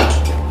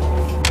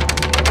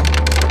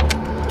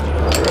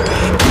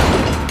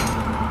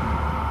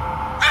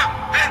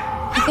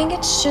 I think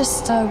it's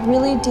just a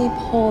really deep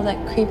hole that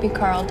creepy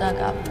Carl dug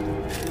up.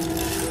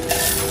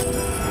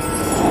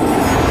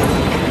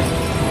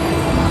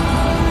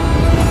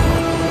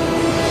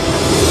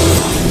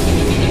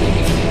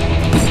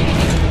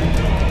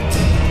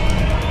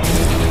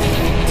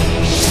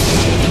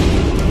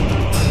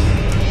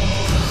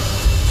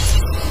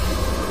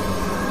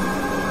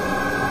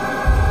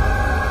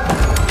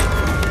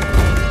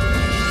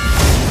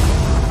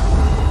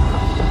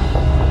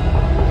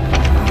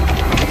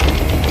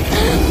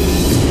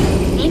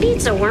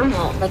 It's a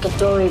wormhole, like a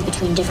doorway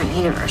between different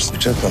universes. You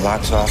took the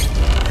locks off.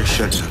 You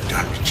shouldn't have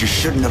done it. You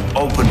shouldn't have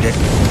opened it.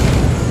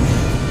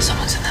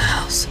 Someone's in the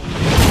house.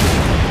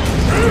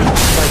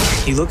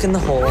 Like, you look in the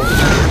hole,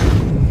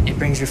 it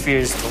brings your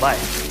fears to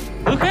life.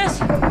 Lucas?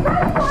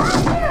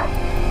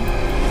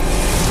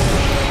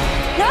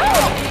 No!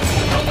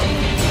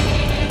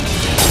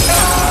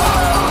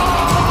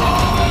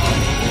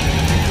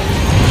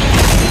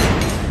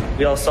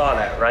 We all saw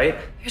that, right?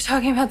 You're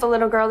talking about the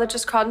little girl that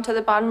just crawled into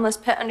the bottomless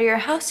pit under your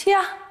house?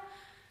 Yeah.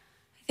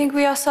 I think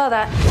we all saw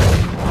that.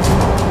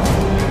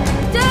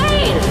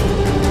 Dane!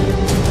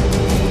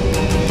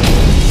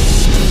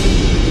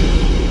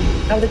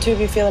 How do the two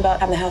of you feel about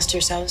having the house to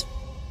yourselves?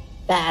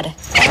 Bad.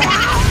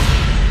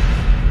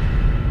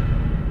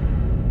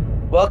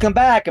 Welcome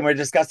back, and we're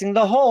discussing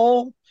The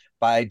Hole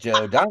by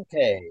Joe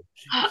Dante.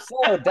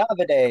 So,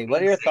 Davide,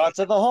 what are your thoughts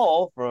of The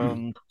Hole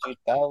from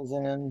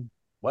 2000 and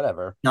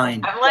whatever?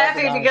 9. I'm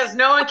laughing because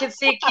no one can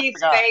see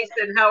Keith's face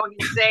and how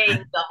he's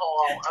saying The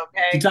Hole.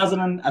 Okay.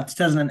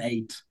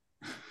 2008.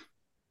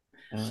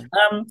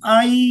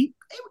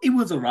 It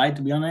was alright,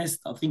 to be honest.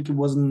 I think it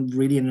wasn't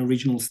really an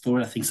original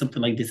story. I think something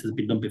like this has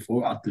been done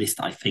before, at least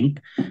I think.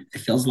 It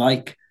feels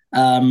like.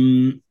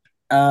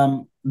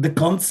 The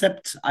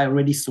concept, I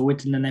already saw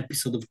it in an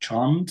episode of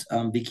Charmed.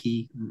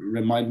 Vicky,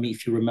 remind me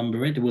if you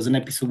remember it. It was an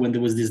episode when there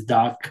was this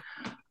dark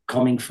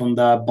coming from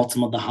the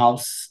bottom of the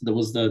house. There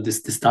was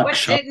this dark Which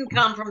shot. didn't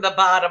come from the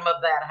bottom of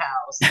that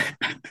house.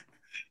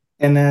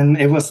 And then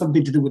it was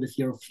something to do with the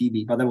fear of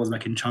Phoebe, but that was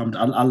like in Charmed.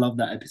 I love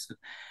that episode.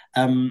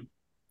 I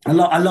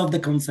love the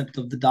concept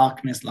of the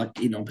darkness. Like,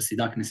 obviously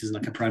darkness is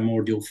like a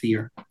primordial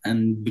fear,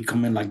 and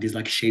becoming like this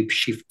like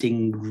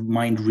shape-shifting,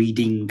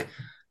 mind-reading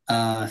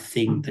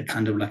thing that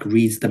kind of like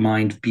reads the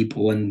mind of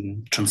people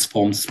and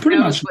transforms. Pretty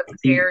much what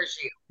scares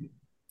you.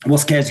 What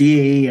scares you,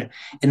 yeah.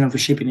 And of the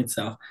shaping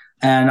itself.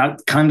 And I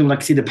kind of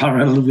like see the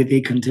parallel with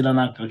the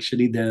Kuntilanak,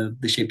 actually, the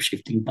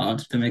shape-shifting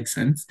part, if that makes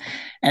sense.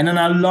 And then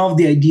I love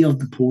the idea of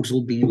the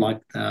portal being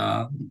like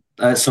the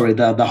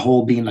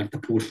hole being like the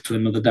portal to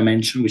another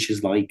dimension, which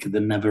is like the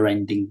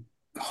never-ending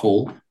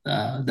hole,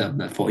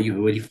 the for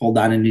you when you fall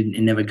down and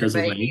it never goes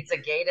Everybody away. needs a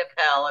gate of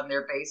hell in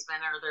their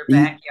basement or their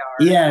Y- backyard.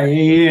 Yeah,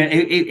 yeah,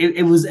 yeah.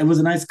 It was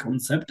a nice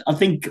concept. I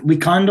think we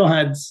kind of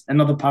had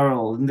another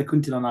parallel in the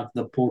Kuntilanak.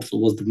 The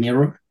portal was the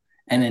mirror,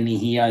 and then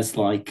he has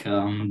like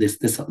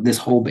this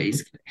hole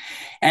basically.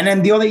 And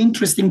then the other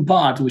interesting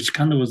part, which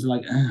kind of was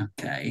like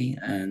okay,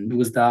 and it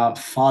was the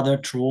father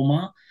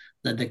trauma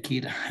that the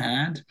kid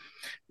had,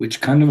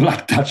 which kind of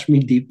like touched me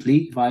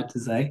deeply, if I had to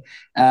say.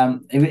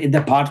 In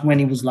the part when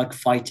he was like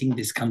fighting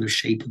this kind of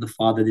shape of the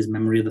father, this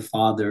memory of the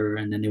father,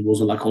 and then it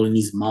was like all in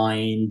his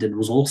mind, and it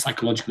was all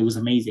psychological. It was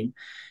amazing.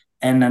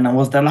 And then I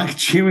was there like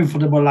cheering for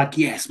the boy, like,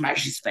 yeah,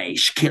 smash his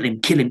face, kill him,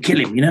 kill him, kill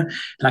him,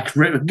 like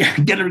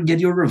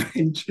get your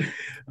revenge.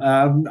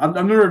 I'm not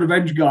a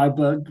revenge guy,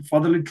 but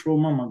fatherly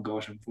trauma, oh my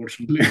gosh,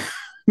 unfortunately.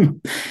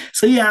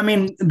 So yeah, I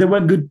mean, there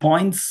were good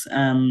points.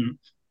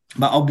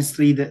 But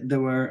obviously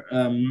there were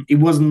it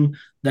wasn't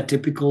the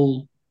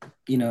typical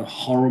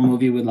horror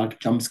movie with like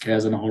jump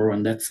scares and horror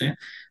and that's it.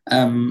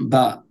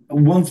 But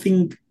one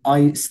thing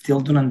I still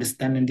don't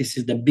understand, and this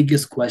is the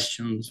biggest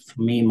questions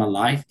for me in my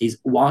life, is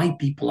why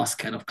people are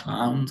scared of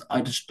clowns.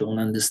 I just don't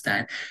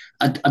understand.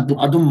 I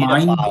don't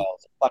mind,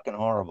 Pedophiles, fucking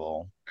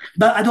horrible.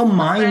 but I don't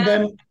mind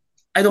them.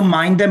 I don't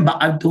mind them,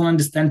 but I don't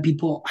understand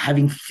people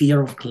having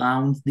fear of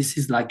clowns. This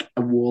is like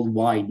a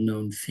worldwide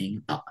known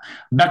thing.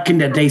 Back in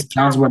the days,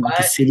 clowns were like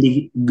a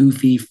silly,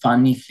 goofy,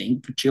 funny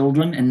thing for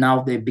children, and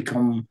now they've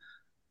become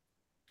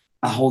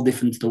a whole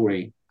different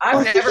story.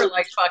 I've never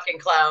liked fucking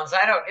clowns.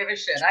 I don't give a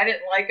shit. I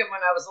didn't like them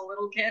when I was a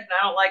little kid, and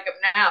I don't like them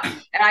now.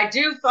 And I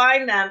do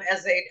find them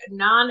as a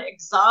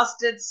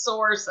non-exhausted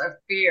source of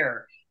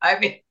fear. I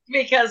mean,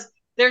 because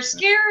they're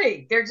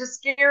scary. They're just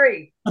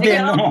scary.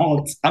 They're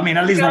not. I mean,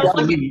 at least not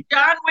for me.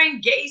 John Wayne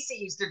Gacy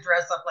used to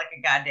dress up like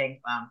a goddamn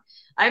clown.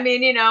 I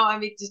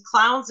mean, just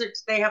clowns,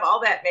 they have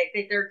all that.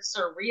 They're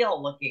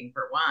surreal looking,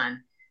 for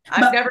one.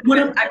 I've never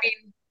been, I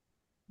mean,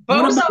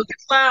 Bozo the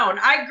clown.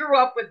 I grew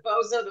up with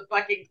Bozo the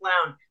fucking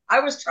clown. I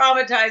was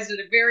traumatized at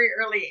a very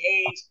early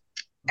age.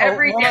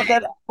 Every day.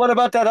 What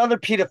about that other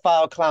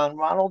pedophile clown,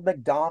 Ronald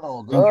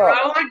McDonald?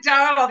 Ronald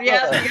McDonald,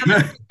 yes, the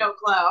other pedo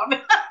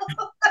clown.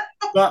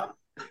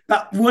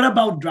 But what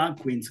about drag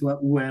queens who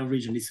were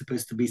originally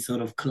supposed to be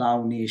sort of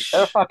clownish?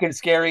 They're fucking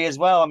scary as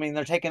well. I mean,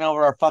 they're taking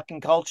over our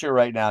fucking culture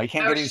right now. You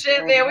can't get any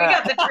shit, man. We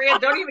got the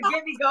don't even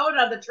get me going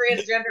on the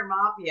transgender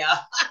mafia.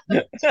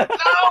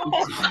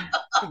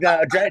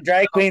 No,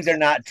 drag queens are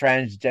not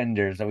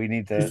transgender, so we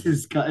need to. This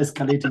is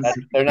escalating.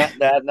 They're not.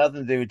 That has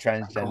nothing to do with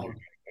transgender.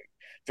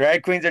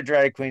 Drag queens are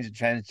drag queens, and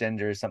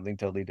transgender is something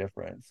totally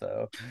different.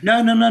 So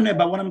no.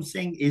 But what I'm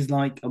saying is,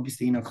 like,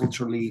 obviously,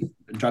 culturally,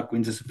 drag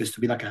queens are supposed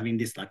to be like having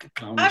this like a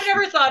clown. I've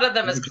never thought of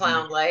them as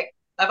clown-like.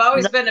 I've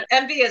always been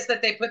envious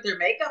that they put their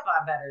makeup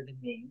on better than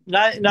me.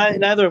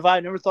 Neither have I.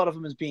 Never thought of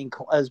them as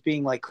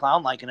being like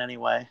clown-like in any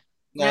way.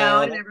 No,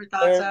 I never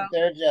thought so.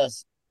 They're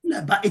just. No,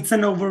 but it's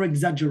an over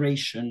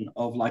exaggeration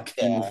of like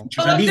thing of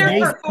well, if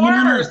they're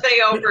performers,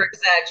 they over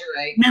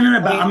exaggerate. No.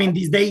 But I mean,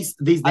 these days,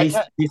 this has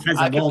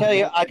evolved.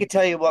 I could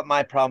tell you what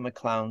my problem with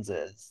clowns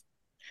is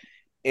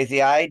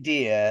the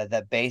idea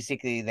that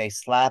basically they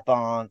slap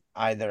on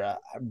either a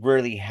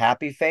really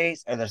happy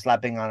face or they're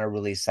slapping on a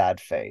really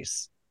sad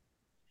face,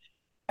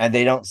 and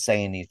they don't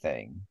say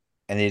anything,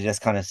 and they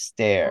just kind of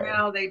stare.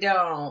 No, they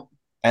don't.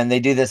 And they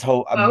do this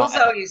whole.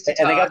 Bozo used to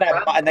talk,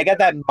 and they got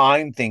that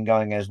mime thing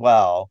going as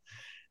well.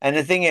 And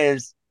the thing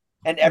is,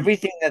 and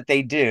everything that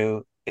they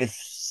do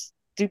is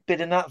stupid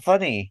and not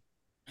funny.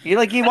 You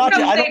watch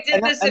it. They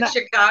did this in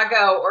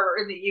Chicago or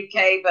in the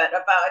UK, but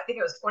I think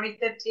it was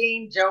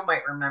 2015. Joe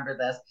might remember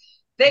this.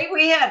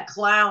 We had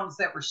clowns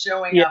that were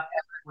showing up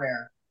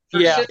everywhere for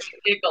shits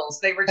and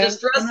giggles. They were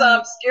just dressed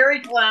up,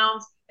 scary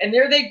clowns, and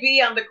there they'd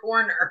be on the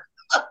corner.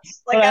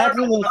 I don't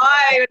know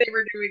why they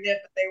were doing it,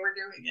 but they were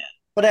doing it.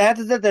 But I have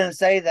to sit there and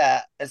say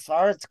that as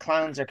far as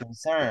clowns are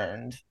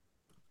concerned,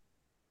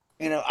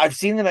 I've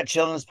seen them at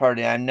children's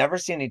party. I've never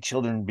seen any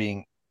children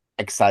being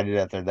excited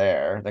that they're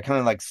there. They're kind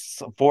of like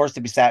forced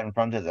to be sat in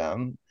front of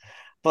them.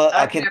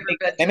 But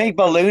they make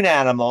balloon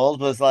animals.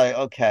 Was like,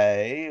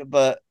 okay,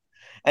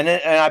 and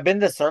I've been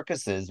to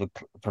circuses with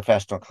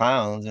professional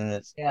clowns, and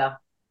it's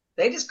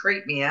they just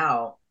creep me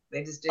out.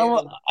 They just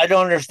do. I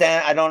don't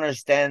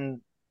understand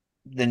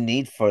the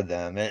need for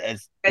them.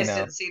 It's I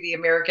didn't see the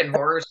American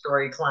Horror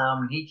Story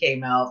clown when he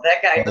came out.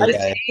 That guy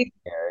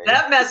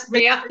that messed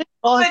me up.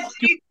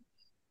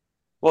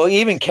 Well,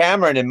 even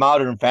Cameron in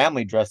Modern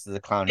Family dressed as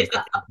a clown. He's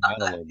a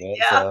little bit.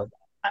 Yeah. So.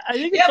 I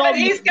think but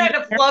he's kind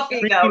of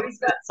fluffy though. He's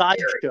got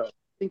sideshow. I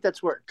think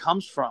that's where it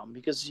comes from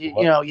because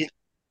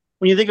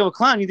when you think of a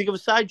clown, you think of a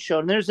sideshow,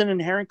 and there's an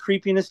inherent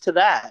creepiness to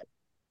that.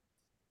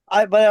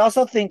 But I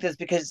also think that's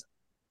because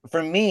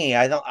for me,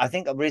 I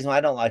think the reason why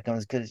I don't like them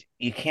is because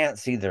you can't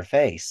see their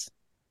face.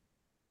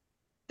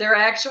 Their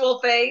actual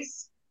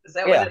face? Is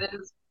that what it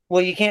is?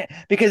 Well, you can't,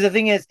 because the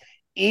thing is,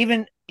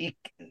 even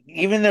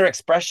their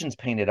expressions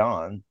painted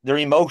on, their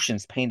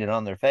emotions painted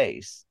on their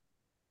face.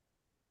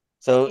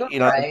 So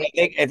Right.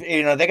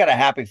 if they got a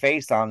happy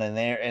face on and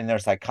they're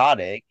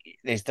psychotic,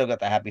 they still got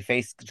the happy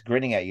face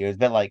grinning at you. It's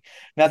been like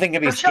nothing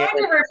can be I'm trying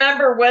scary. to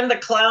remember when the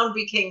clown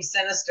became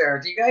sinister.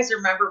 Do you guys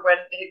remember when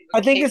it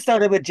I think became? it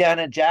started with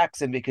Janet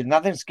Jackson because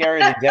nothing's scarier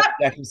than Janet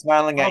Jackson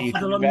smiling at Oh, you, for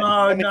the love, no,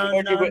 coming no,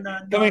 towards you no, with, no,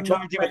 coming no,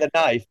 towards you no. with a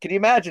knife. Can you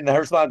imagine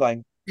her smile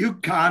going? You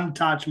can't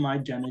touch my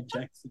Janet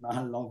Jackson. I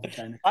love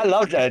Janet. I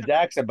love Janet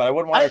Jackson, but I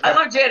wouldn't want her. I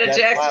love Janet that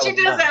Jackson. smile She with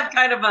a does knife. have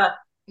kind of a.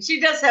 She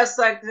does have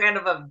some kind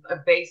of a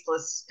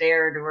baseless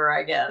stare to her,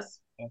 I guess.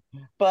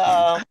 But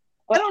I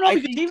don't know I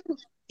because think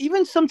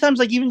even sometimes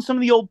like even some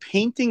of the old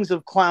paintings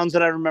of clowns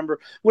that I remember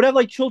would have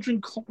like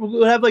children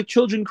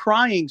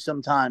crying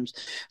sometimes.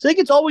 So I think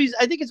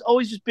it's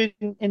always just been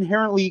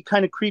inherently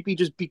kind of creepy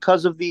just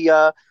because of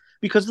the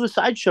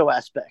sideshow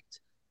aspect.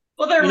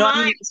 Well, they're I mean,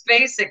 mimes,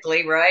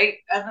 basically, right?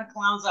 And the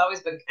clown's always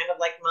been kind of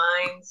like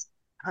mimes.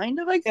 kind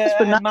of I guess,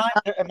 but and not.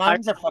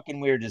 mimes are fucking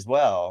weird as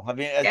well.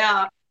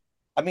 Yeah,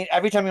 I mean,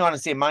 every time you want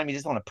to see a mime, you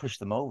just want to push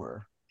them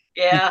over.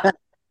 yeah.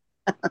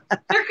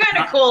 They're kind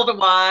of cool to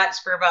watch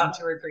for about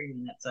 2 or 3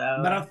 minutes.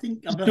 But I So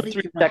think,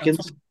 3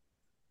 seconds.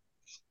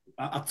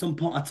 At some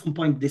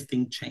point, this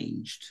thing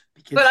changed.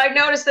 but I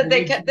noticed that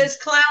this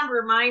clown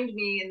remind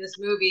me in this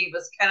movie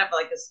was kind of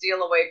like a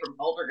steal away from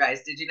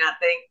Poltergeist. Did you not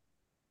think?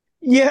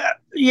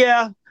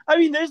 Yeah. I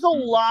mean, there's a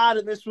lot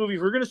in this movie.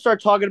 If we're going to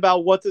start talking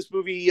about what this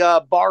movie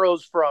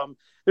borrows from,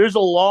 there's a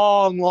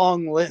long,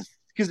 long list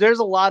because there's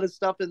a lot of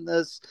stuff in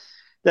this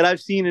that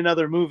I've seen in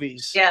other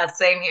movies. Yeah,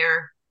 same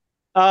here.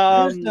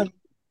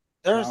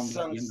 There's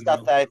some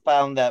stuff that I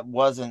found that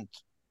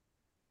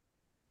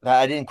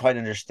I didn't quite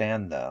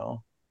understand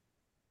though.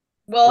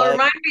 Well, it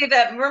reminded me of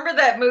remember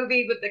that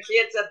movie with the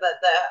kids at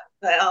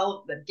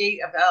the gate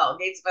of hell,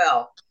 gates of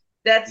hell.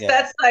 That's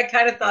I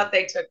kind of thought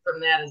they took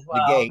from that as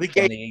well. The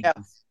gate.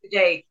 The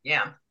gate,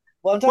 yeah.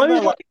 Well, I'm talking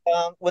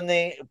about when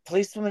the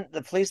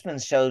policeman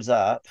shows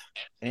up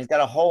and he's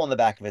got a hole in the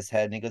back of his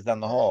head and he goes down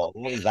the hole.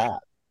 What was that?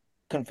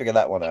 Couldn't figure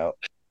that one out.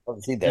 What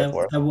was he there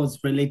for? That was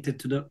related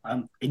to the.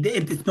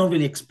 It's not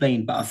really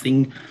explained, but I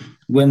think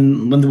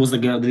when there was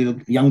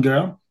the young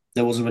girl,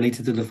 that was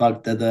related to the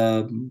fact that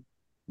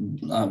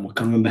I can't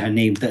remember her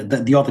name.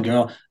 The other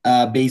girl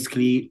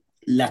basically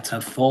let her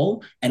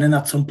fall, and then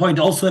at some point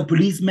also a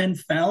policeman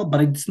fell,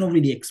 but it's not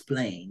really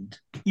explained.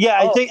 Yeah,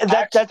 I think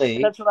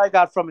that's what I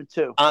got from it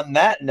too. On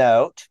that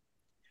note,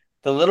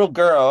 the little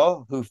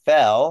girl who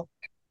fell,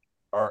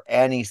 or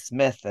Annie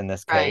Smith in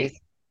this case,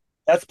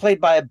 that's played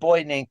by a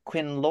boy named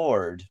Quinn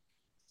Lord.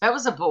 That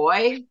was a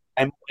boy?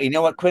 And you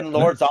know what Quinn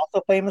Lord's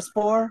also famous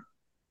for?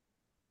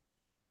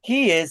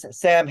 He is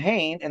Sam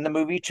Hain in the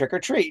movie Trick or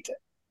Treat.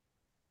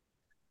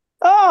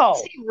 Oh,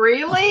 is he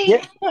really?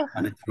 Yeah.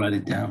 I need to write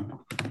it down.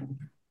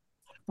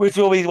 Which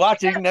we'll be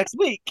watching next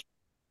week.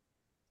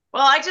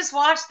 Well, I just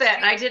watched that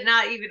and I did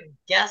not even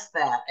guess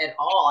that at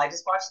all. I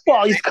just watched.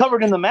 Well, he's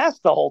covered in the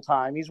mask the whole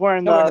time. He's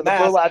wearing the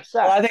burlap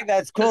sack. Well, I think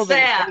that's cool.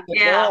 That the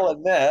girl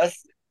in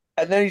this,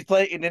 and then he's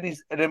playing, and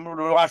then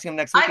we're watching him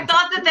next week. I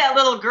thought that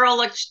little girl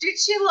did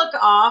she look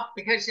off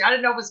because I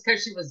didn't know if it was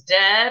because she was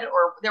dead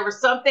or there was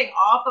something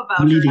off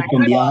about her.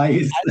 From the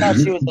eyes. I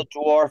thought she was a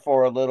dwarf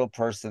or a little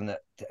person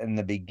in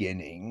the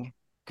beginning.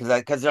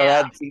 Because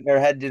her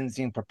head didn't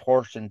seem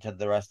proportioned to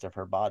the rest of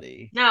her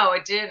body. No,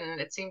 it didn't.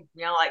 It seemed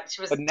like she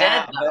was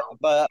dead.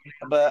 But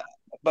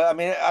I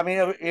mean,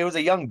 it was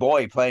a young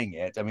boy playing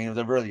it. I mean, it was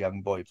a really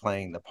young boy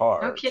playing the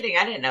part. No kidding,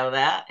 I didn't know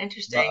that.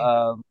 Interesting.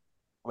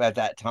 At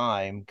that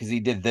time, because he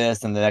did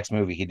this, and the next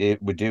movie he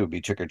would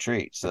be Trick or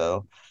Treat.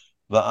 So,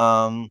 but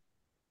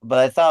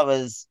I thought it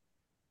was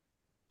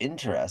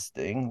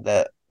interesting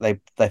that they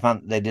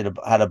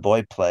had a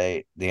boy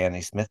play the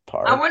Annie Smith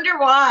part. I wonder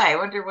why. I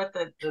wonder what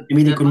the you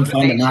mean they couldn't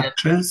find an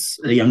actress,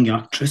 a young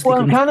actress? Well,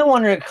 I'm kind of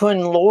wondering,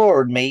 Quinn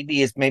Lord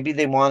maybe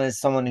they wanted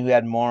someone who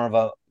had more of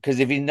a, because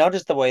if you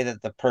notice the way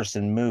that the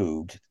person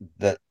moved,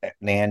 the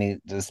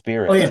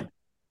spirit, oh yeah,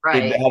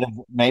 right,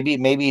 maybe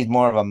he's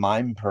more of a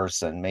mime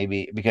person,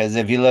 maybe, because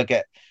if you look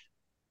at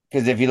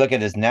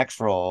his next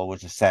role,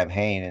 which is Sam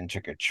Hain in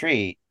Trick or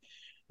Treat,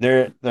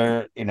 they're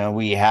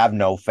we have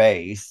no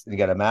face. You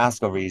got a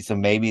mask over you, so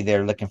maybe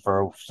they're looking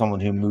for someone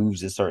who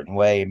moves a certain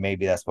way, and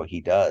maybe that's what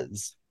he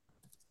does.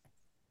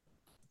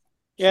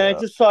 Yeah, so. I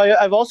just saw.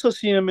 I've also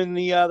seen him in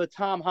the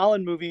Tom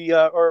Holland movie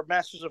or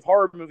Masters of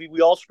Horror movie.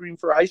 We All Scream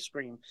for Ice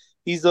Cream.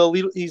 He's a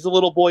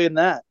little boy in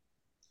that.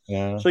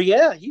 Yeah. So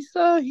yeah, he's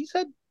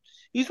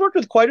worked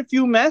with quite a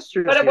few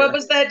masters. What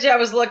was that? I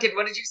was looking.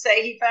 What did you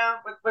say he found?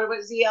 What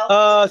was he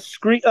else?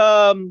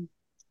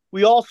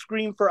 We All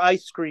Scream for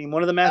Ice Cream,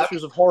 one of the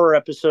Masters of Horror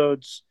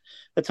episodes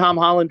that Tom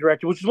Holland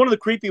directed, which is one of the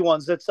creepy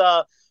ones. That's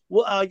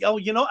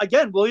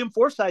again, William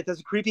Forsythe as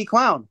a creepy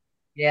clown.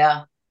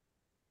 Yeah.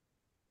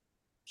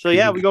 So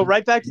yeah, we go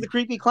right back to the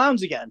creepy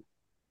clowns again.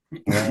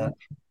 Yeah.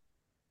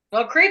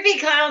 Well, creepy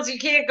clowns, you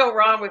can't go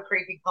wrong with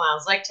creepy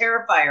clowns. Like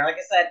Terrifier, like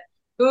I said,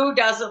 who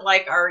doesn't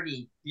like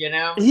Artie?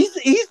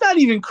 He's not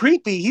even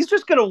creepy. He's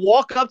just gonna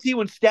walk up to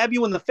you and stab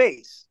you in the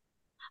face.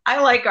 I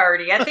like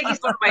Artie. I think he's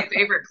one of my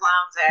favorite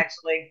clowns,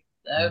 actually.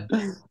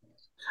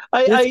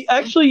 I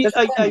actually This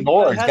I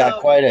Lord's had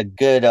got quite a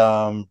good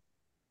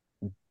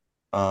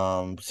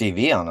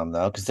CV on him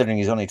though, considering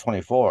he's only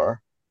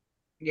 24.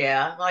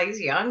 Yeah, well, he's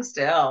young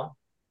still.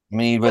 I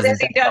mean, he But was in has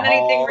he done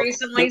anything Hall,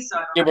 recently? So I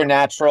don't know.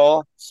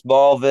 Supernatural,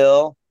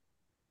 Smallville.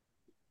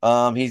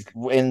 He's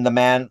in the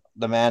Man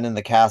in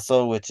the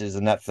Castle, which is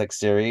a Netflix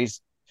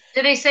series.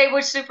 Did they say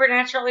which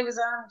Supernatural he was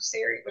on? Which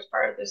series? Which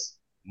part of this?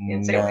 He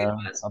didn't say what he No,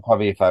 was. I'll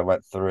probably if I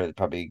went through it,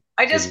 probably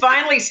I give just you.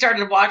 finally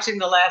started watching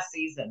the last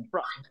season.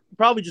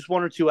 probably just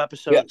 1 or 2 Yeah.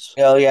 episodes.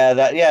 Oh yeah,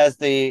 it's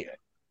the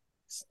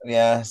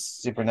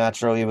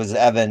Supernatural. He was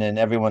Evan, and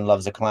everyone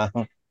loves a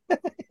clown.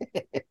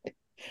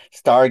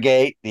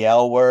 Stargate, the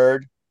L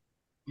Word.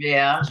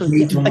 Yeah. So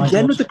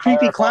again with the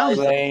creepy clowns.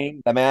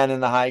 Lane, the Man in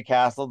the High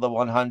Castle, the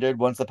 100.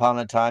 Once Upon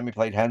a Time, he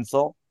played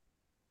Hensel.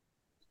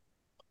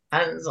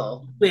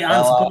 Hansel. Wait,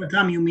 Once Upon a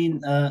Time, you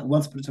mean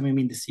Once Upon a Time, you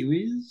mean the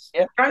series?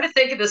 Yeah. I'm trying to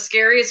think of the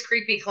scariest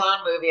creepy clown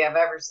movie I've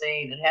ever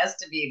seen. It has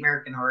to be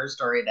American Horror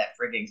Story, that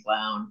frigging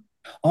clown.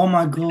 Oh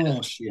my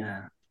gosh,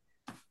 yeah.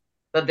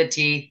 But the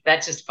teeth,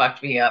 that just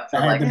fucked me up for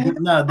I like.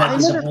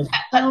 never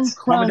found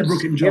clowns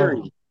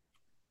scary.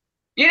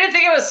 You didn't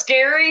think it was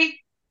scary?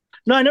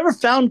 No, I never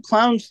found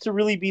clowns to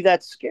really be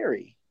that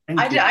scary.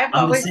 I've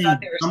always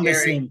thought they were I'm the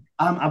scary. same.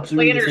 I'm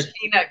absolutely the Planter's same.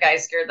 Peanut guy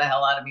scared the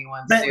hell out of me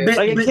once But- too.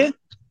 but-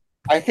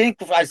 I think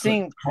I've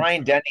seen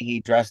Brian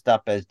Dennehy dressed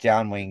up as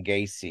John Wayne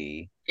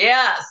Gacy.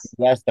 Yes.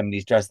 Dressed him,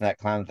 he's dressing that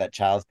clown with that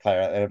child's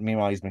play.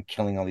 Meanwhile, he's been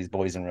killing all these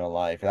boys in real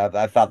life.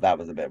 I thought that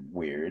was a bit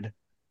weird.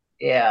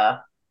 Yeah.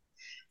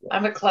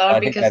 I'm a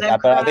clown because I'm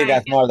but I think crying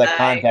that's more of the inside.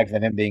 context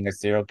of him being a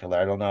serial killer.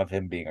 I don't know if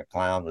him being a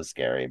clown was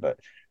scary, but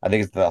I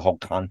think it's the whole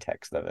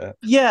context of it.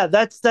 Yeah,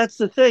 that's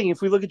the thing.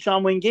 If we look at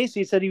John Wayne Gacy,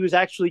 he said he was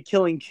actually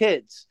killing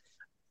kids.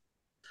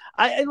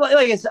 I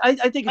think it's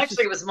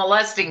Actually, it was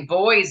molesting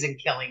boys and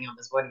killing them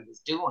is what he was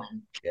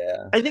doing.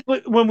 Yeah. I think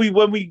when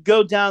we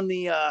go down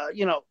the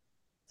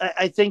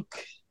I think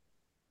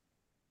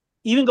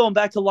even going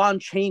back to Lon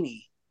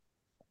Chaney.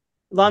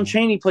 Lon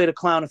Chaney played a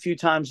clown a few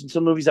times in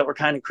some movies that were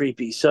kind of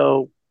creepy.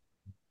 So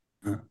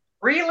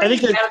really, I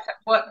think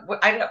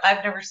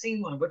I've never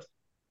seen one. Which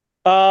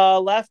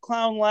Laugh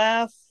Clown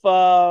Laugh. He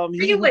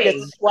even Really?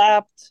 gets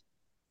slapped.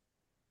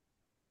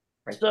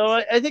 So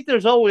I think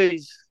there's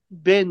always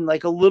been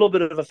like a little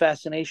bit of a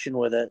fascination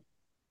with it.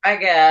 I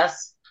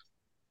guess.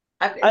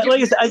 Like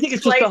I said, I think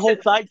it's just the whole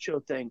sideshow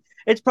thing.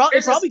 It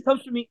probably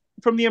comes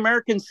from the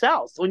American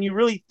South. When you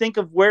really think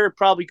of where it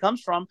probably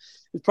comes from,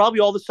 it's probably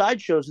all the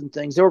sideshows and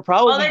things. There were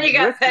probably Well, then you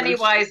got drifters.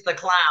 Pennywise the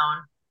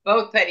clown.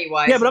 Both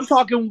Pennywise. Yeah, but I'm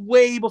talking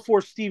way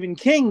before Stephen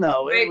King,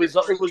 though. Way It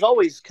was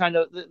always kind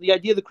of the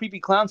idea of the creepy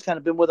clown's kind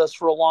of been with us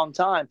for a long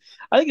time.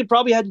 I think it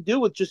probably had to do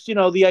with just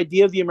the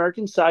idea of the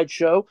American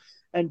sideshow,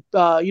 and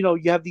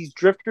you have these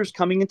drifters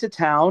coming into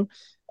town,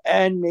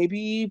 and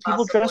maybe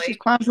people dressed as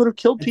clowns would have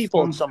killed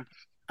people in some.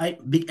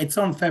 It's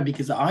unfair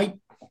because I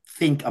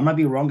think I might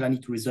be wrong. I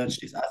need to research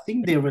this. I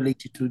think they're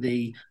related to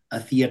the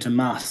theater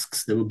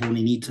masks that were born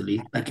in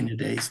Italy back in the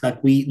days.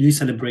 Like we do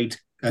celebrate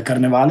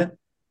Carnival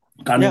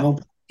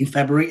in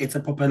February. It's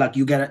a proper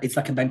it's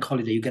like a bank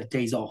holiday. You get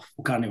days off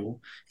for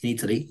Carnival in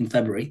Italy in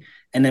February,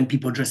 and then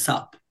people dress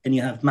up and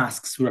you have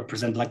masks to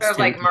represent like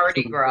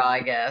Mardi Gras, I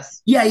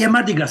guess. Yeah,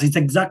 Mardi Gras. It's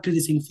exactly the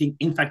same thing.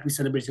 In fact, we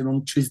celebrate it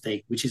on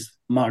Tuesday, which is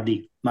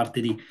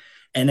Martedì.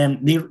 And then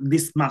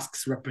these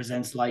masks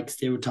represents like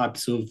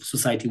stereotypes of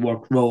society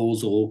work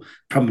roles or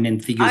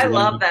prominent figures. I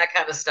love that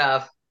kind of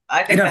stuff.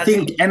 I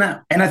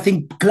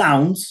think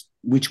clowns,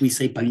 which we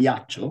say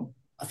pagliaccio,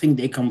 I think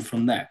they come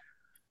from there.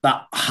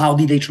 But how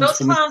did they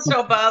transform? Those clowns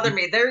don't bother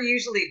me. They're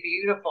usually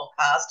beautiful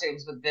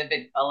costumes with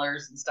vivid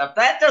colors and stuff.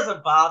 That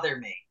doesn't bother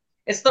me.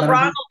 It's the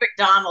Ronald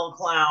McDonald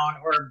clown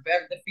or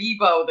the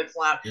Bebo the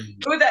clown.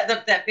 Who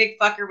that big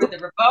fucker with the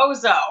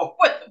rebozo?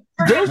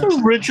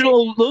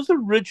 Those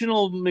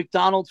original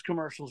McDonald's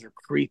commercials are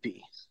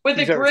creepy. With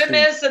the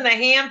grimace and the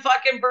ham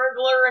fucking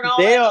burglar and all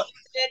they that are,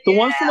 shit. The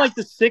ones from like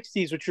the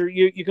 60s, which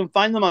you can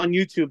find them on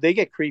YouTube, they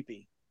get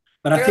creepy.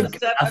 But I think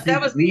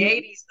that was the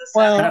 80s.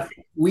 Well,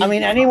 I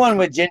mean, anyone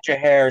with ginger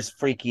hair is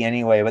freaky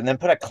anyway, but then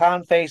put a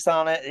clown face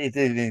on it, it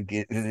isn't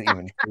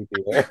even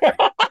creepier.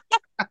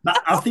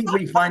 But I think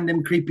we find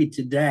them creepy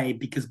today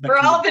because for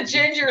all the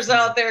gingers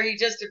out there, he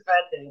just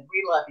offended.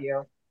 We love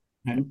you.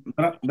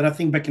 But I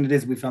think back in the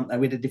days we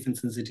had a different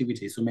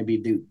sensitivity, so maybe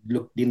they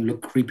didn't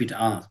look creepy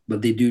to us,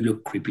 but they do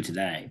look creepy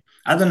today.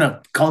 I don't know.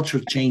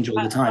 Culture change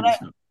all the time.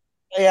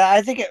 Yeah,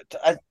 I think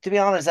to be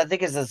honest, I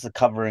think it's just the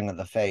covering of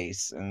the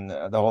face, and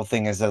the whole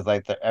thing is that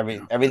like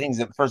everything's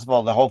first of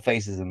all the whole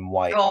face is in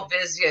white. The whole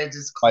visage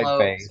is white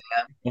closed. Face.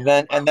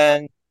 Yeah. And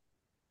then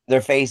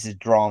their face is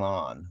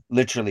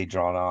literally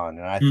drawn on,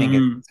 and I think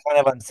it's kind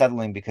of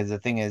unsettling because the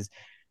thing is,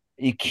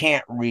 you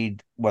can't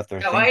read what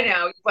they're thinking. I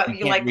know, but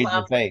you can't read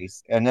their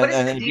face, and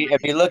then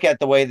if you look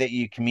at the way that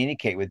you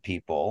communicate with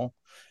people,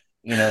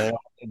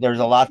 there's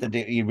a lot to do.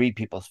 You read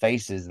people's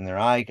faces and their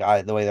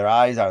the way their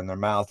eyes are, and their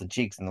mouth and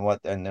cheeks,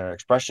 and their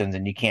expressions,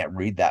 and you can't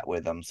read that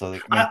with them. So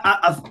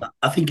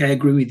I think I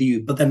agree with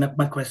you. But then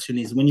my question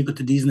is, when you go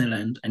to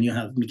Disneyland and you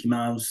have Mickey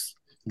Mouse,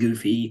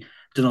 Goofy,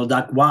 don't know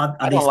that what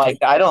I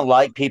don't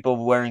like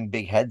people wearing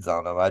big heads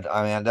on them.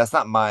 I mean, that's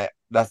not my.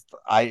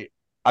 I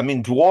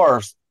mean,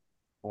 dwarfs.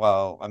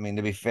 Well, I mean,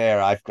 to be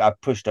fair,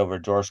 I've pushed over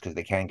dwarfs because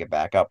they can't get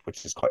back up,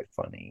 which is quite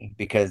funny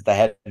because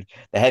the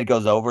head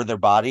goes over their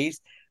bodies,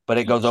 but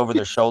it goes over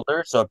their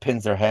shoulders, so it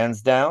pins their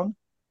hands down.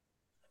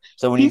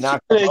 So when you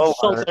knock them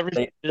over,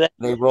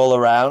 they roll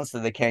around so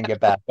they can't get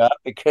back up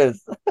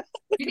because.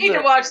 You need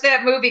to watch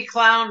that movie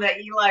Clown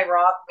that Eli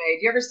Roth made.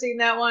 You ever seen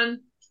that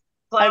one?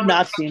 I've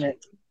not seen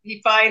it.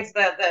 He finds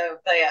the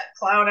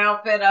clown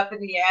outfit up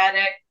in the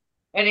attic,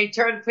 and he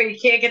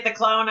can't get the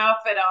clown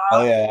outfit off.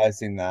 Oh yeah, I've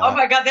seen that. Oh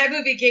my god, that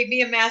movie gave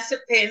me a massive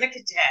panic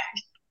attack.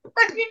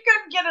 He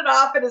couldn't get it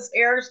off, and his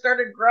hair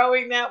started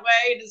growing that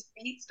way, and his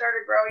feet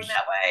started growing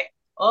that way.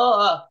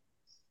 Oh.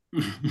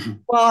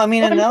 Well, I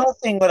mean, another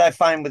thing what I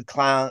find with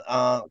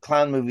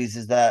clown movies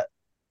is that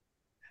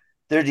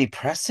they're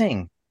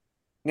depressing.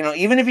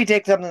 Even if you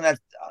take something that's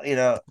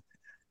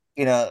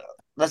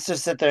let's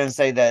just sit there and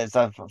say that it's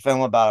a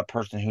film about a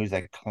person who's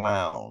a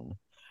clown,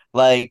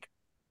 like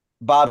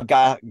Bob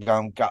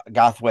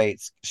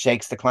Gothwaite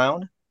Shakes the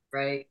Clown,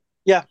 right?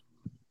 Yeah,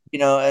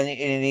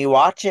 and you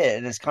watch it,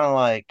 and it's kind of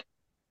like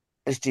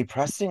it's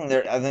depressing.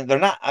 They're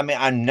not. I mean,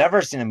 I've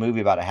never seen a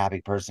movie about a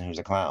happy person who's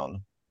a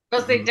clown.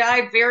 Because they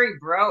die very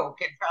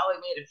broke and probably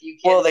made a few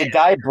kids. Well, they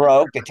die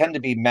broke. They tend to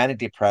be manic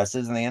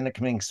depressives, and they end up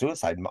committing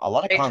suicide. A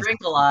lot of they clowns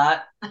drink a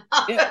lot.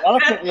 Yeah, a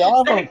lot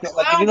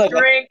of them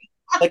drink.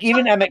 Like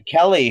even Emmett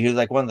Kelly, who's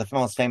like one of the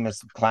most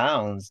famous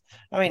clowns.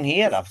 I mean, he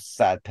had a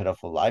sad,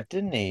 pitiful life,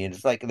 didn't he? And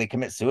it's like they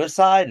commit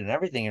suicide and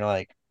everything. You're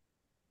like,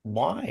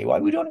 why? Why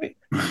we doing it?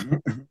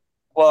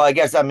 Well, I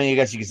guess you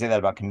can say that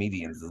about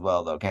comedians as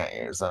well, though, can't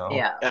you? So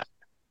yeah.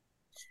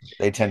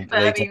 They tend.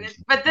 But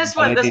this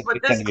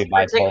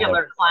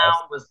particular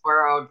clown was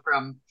borrowed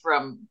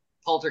from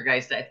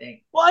Poltergeist, I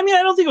think. Well, I mean,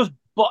 I don't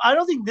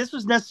think this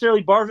was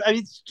necessarily borrowed. I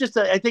mean,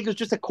 I think it was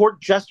just a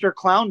court jester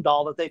clown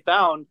doll that they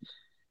found.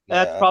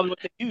 Yeah. That's probably what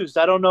they used.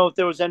 I don't know if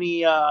there was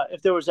any.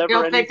 If there was ever.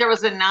 I don't think there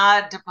was a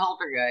nod to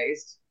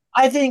Poltergeist.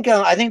 I think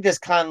this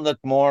kind of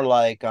looked more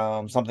like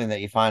something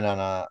that you find on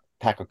a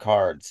pack of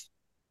cards.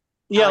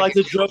 Yeah, like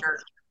the Joker.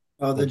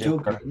 Oh, the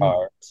Joker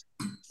cards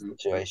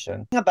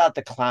situation. About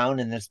the clown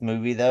in this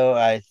movie,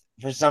 though,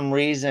 for some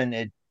reason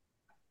it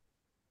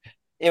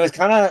was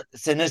kind of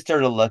sinister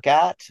to look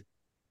at to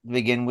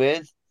begin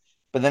with,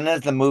 but then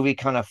as the movie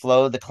kind of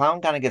flowed, the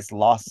clown kind of gets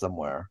lost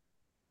somewhere.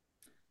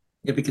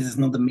 Yeah, because it's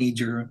not the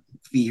major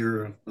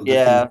fear of the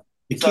film.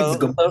 The kids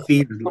go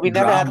fear. We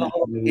never had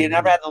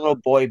the little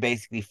boy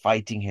basically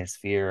fighting his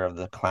fear of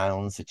the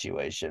clown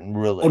situation,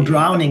 really. Or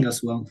drowning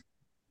as well.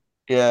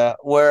 Yeah,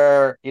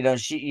 where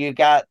you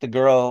got the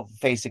girl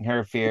facing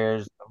her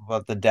fears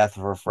about the death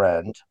of her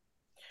friend,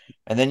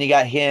 and then you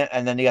got him,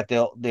 and then you got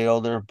the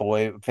older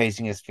boy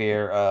facing his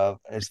fear of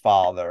his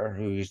father,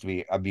 who used to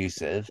be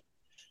abusive,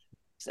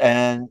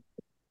 and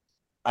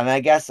I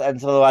guess at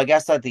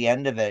the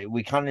end of it,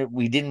 we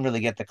didn't really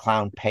get the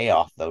clown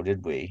payoff, though,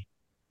 did we?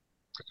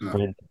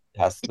 No.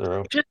 Pass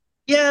through.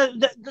 Yeah,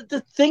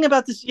 the thing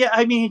about this, yeah,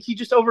 I mean, he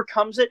just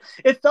overcomes it.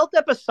 It felt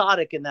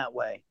episodic in that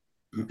way.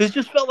 It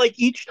just felt like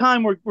each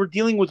time we're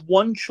dealing with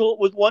one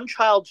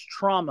child's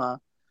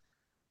trauma,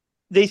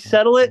 they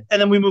settle it,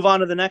 and then we move on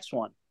to the next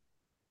one.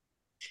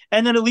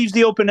 And then it leaves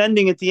the open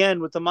ending at the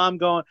end with the mom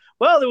going,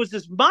 well, there was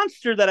this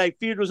monster that I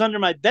feared was under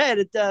my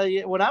bed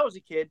when I was a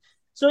kid.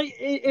 So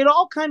it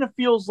all kind of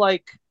feels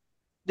like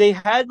they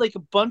had like a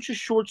bunch of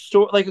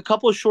like a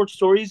couple of short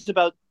stories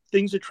about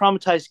things that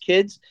traumatize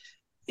kids,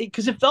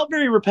 because it felt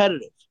very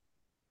repetitive.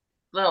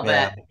 A little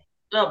bit.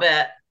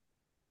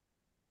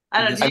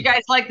 I don't know. Do you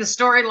guys like the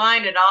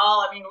storyline at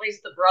all? I mean, at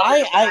least the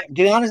brother. To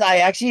be honest, I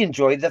actually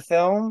enjoyed the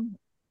film.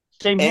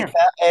 Same here.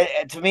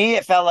 To me,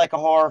 it felt like a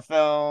horror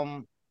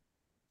film,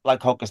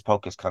 like Hocus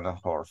Pocus kind of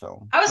horror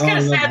film. I was kind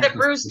of sad that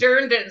Bruce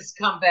Dern didn't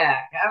come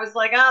back. I was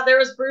like, there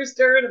was Bruce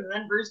Dern, and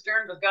then Bruce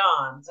Dern was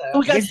gone. So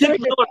we got Dick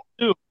Miller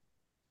too.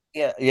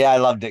 Yeah, I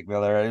love Dick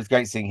Miller. It was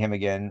great seeing him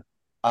again.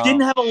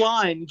 Didn't have a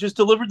line, just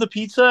delivered the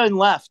pizza and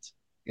left.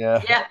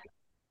 Yeah.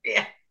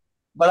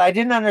 But I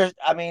didn't understand.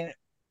 I mean,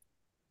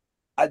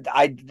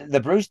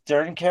 the Bruce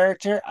Dern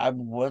character, I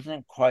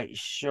wasn't quite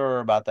sure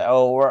about that.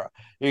 Oh,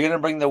 you're gonna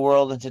bring the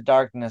world into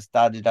darkness.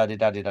 Da da da da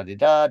da da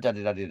da da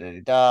da da da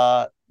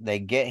da. They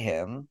get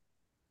him,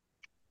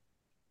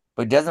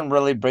 but it doesn't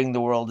really bring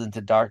the world into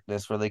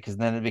darkness, really, because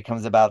then it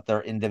becomes about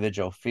their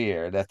individual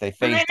fear that they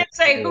face. They didn't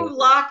say who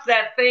locked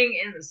that thing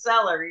in the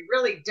cellar. You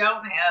really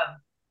don't have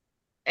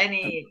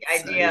any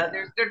idea.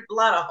 There's a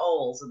lot of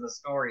holes in the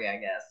story, I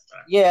guess.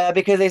 Yeah,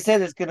 because they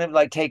said it's gonna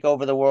like take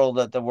over the world,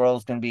 that the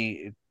world's gonna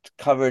be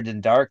covered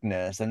in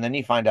darkness, and then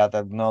you find out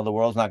that no, the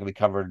world's not gonna be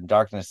covered in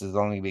darkness. It's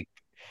only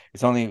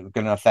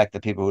gonna affect the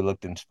people who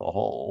looked into the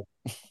hole.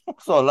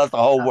 So unless the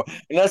whole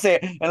unless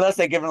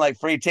they give them like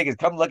free tickets,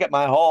 come look at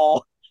my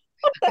hole.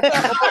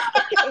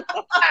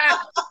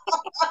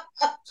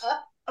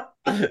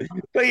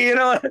 But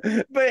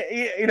but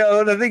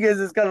the thing is,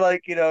 it's kind of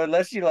like,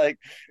 unless you like,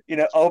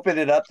 open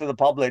it up to the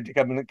public to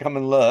come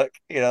and look,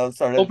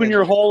 sort of Open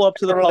your hole up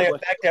to the really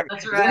public. affect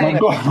That's it doesn't right.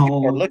 affect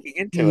people who are looking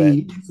into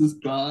it. Jesus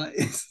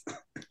Christ.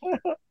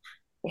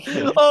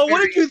 Oh,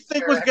 what did you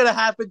think was going to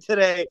happen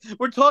today?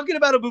 We're talking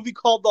about a movie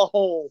called The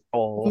Hole.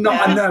 No,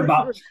 I know,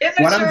 but what I'm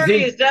Immaturity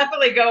thinking,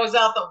 definitely goes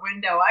out the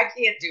window. I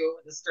can't do it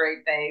with a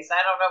straight face.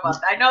 I don't know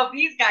about that. I know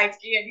these guys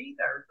can't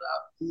either.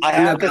 So I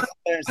have to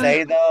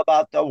say though,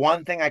 about the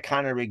one thing I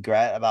kind of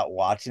regret about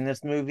watching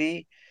this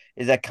movie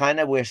is I kind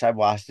of wish I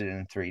watched it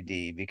in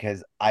 3D,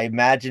 because I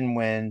imagine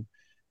when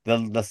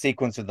the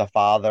sequence of the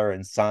father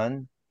and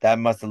son, that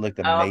must have looked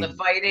amazing. the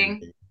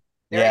fighting.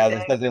 Yeah,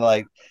 everything. especially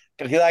like,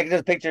 because I can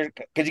just picture,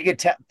 because you can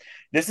tell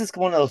this is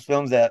one of those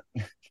films that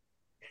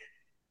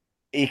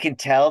you can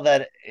tell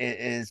that it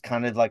is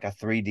kind of like a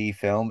 3D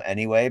film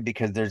anyway,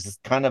 because there's this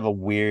kind of a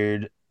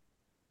weird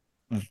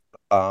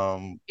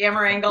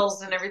Camera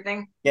angles and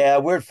everything. yeah,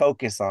 weird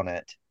focus on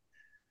it.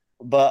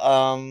 But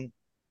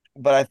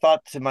I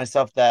thought to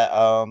myself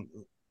that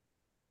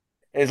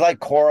it's like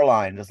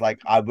Coraline. It's like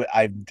I'm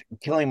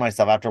killing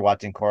myself after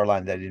watching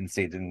Coraline that I didn't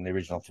see it in the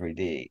original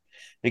 3D,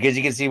 because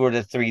you can see where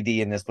the 3D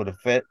in this would have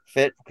fit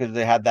because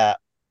they had that.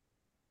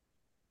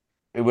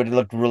 It would have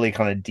looked really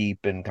kind of deep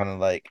and kind of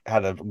like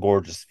had a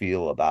gorgeous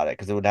feel about it,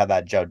 because it would have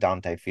that Joe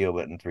Dante feel,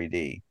 but in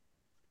 3D.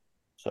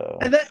 So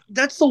And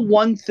that's the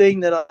one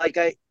thing that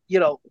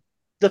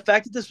the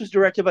fact that this was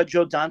directed by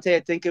Joe Dante, I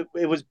think it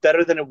was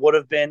better than it would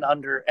have been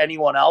under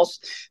anyone else,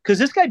 because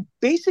this guy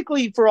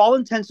basically, for all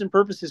intents and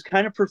purposes,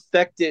 kind of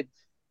perfected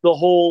the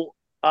whole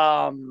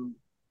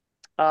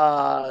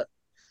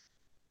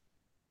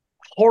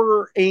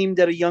horror aimed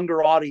at a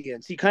younger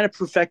audience. He kind of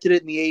perfected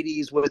it in the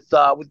 80s with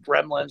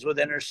Gremlins, with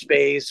Inner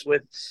Space,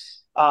 with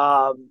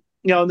in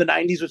the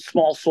 90s with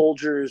Small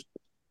Soldiers.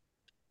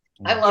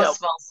 I love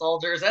Small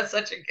Soldiers. That's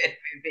such a good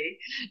movie.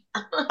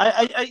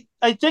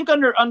 I think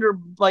under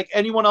like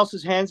anyone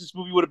else's hands, this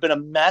movie would have been a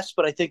mess.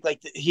 But I think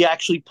like he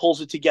actually pulls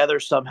it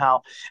together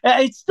somehow.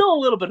 It's still a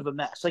little bit of a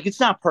mess. Like, it's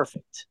not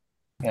perfect.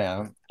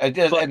 yeah, it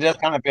does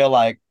kind of feel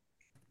like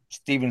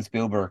Steven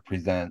Spielberg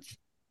presents.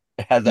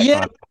 It has that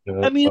kind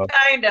of. I mean,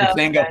 kind of.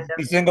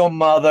 The single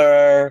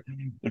mother,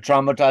 the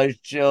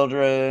traumatized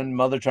children,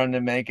 mother trying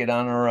to make it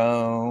on her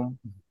own.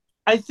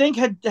 I think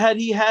had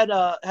he had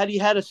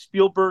a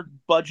Spielberg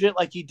budget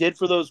like he did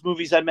for those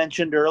movies I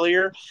mentioned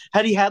earlier,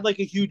 had he had like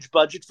a huge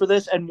budget for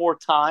this and more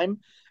time,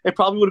 it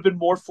probably would have been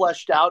more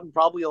fleshed out and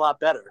probably a lot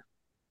better.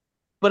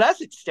 But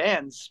as it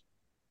stands,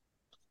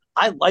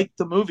 I like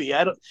the movie.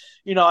 I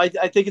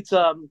think it's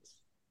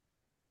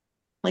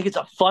like it's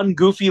a fun,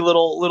 goofy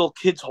little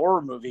kids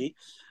horror movie.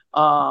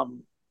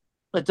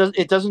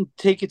 It doesn't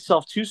take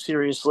itself too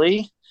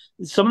seriously.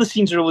 Some of the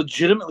scenes are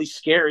legitimately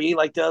scary,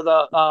 like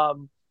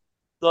the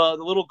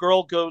little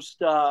girl ghost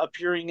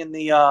appearing in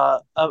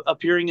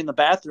the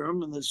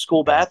bathroom, in the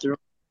school bathroom.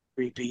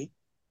 Creepy.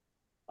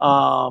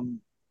 I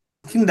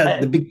think that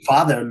the big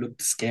father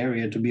looked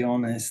scarier, to be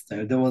honest.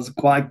 That was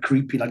quite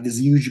creepy, like this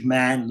huge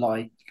man,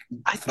 like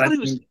threatening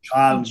the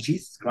child.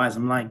 Jesus Christ,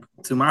 I'm like,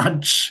 too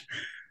much.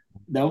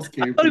 That was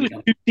scary. I thought it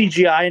was too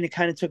CGI, and it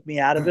kind of took me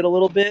out of it a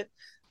little bit.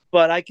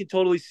 But I could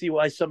totally see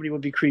why somebody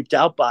would be creeped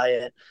out by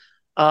it.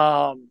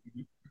 I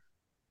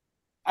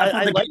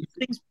like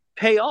things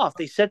pay off.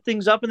 They set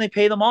things up and they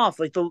pay them off.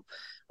 Like in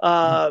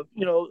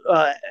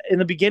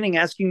the beginning,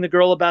 asking the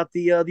girl about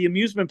the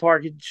amusement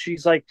park, and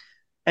she's like,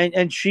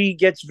 and she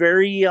gets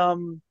very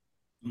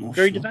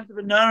defensive.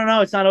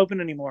 No, it's not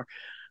open anymore.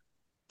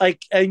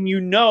 Like, and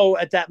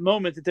at that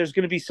moment that there's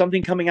going to be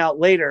something coming out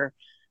later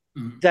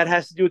that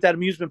has to do with that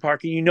amusement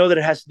park, and that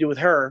it has to do with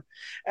her.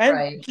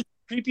 And just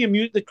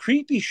the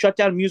creepy shut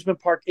down amusement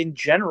park in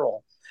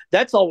general.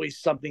 That's always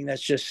something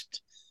that's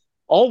just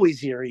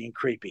always eerie and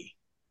creepy.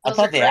 I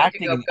thought the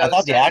acting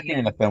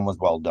in the film was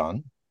well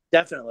done.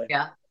 Definitely.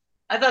 Yeah.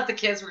 I thought the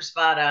kids were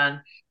spot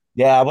on.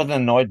 Yeah, I wasn't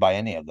annoyed by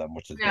any of them,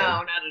 which is good.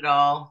 Not at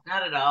all.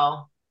 Not at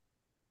all.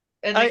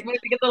 And when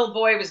the little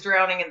boy was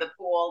drowning in the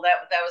pool,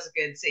 that was a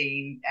good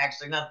scene.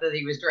 Actually, not that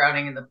he was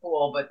drowning in the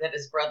pool, but that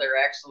his brother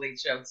actually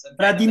showed some.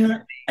 But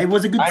it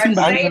was a good scene.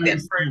 Saved him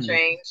for a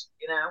change,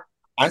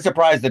 I'm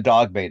surprised the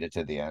dog made it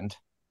to the end.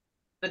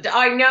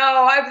 I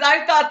know.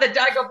 I thought the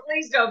dog.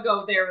 Please don't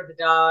go there with the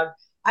dog.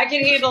 I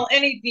can handle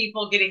any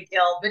people getting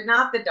killed, but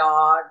not the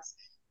dogs.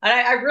 And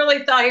I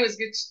really thought he was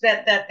good,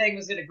 that thing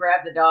was going to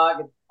grab the dog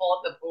and pull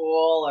up the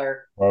pool,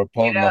 or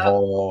pull in the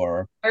hole,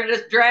 or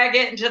just drag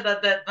it into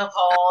the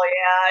hole.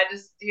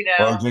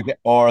 Yeah,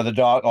 or the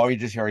dog, or you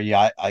just hear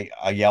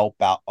a yelp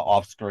out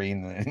off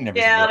screen.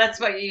 Yeah,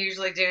 that's what you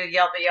usually do.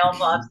 Yelp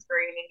off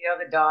screen,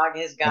 and the dog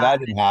has got. That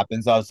didn't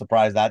happen, so I was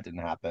surprised that didn't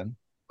happen.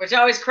 Which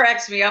always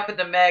cracks me up in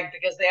the Meg,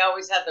 because they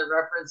always have the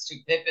reference to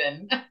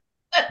Pippin.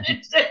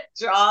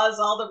 Jaws,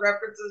 all the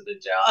references to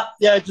Jaws.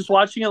 Yeah, just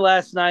watching it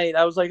last night,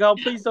 I was like, oh,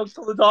 please don't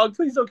kill the dog.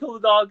 Please don't kill the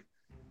dog.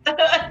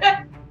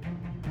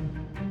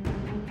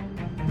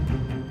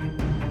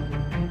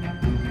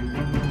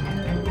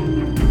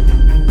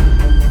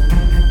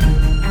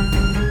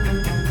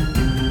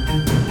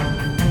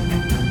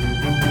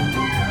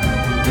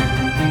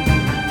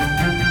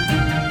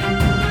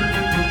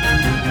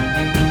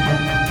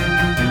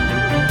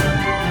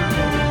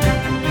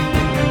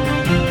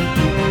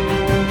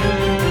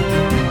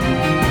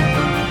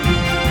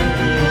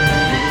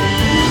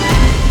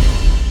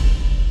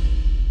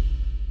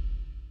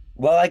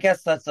 I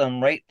guess let's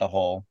rate The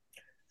Hole.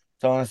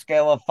 So on a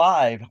scale of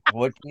 5,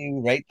 what do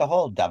you rate The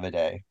Hole,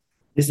 Davide?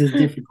 This is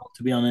difficult,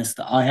 to be honest.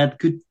 I had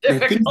good things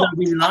that I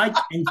really like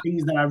and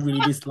things that I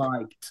really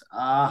disliked.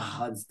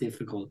 It's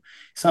difficult.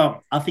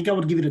 So I think I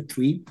would give it a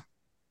 3.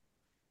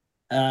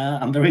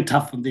 I'm very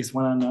tough on this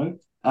one, I know.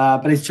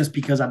 But it's just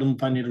because I don't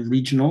find it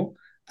original.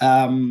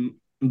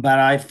 But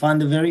I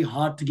find it very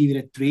hard to give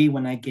it a 3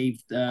 when I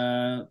gave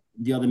the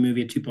other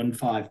movie a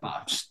 2.5.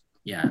 But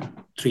yeah,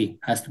 3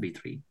 has to be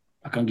 3.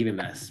 I can't give it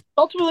less.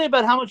 Ultimately,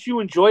 about how much you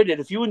enjoyed it.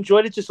 If you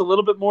enjoyed it just a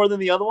little bit more than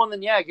the other one,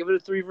 then yeah, give it a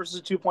 3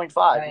 versus a 2.5.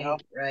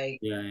 Right, right.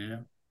 Yeah.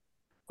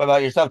 What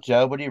about yourself,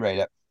 Joe? What do you rate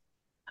it?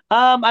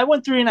 I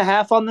went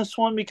 3.5 on this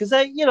one because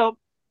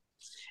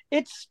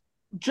it's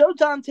Joe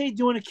Dante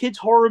doing a kids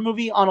horror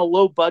movie on a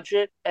low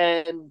budget,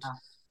 and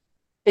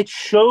it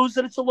shows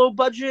that it's a low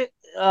budget.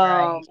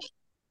 Right.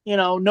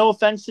 No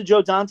offense to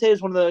Joe Dante,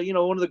 is one of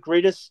the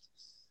greatest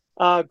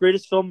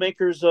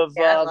filmmakers of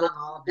the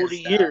 40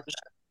 years.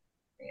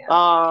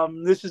 Yeah.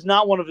 This is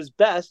not one of his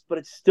best, but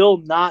it's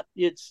still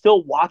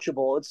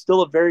watchable. It's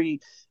still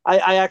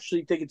I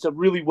actually think it's a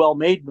really well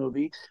made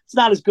movie. It's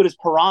not as good as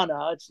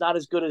Piranha. It's not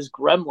as good as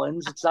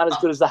Gremlins. It's not as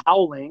good as The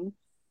Howling,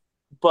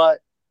 but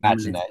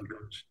Matinee.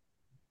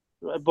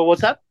 But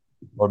what's that?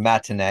 Or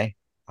Matinee.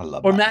 I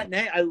love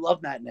Matinee. I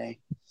love Matinee.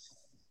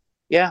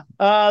 Yeah.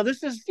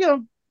 This is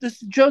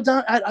Joe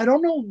Dante. I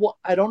don't know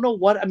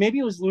what. Maybe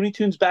it was Looney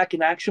Tunes Back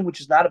in Action,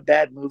 which is not a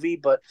bad movie,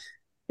 but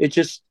it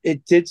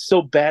did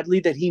so badly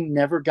that he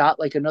never got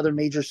like another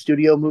major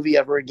studio movie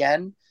ever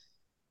again.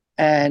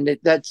 And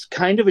that's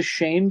kind of a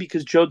shame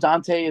because Joe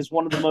Dante is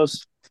one of the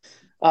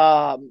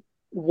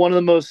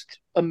most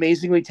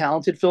amazingly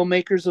talented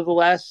filmmakers of the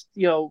last,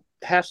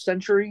 half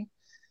century.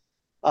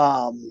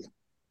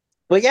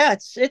 But yeah,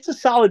 it's a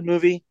solid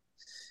movie.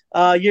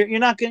 You're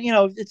not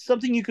gonna, it's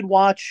something you could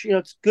watch.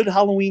 It's good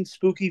Halloween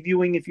spooky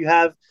viewing if you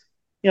have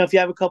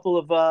a couple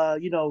of,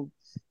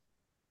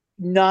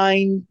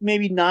 9,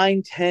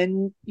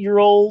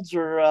 10-year-olds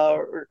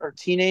or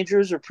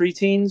teenagers or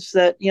preteens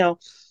that,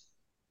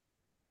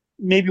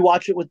 maybe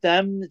watch it with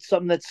them. It's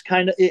something that's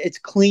it's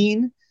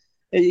clean.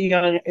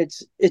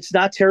 It's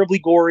not terribly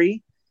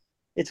gory.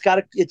 It's got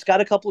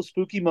a couple of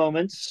spooky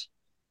moments.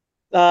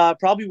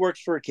 Probably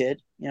works for a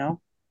kid.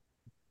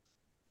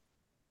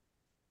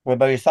 What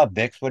about yourself,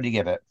 Bix? What do you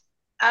give it?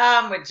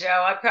 With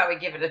Joe, I'd probably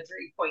give it a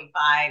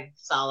 3.5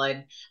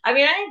 solid. I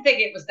mean, I didn't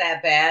think it was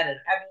that bad.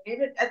 I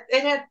mean,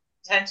 it had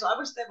potential. I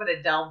wish they would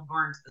have delved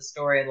more into the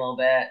story a little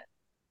bit.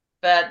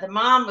 But the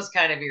mom was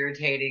kind of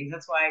irritating.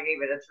 That's why I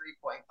gave it a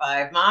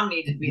 3.5. Mom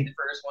needed to be the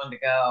first one to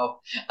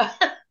go.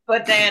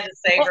 But they had to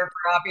save her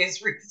for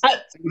obvious reasons.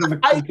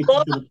 I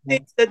love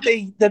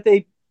that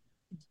they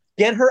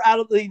get her out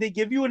of they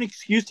give you an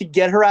excuse to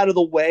get her out of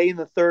the way in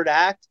the third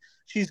act.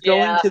 She's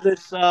going to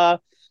this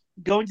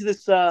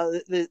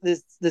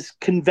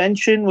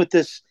convention with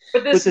this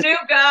new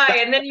guy,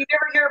 and then you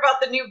never hear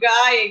about the new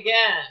guy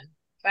again.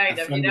 Kind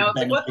of, It's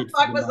like, what the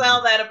fuck was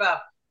all that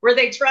about? Were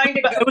they trying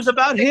to go? It was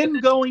about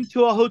him going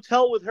to a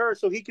hotel with her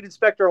so he could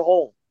inspect her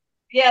hole.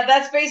 Yeah,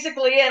 that's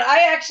basically it.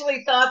 I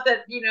actually thought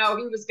that, he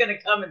was going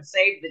to come and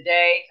save the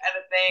day kind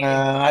of thing.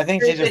 I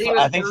think she just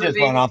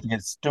went off to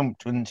get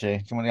stumped, didn't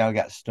she? Somebody else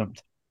got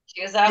stumped.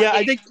 She was out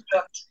I think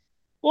stumped.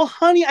 Well,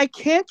 honey, I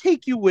can't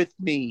take you with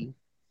me.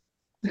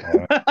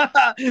 Yeah,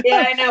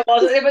 I know.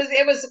 Well, it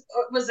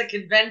was a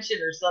convention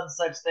or some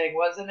such thing,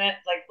 wasn't it?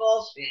 Like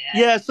bullshit.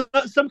 Yeah,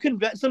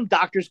 some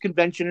doctor's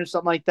convention or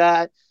something like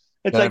that.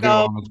 It's that like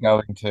everyone was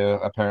going to,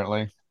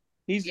 apparently.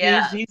 He's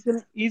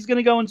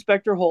gonna go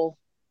inspect her hole.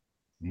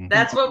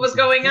 That's what was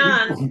going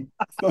on.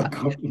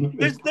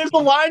 There's a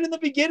line in the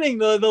beginning,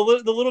 the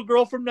little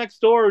girl from next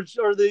door,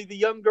 or the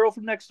young girl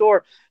from next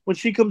door, when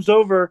she comes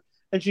over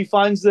and she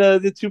finds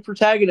the two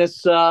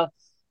protagonists, when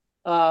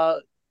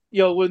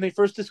they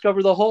first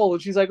discover the hole,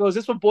 and she's like, "Oh, is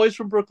this what boys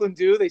from Brooklyn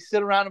do? They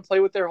sit around and play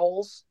with their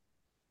holes."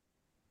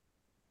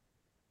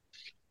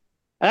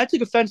 And I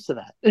took offense to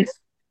that.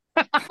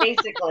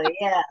 Basically,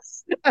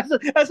 yes.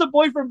 As a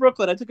boy from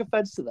Brooklyn, I took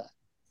offense to that.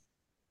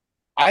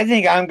 I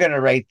think I'm going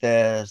to rate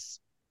this.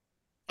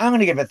 I'm going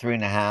to give it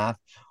 3.5.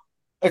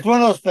 It's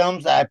one of those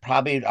films that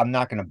I'm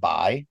not going to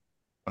buy.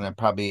 And I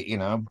probably,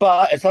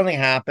 but if something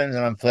happens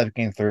and I'm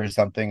flipping through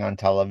something on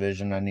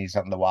television, I need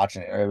something to watch,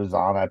 and it was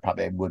on, I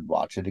probably would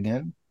watch it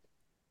again.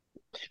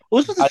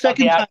 Well, this was the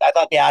second time. I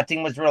thought the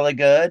acting was really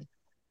good.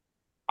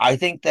 I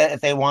think that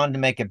if they wanted to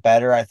make it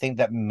better, I think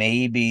that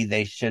maybe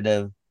they should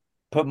have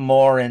put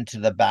more into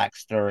the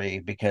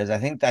backstory, because I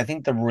think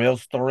the real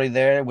story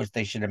there, which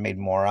they should have made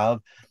more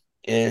of,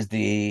 is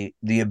the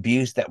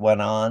abuse that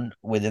went on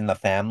within the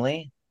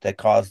family that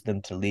caused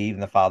them to leave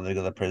and the father to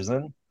go to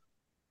prison.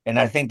 And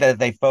I think that if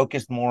they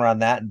focused more on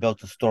that and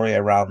built a story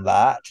around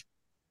that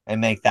and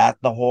make that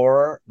the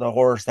horror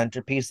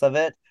centerpiece of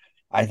it,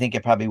 I think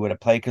it probably would have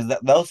played, because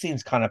those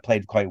scenes kind of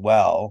played quite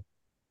well,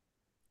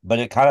 but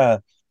it kind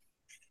of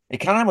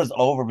was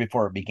over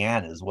before it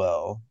began as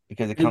well,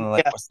 because it kind of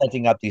was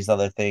setting up these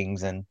other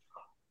things.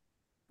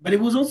 But it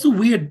was also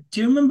weird.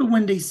 Do you remember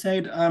when they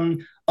said,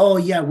 oh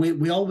yeah,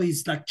 we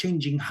always like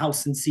changing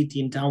house and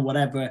city and town,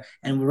 whatever,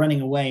 and we're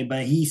running away.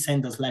 But he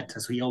sent us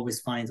letters, so he always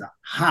finds out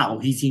how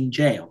he's in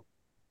jail.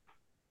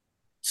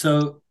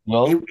 So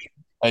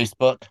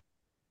Facebook,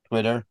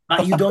 Twitter.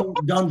 But you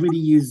don't really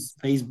use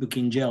Facebook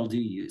in jail, do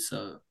you?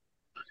 So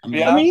I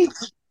mean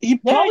he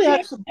probably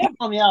had some people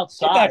on the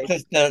outside.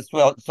 Access to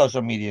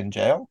social media in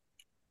jail.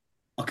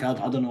 Okay, I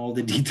don't know all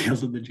the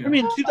details of the jail. I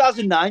mean,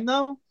 2009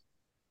 though.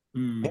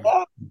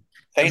 Yeah.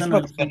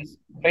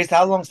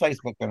 How long's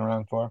Facebook been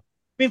around for? I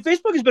mean,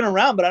 Facebook has been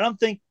around, but I don't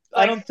think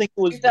it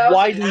was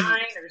widely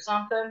or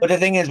something. But the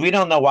thing is, we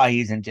don't know why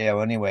he's in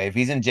jail anyway. If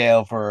he's in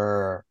jail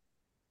for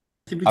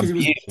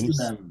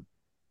abuse,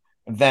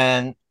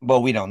 then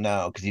we don't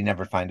know because you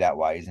never find out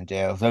why he's in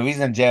jail. So if he's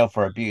in jail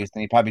for abuse,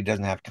 then he probably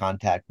doesn't have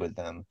contact with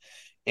them.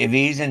 If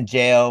he's in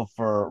jail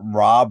for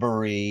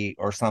robbery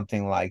or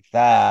something like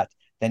that,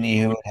 then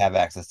he would have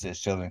access to his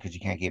children because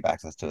you can't keep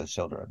access to his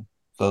children.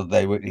 So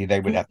they would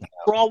have to know.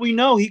 For all we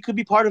know, he could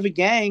be part of a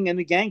gang, and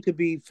the gang could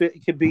be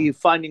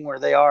finding where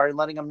they are and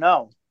letting them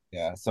know.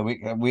 Yeah, so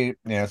we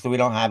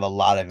don't have a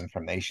lot of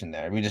information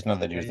there. We just know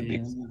that there's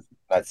abuse.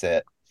 That's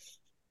it.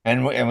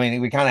 And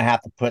we kind of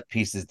have to put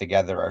pieces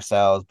together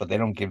ourselves, but they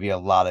don't give you a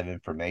lot of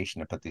information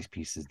to put these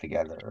pieces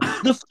together.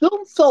 The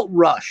film felt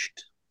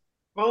rushed.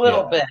 A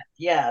little bit,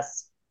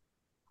 yes.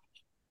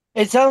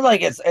 It sounds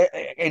like it's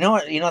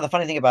the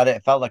funny thing about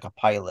it felt like a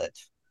pilot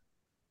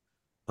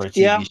for a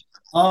TV show.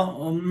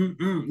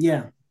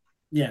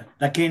 Yeah.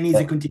 Like it needs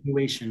a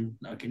continuation.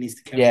 Like it needs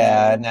to carry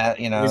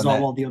on.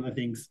 Resolve all the other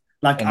things.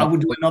 Like I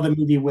would do another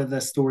movie with the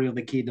story of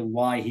the kid and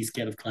why he's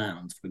scared of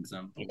clowns, for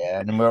example.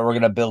 Yeah, and we're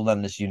gonna build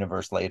on this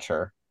universe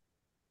later.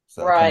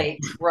 So right.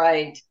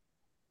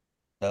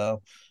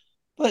 So,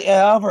 but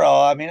yeah,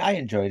 overall, I mean, I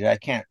enjoyed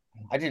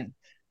it.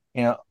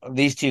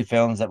 These two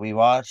films that we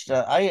watched,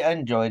 I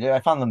enjoyed it.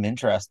 I found them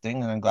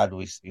interesting, and I'm glad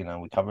we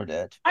covered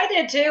it. I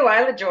did too.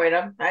 I enjoyed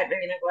them. I'm glad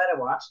I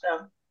watched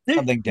them.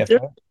 Something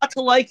different. There's a lot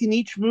to like in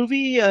each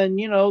movie, and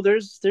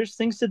there's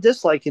things to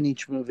dislike in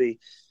each movie.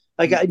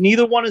 Like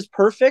neither one is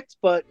perfect,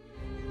 but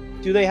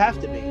do they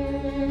have to be?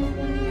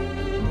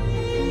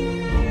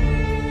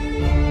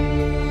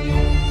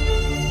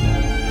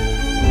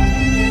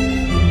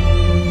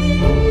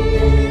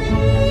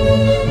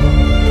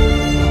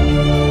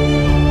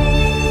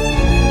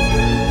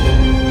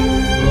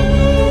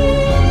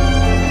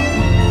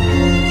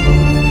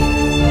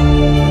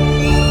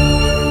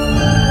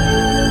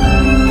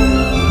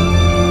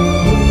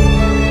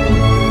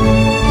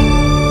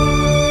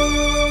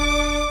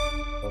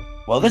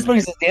 Well, this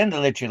brings us to the end of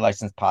the Literary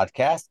License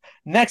podcast.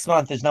 Next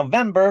month is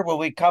November, where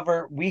we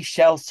cover We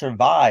Shall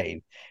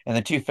Survive. And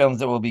the two films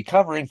that we'll be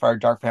covering for our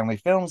Dark Family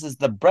films is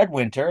The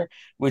Breadwinter,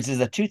 which is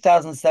a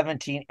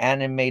 2017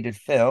 animated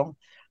film.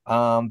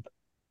 About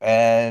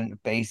a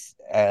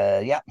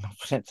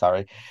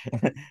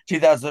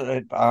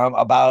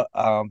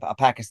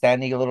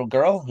Pakistani little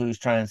girl who's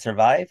trying to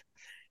survive.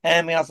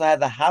 And we also have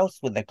The House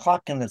with the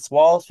Clock in its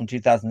Walls from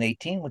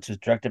 2018, which was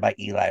directed by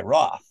Eli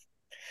Roth.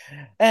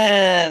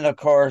 And of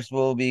course,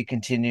 we'll be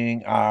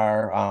continuing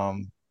our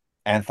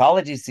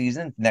anthology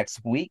season next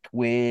week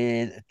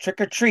with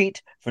Trick or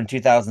Treat from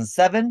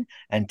 2007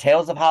 and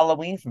Tales of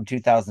Halloween from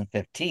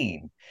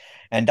 2015.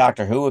 And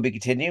Doctor Who will be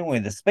continuing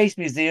with the Space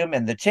Museum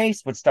and The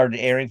Chase, which started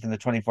airing from the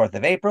 24th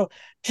of April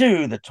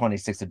to the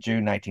 26th of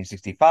June,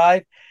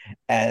 1965.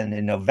 And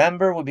in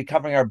November, we'll be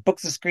covering our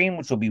Books of Scream,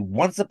 which will be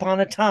Once Upon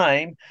a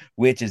Time,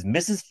 which is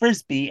Mrs.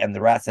 Frisbee and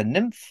the Rats and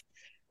Nymph,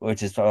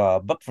 which is a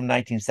book from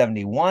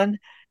 1971.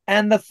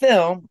 And the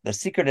film, The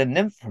Secret of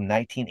Nymph from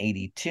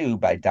 1982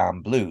 by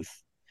Don Bluth.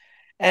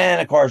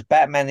 And of course,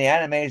 Batman the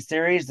Animated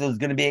Series is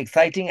going to be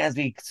exciting as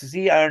we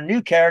see our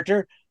new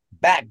character,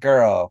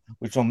 Batgirl,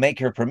 which will make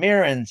her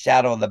premiere in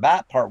Shadow of the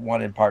Bat, Part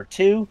 1 and Part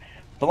 2,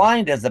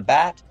 Blind as a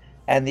Bat,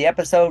 and the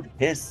episode,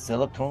 His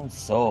Silicone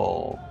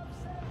Soul.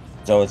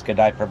 So it's good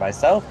night for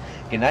myself.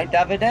 Good night,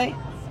 Davide.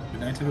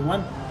 Good night,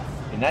 everyone.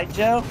 Good night,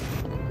 Joe.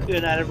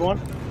 Good night, everyone.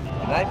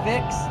 Good night,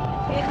 Vix.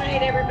 Good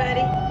night,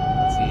 everybody.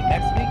 See you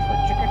next week for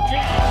Trick or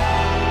Treat.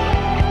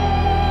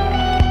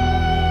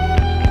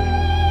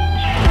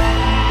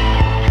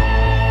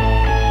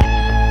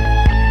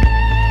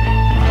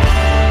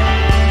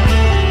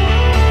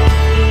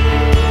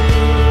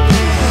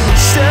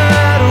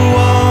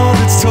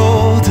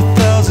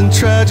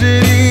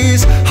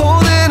 Tragedies,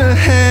 holding a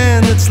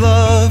hand that's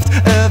loved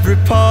every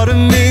part of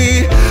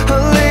me.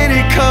 A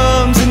lady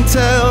comes and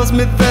tells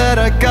me that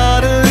I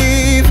gotta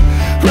leave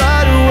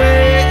right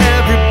away.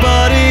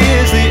 Everybody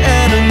is the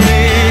enemy.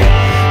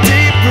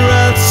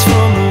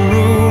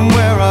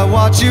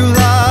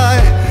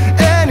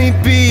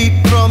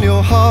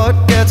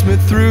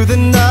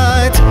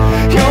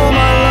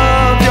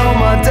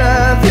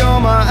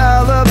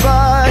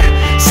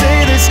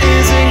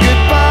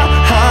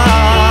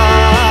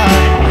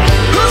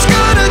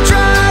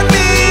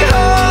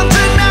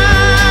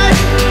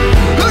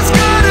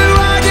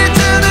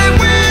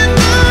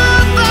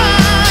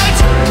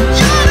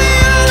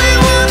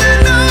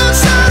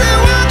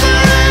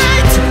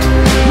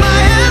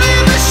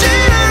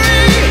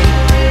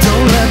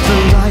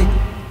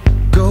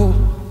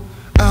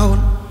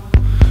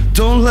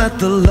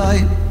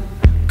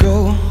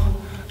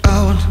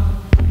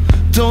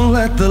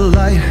 let the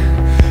light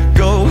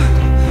go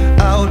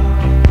out.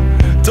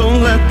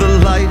 Don't let the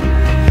light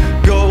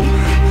go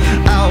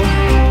out.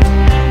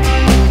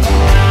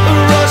 A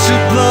rush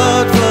of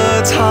blood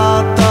floods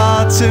hot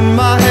thoughts in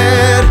my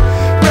head.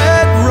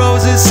 Red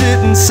roses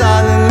sitting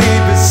silently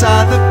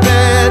beside the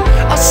bed.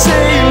 I'll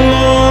say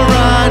more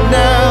right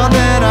now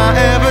than I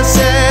ever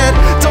said.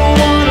 Don't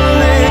wanna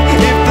live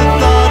if the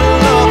thought of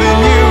loving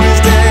you is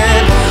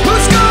dead.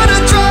 Who's gonna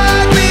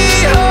drive me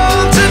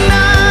home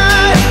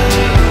tonight?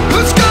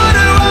 Who's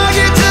gonna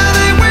argue till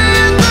they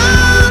win the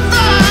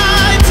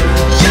fight?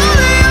 You're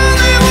the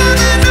only one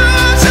that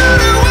knows how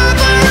to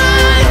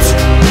operate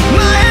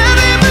my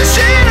heavy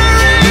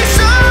machinery.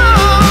 So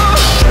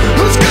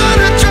who's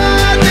gonna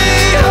drive me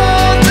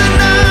home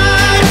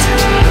tonight?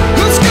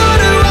 Who's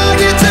gonna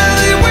argue till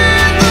they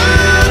win the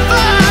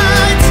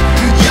fight?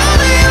 You're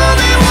the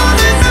only one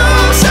that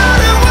knows how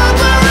to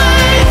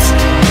operate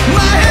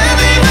my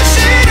heavy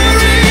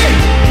machinery.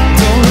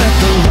 Don't let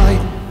the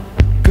light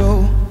go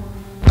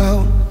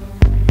out.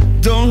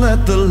 Don't let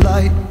the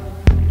light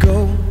go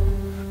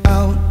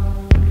out.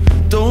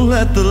 Don't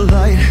let the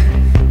light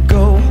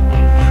go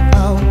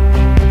out.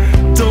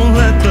 Don't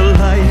let the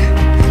light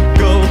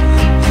go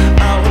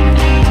out.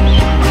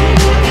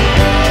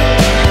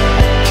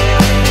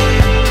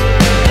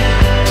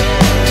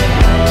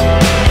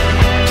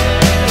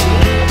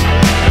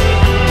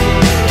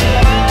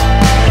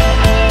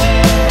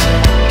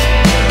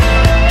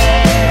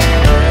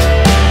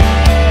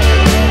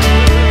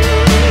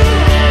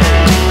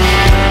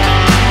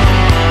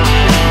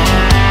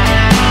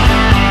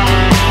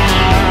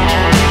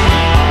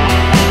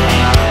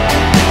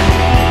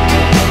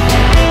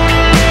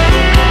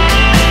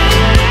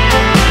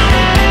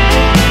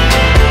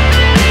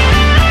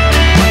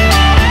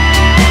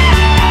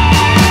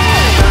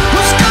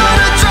 Who's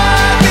gonna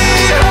drive me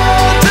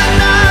home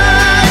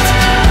tonight?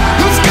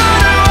 Who's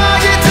gonna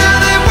argue till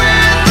they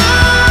win the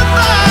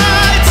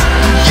fight?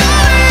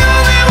 You're the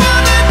only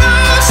one that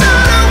knows how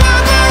to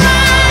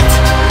operate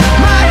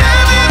my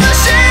heavy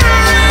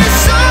machinery.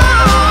 So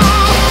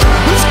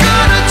who's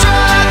gonna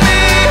drive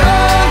me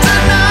home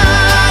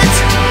tonight?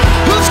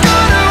 Who's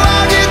gonna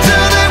argue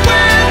till they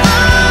win the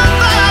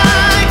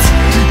fight?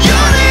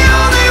 You're the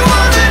only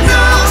one that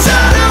knows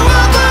how to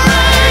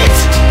operate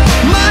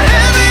my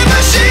heavy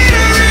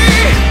machinery.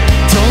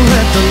 Don't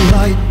let the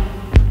light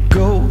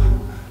go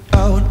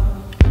out.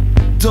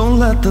 Don't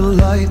let the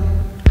light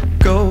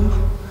go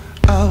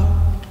out.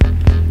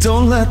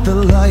 Don't let the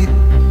light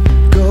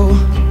go